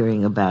up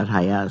hearing about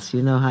Hayas.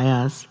 You know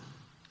Hayas?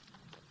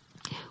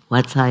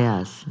 What's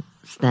Hayas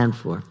stand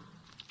for?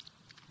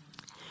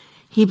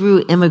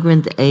 Hebrew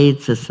Immigrant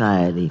Aid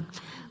Society.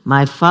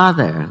 My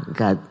father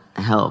got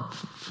help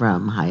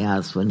from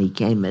Hayas when he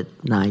came at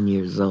 9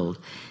 years old.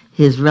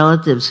 His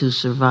relatives who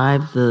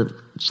survived the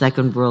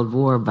Second World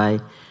War by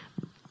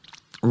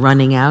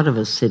running out of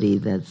a city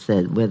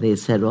where they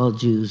said all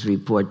Jews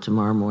report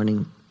tomorrow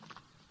morning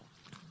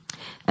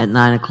at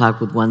 9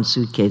 o'clock with one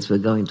suitcase, we're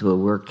going to a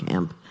work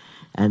camp,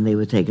 and they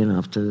were taken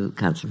off to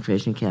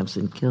concentration camps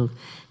and killed.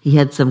 He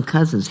had some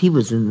cousins. He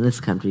was in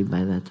this country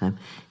by that time.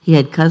 He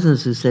had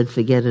cousins who said,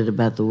 "Forget it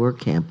about the work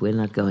camp. We're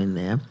not going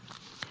there,"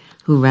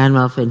 who ran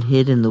off and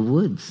hid in the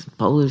woods,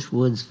 Polish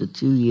woods, for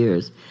 2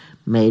 years,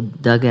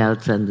 made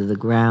dugouts under the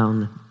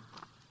ground,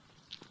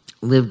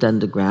 lived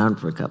underground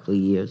for a couple of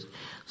years,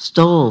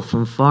 stole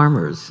from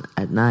farmers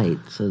at night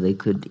so they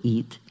could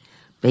eat.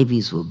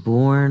 Babies were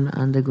born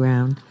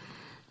underground,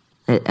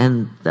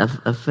 and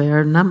a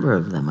fair number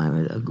of them,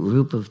 a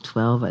group of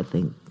 12, I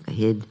think,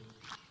 hid.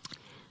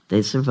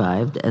 They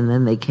survived, and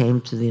then they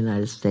came to the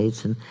United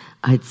States, and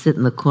I'd sit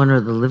in the corner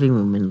of the living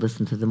room and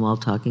listen to them all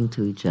talking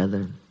to each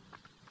other.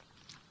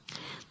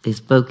 They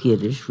spoke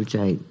Yiddish, which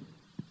I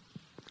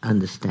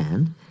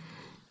understand,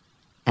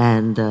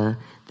 and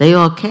they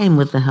all came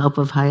with the help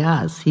of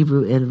Hayas,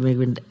 Hebrew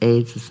Immigrant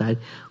Aid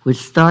Society, which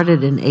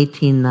started in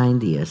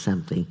 1890 or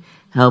something,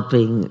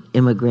 helping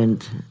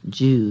immigrant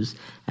Jews,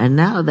 and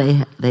now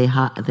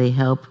they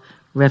help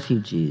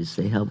refugees.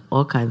 They help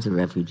all kinds of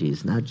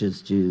refugees, not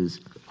just Jews.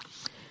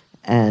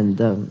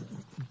 And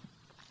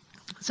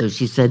so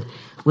she said,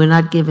 "We're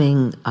not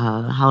giving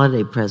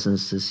holiday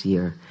presents this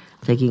year,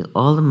 taking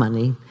all the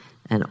money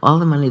and all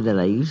the money that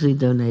I usually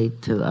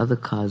donate to other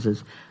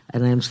causes,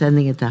 and I'm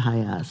sending it to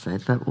Hayas." I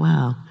thought,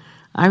 wow,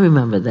 I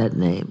remember that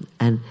name.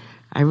 And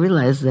I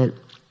realized that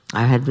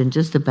I had been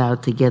just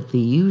about to get the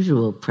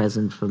usual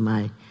present for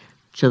my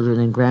children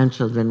and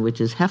grandchildren,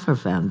 which is Heifer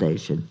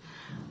Foundation.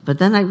 But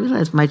then I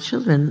realized my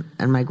children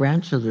and my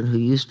grandchildren, who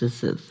used to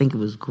think it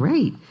was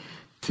great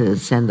to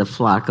send a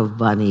flock of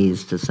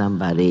bunnies to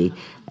somebody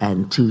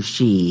and 2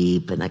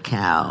 sheep and a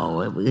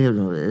cow,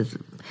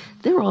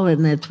 they're all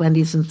in their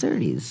 20s and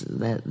 30s.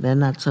 They're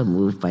not so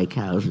moved by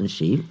cows and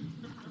sheep.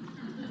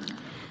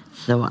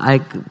 So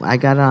I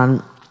got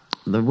on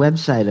the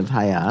website of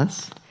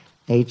Hayas,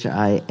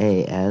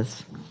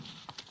 Hias,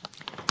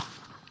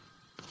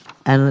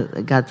 and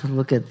I got to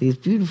look at these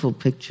beautiful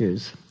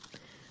pictures.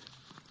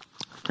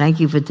 Thank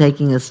you for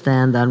taking a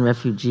stand on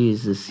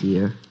refugees this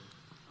year.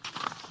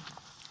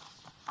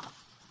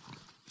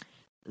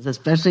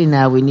 Especially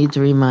now, we need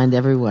to remind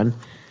everyone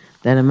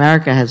that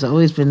America has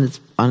always been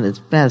on its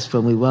best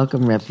when we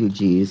welcome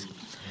refugees,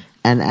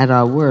 and at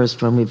our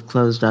worst when we've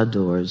closed our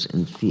doors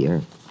in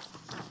fear.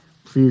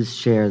 Please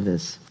share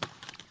this.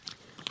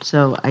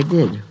 So I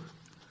did,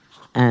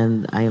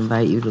 and I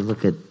invite you to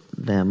look at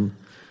them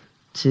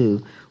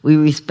too. We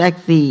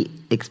respect the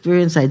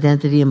experience,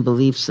 identity, and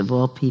beliefs of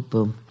all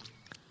people.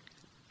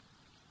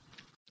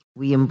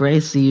 We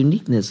embrace the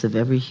uniqueness of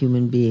every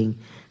human being.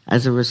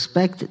 As a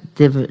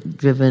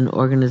respect-driven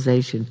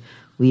organization,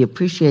 we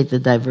appreciate the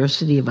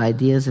diversity of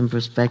ideas and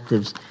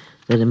perspectives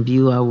that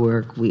imbue our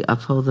work. We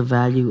uphold the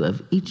value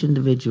of each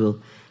individual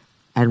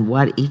and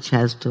what each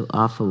has to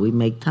offer. We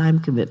make time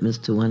commitments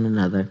to one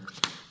another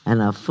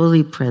and are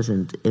fully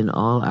present in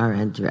all our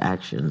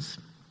interactions.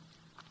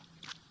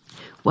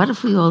 What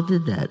if we all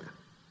did that?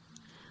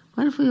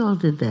 What if we all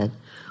did that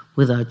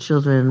with our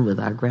children, with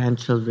our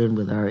grandchildren,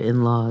 with our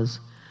in-laws,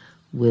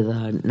 with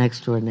our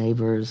next-door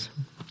neighbors?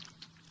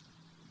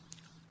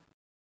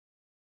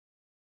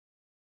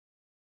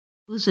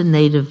 Who's a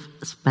native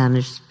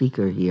Spanish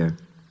speaker here?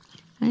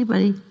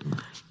 Anybody?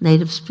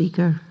 Native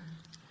speaker?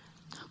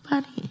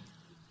 Nobody.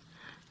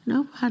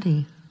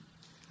 Nobody.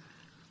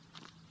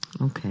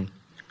 Okay.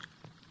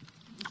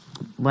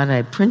 What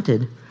I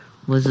printed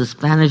was a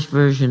Spanish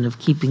version of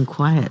Keeping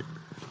Quiet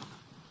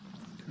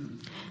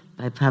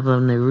by Pablo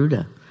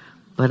Neruda.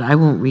 But I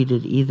won't read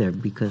it either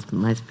because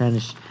my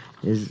Spanish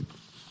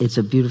it's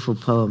a beautiful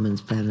poem in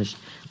Spanish,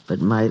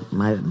 but my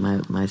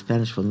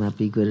Spanish will not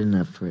be good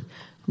enough for it.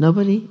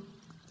 Nobody?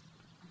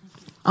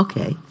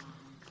 Okay.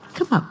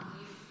 Come up.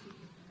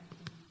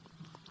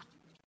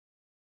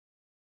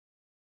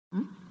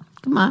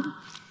 Come on.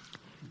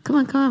 Come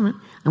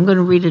on. I'm going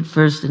to read it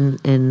first in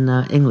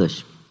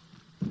English.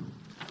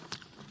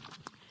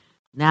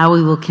 Now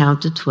we will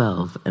count to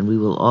 12, and we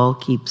will all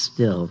keep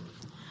still.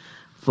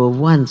 For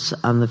once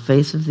on the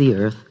face of the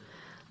earth,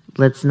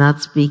 let's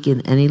not speak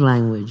in any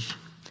language.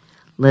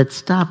 Let's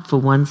stop for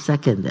 1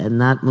 second and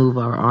not move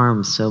our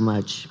arms so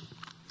much.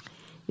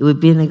 It would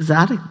be an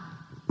exotic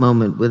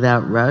moment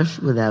without rush,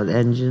 without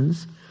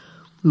engines.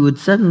 We would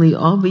suddenly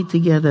all be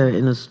together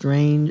in a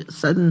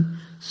sudden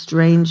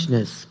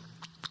strangeness.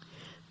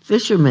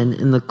 Fishermen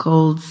in the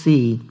cold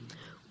sea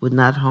would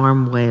not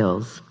harm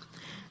whales,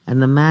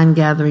 and the man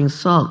gathering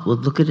salt would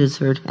look at his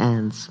hurt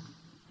hands.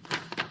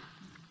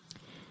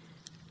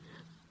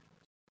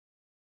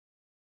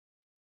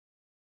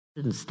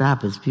 Shouldn't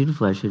stop. It's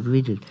beautiful. I should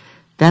read it.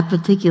 That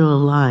particular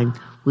line,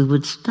 we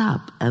would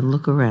stop and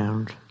look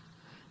around.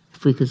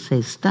 If we could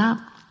say stop,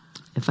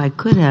 if I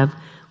could have,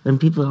 when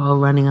people are all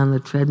running on the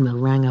treadmill,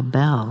 rang a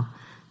bell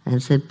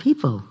and said,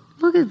 people,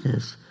 look at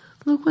this.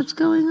 Look what's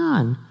going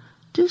on.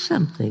 Do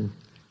something.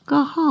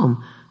 Go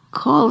home.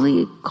 Call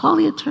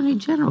the Attorney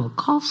General.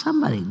 Call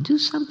somebody. Do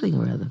something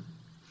or other.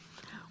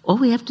 All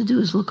we have to do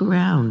is look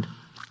around.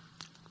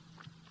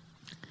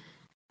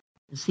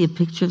 See a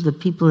picture of the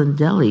people in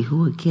Delhi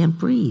who can't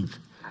breathe,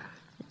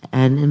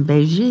 and in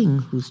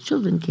Beijing whose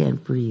children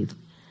can't breathe,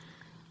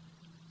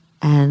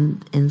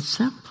 and in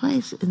some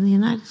place in the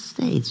United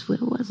States, where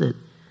was it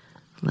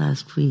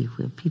last week,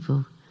 where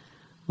people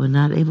were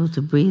not able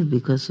to breathe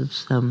because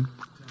of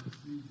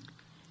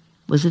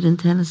was it in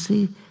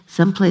Tennessee?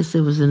 Someplace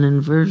there was an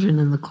inversion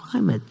in the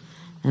climate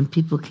and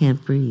people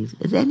can't breathe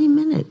at any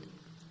minute.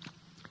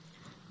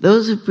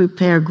 Those who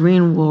prepare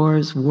green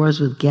wars,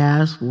 wars with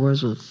gas,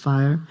 wars with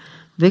fire,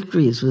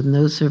 victories with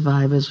no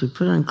survivors, would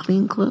put on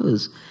clean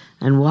clothes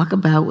and walk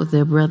about with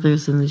their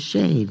brothers in the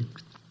shade,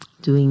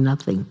 doing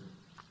nothing.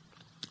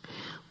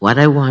 What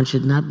I want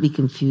should not be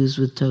confused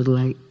with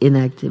total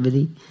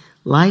inactivity.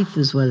 Life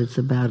is what it's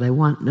about. I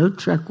want no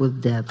truck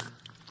with death.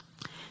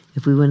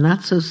 If we were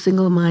not so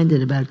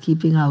single-minded about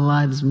keeping our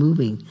lives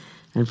moving,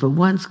 and for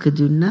once could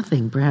do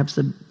nothing, perhaps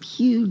a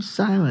huge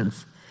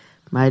silence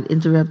might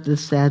interrupt the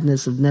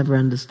sadness of never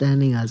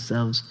understanding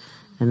ourselves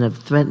and of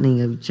threatening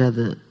each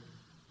other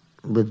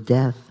with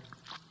death.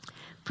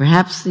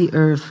 Perhaps the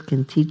earth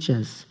can teach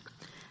us,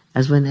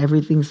 as when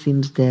everything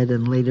seems dead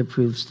and later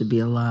proves to be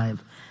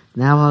alive.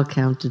 Now I'll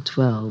count to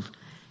 12,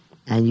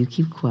 and you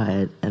keep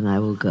quiet, and I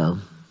will go.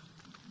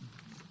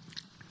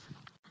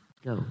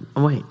 Go.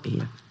 Oh, wait,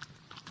 here.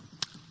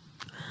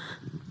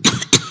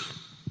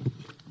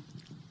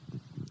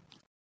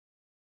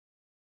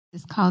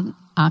 It's called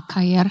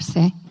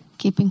callarse,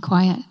 keeping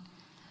quiet.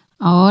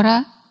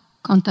 Ahora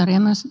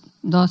contaremos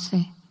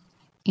 12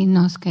 y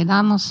nos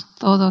quedamos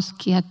todos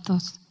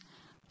quietos.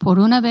 Por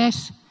una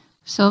vez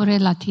sobre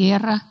la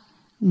tierra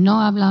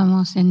no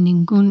hablamos en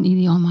ningún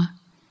idioma.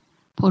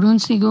 Por un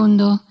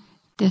segundo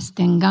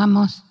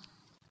detengámonos,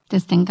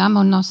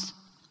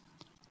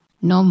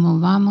 no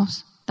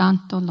movamos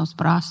tanto los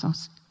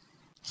brazos.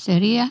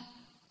 Sería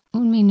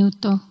un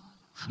minuto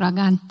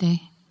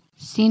fragante,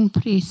 sin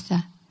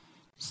prisa,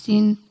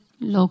 sin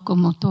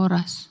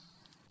locomotoras.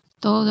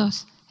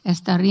 Todos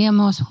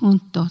estaríamos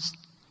juntos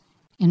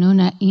en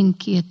una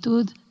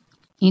inquietud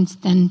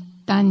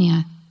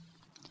instantánea.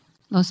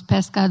 Los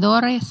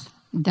pescadores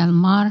del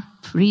mar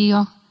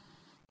frío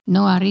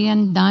no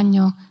harían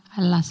daño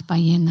a las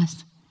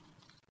ballenas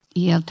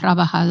y el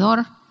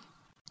trabajador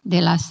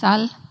de la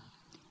sal,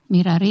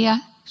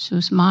 miraría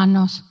sus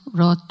manos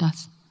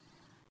rotas.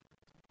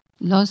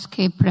 Los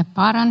que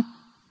preparan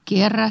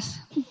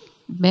guerras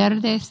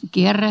verdes,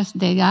 guerras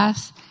de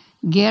gas,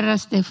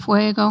 guerras de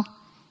fuego,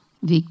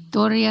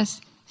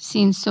 victorias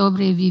sin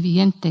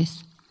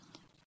sobrevivientes.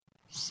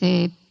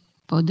 Se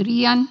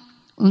pondrían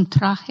un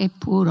traje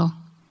puro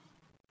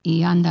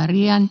y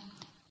andarían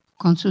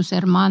con sus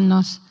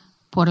hermanos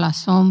por la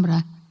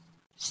sombra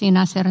sin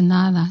hacer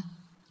nada.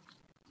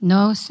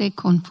 No se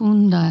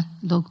confunda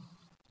lo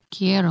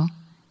quiero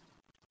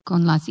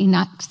con la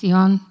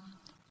inacción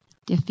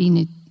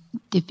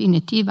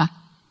definitiva.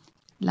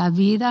 La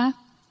vida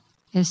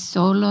es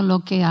solo lo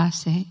que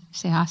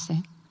se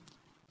hace.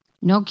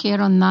 No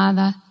quiero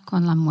nada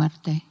con la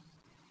muerte.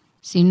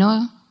 Si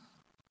no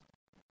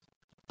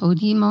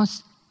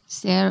pudimos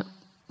ser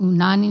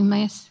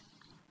unánimes,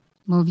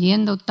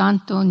 moviendo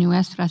tanto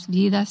nuestras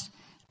vidas,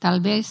 tal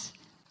vez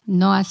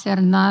no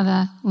hacer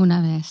nada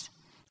una vez.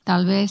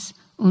 Tal vez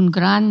un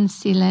gran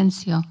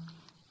silencio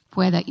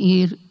pueda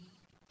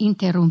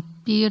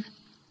interrumpir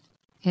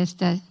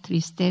esta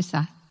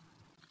tristeza.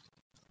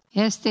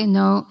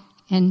 No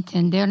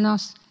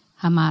entendernos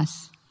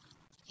jamás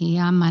y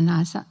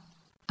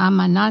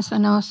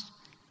amenázanos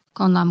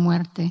con la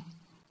muerte.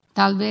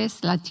 Tal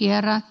vez la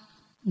tierra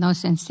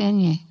nos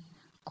enseñe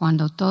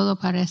cuando todo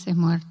parece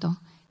muerto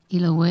y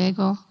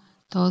luego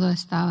todo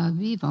estaba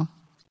vivo.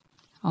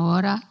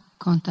 Ahora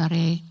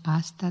contaré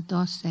hasta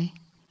 12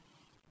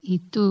 y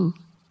tú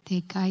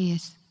te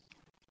calles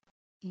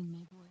y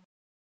me voy.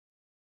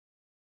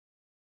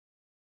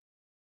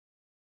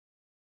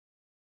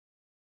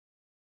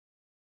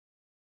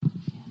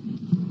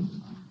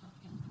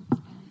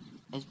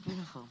 It's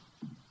beautiful.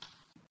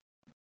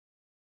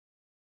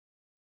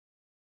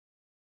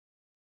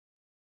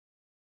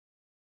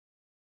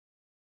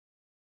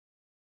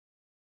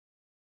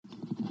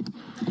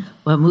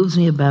 What moves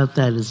me about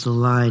that is the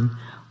line,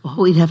 all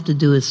we'd have to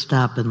do is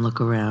stop and look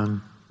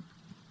around.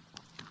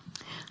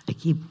 I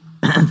keep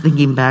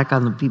thinking back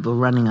on the people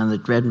running on the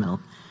treadmill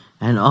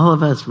and all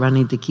of us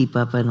running to keep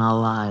up in our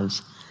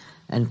lives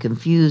and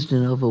confused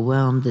and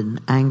overwhelmed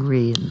and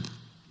angry and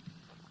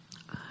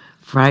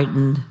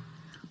frightened.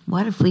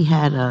 What if we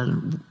had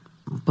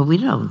but we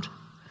don't.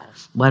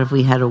 What if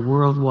we had a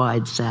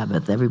worldwide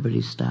Sabbath?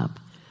 Everybody stop.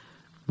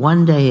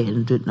 One day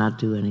and did not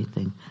do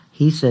anything.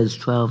 He says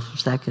 12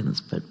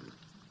 seconds, but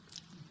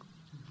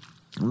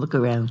look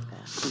around.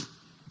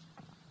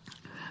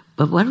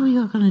 But what are we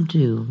all going to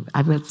do?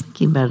 I've been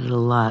thinking about it a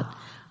lot,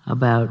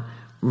 about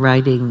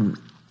writing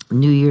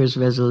New Year's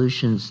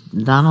resolutions.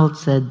 Donald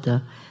said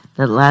that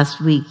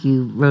last week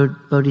you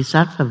wrote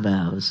Bodhisattva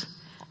vows.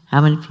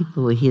 How many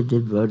people were here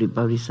did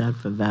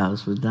Bodhisattva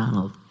vows with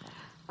Donald?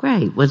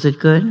 Great. Was it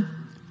good?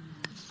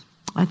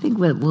 I think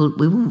we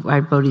won't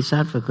write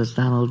Bodhisattva because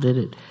Donald did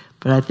it,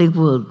 but I think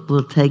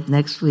we'll take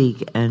next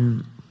week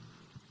and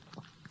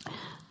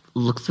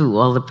look through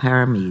all the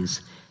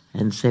paramis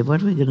and say,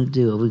 what are we going to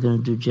do? Are we going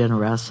to do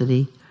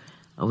generosity?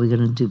 Are we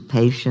going to do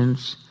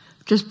patience?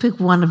 Just pick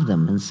one of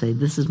them and say,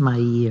 this is my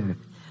year.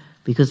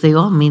 Because they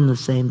all mean the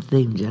same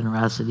thing,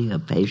 generosity or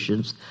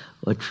patience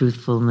or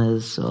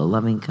truthfulness or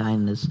loving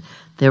kindness.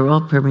 They're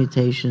all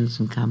permutations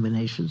and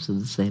combinations of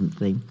the same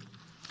thing.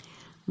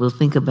 We'll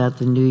think about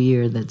the new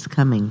year that's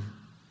coming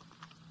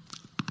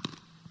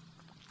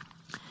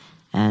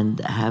and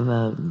have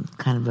a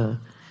kind of a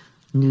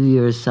New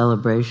Year's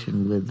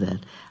celebration with that.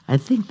 I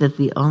think that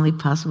the only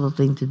possible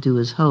thing to do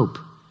is hope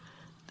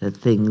that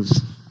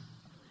things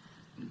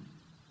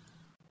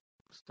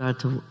start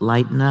to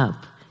lighten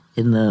up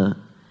in the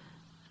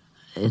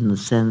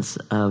sense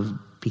of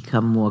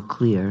become more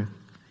clear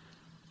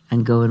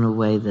and go in a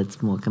way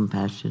that's more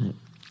compassionate.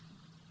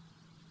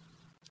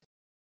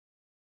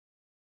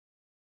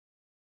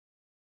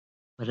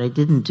 What I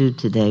didn't do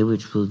today,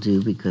 which we'll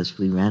do because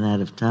we ran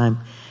out of time,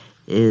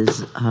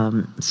 is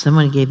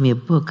someone gave me a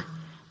book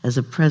as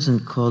a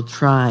present called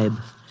Tribe.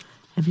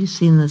 Have you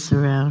seen this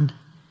around?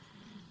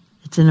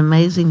 It's an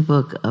amazing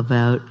book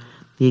about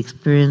the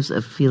experience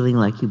of feeling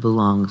like you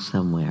belong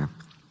somewhere.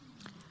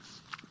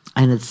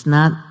 And it's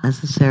not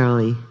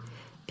necessarily,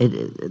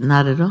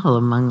 not at all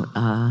among,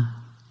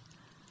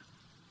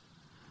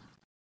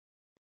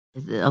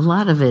 a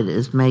lot of it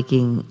is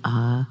making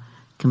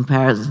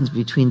comparisons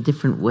between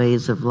different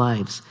ways of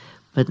lives,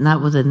 but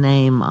not with a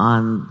name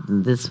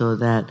on this or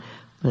that,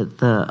 but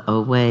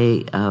a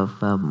way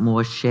of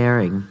more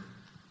sharing.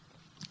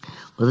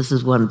 Well, this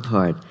is one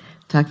part,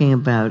 talking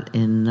about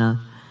in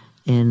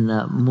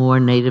more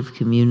Native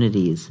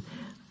communities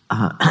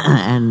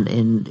and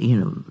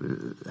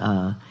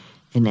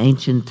in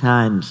ancient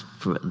times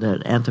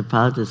that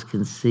anthropologists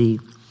can see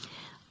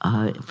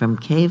from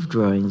cave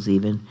drawings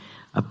even,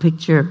 a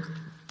picture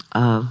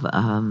of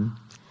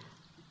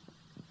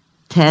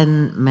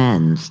 10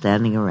 men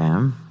standing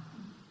around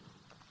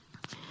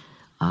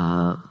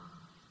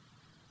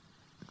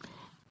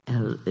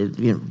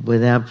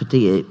without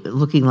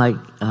looking like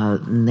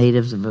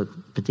natives of a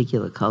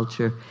particular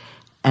culture,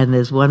 and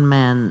there's one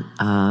man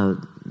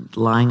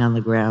lying on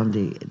the ground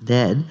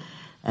dead,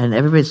 and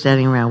everybody's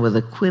standing around with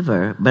a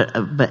quiver,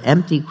 but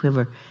empty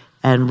quiver,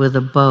 and with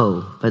a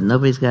bow, but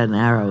nobody's got an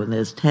arrow, and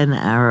there's 10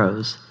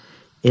 arrows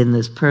in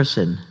this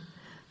person.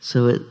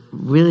 So it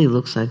really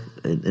looks like,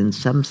 in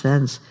some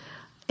sense,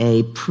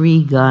 a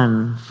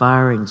pre-gun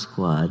firing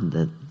squad,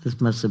 that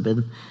this must have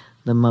been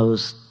the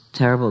most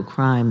terrible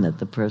crime that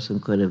the person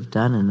could have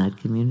done in that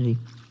community.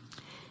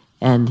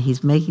 And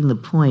he's making the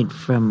point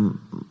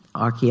from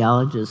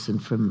archaeologists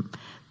and from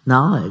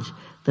knowledge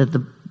that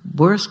the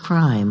worst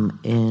crime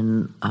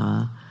in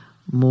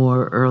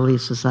more early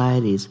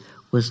societies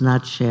was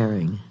not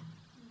sharing.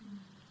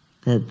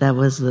 That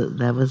was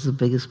the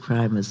biggest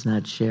crime, is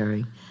not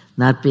sharing,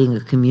 not being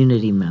a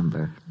community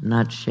member,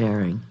 not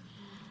sharing.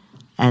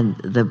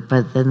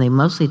 But then they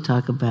mostly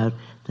talk about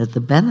that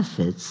the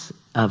benefits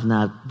of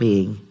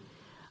being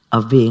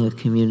a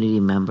community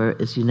member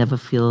is you never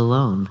feel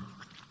alone,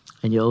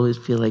 and you always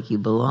feel like you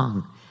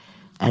belong,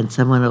 and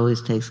someone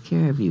always takes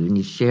care of you, and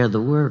you share the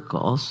work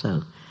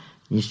also,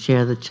 you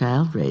share the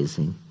child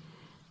raising,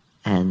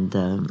 and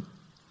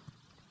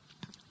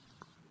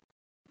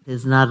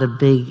there's not a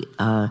big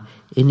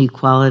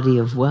inequality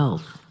of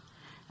wealth,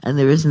 and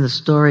there isn't a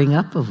storing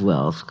up of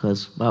wealth,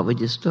 because what would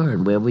you store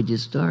and where would you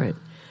store it?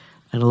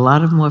 And a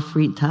lot of more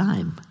free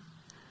time,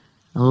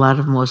 a lot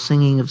of more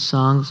singing of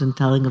songs and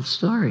telling of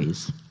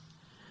stories.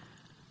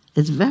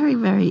 It's very,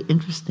 very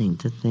interesting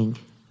to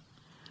think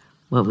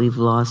what we've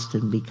lost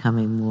in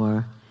becoming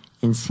more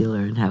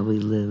insular in how we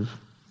live.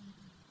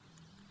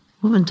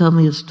 A woman told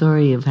me a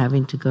story of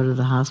having to go to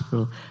the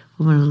hospital.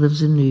 A woman who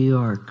lives in New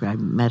York. I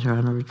met her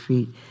on a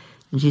retreat.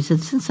 And she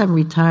said, since I'm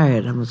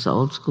retired, I'm an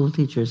old school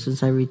teacher,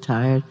 since I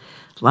retired,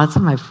 lots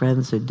of my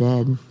friends are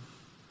dead.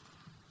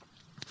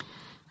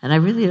 And I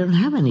really don't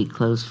have any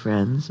close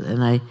friends.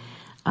 And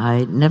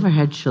I never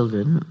had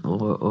children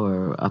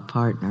or a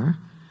partner.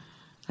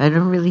 I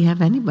don't really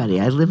have anybody.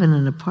 I live in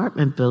an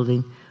apartment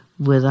building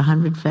with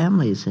 100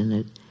 families in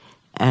it.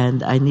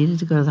 And I needed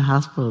to go to the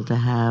hospital to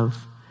have,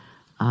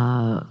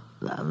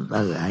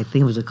 I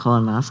think it was a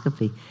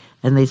colonoscopy.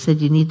 And they said,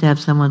 you need to have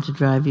someone to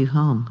drive you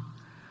home.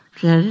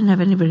 She said, I didn't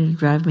have anybody to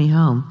drive me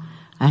home.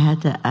 I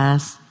had to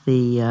ask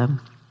the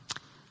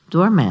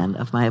doorman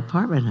of my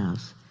apartment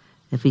house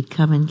if he'd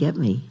come and get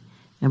me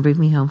and bring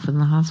me home from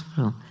the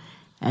hospital.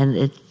 And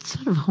it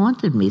sort of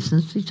haunted me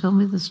since she told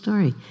me the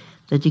story,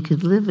 that you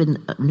could live in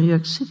New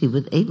York City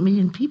with 8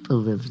 million people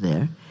live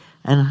there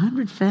and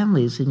 100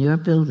 families in your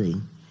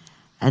building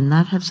and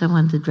not have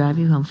someone to drive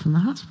you home from the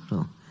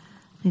hospital.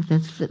 I think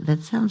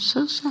that sounds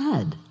so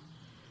sad,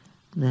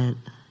 that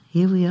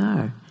here we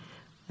are.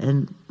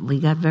 And we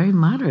got very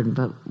modern,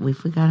 but we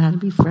forgot how to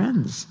be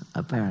friends,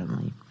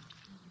 apparently.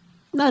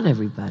 Not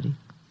everybody.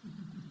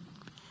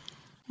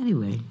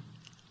 Anyway,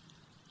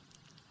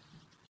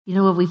 you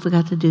know what we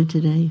forgot to do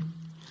today?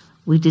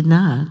 We did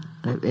not.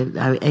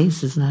 Our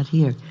Ace is not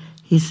here.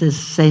 He says,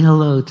 say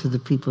hello to the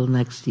people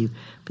next to you.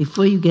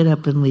 Before you get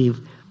up and leave,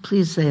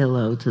 please say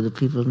hello to the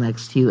people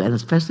next to you, and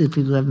especially the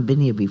people who haven't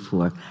been here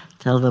before.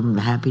 Tell them,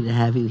 happy to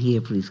have you here,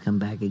 please come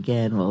back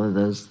again, all of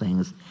those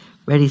things.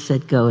 Ready,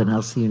 set, go, and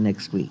I'll see you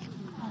next week.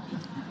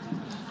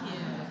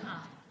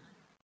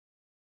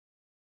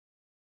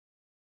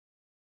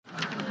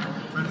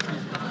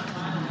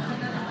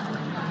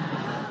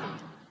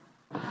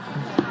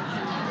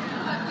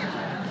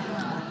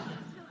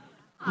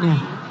 Yeah.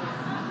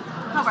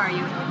 How are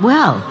you?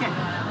 Well. Good.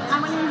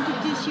 I want to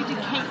introduce you to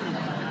Caitlin.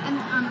 And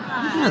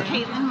this is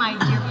Caitlin, my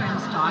dear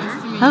friend's daughter.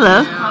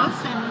 Hello. She's close,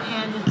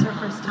 and it's her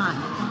first time.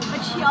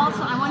 But she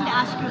also, I wanted to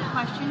ask you a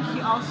question.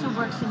 She also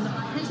works in the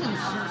prison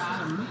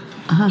system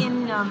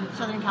in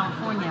Southern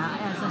California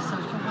as a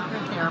social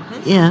worker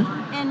therapist. Yeah.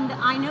 And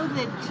I know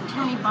that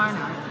Tony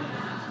Barnard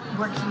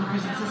works in the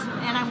prison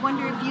system, and I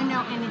wonder if you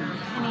know any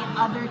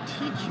other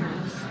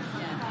teachers,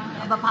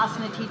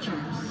 Vipassana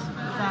teachers,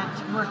 that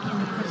work in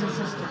the prison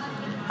system.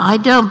 I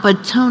don't,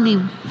 but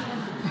Tony.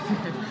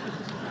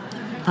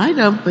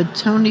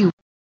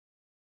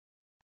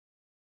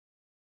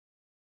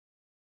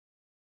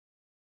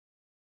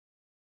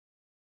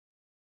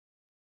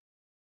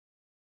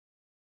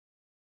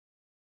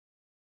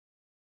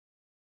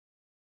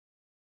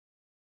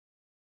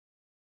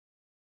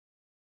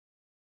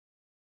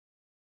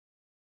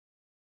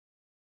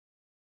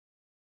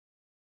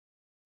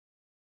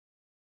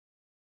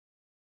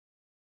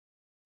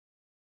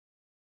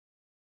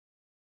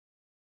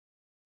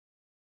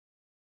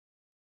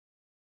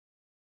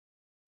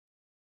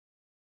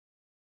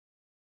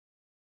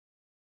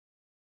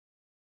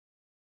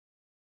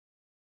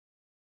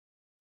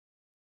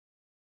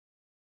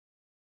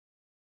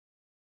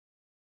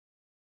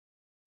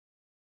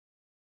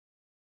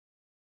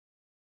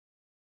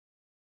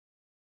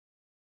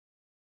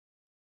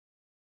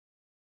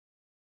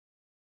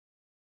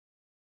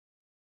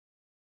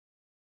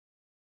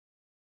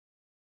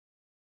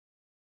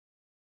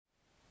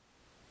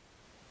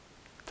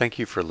 Thank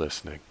you for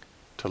listening.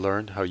 To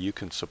learn how you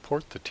can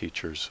support the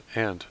teachers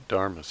and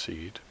Dharma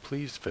Seed,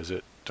 please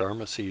visit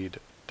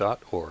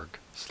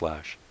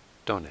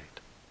dharmaseed.org/donate.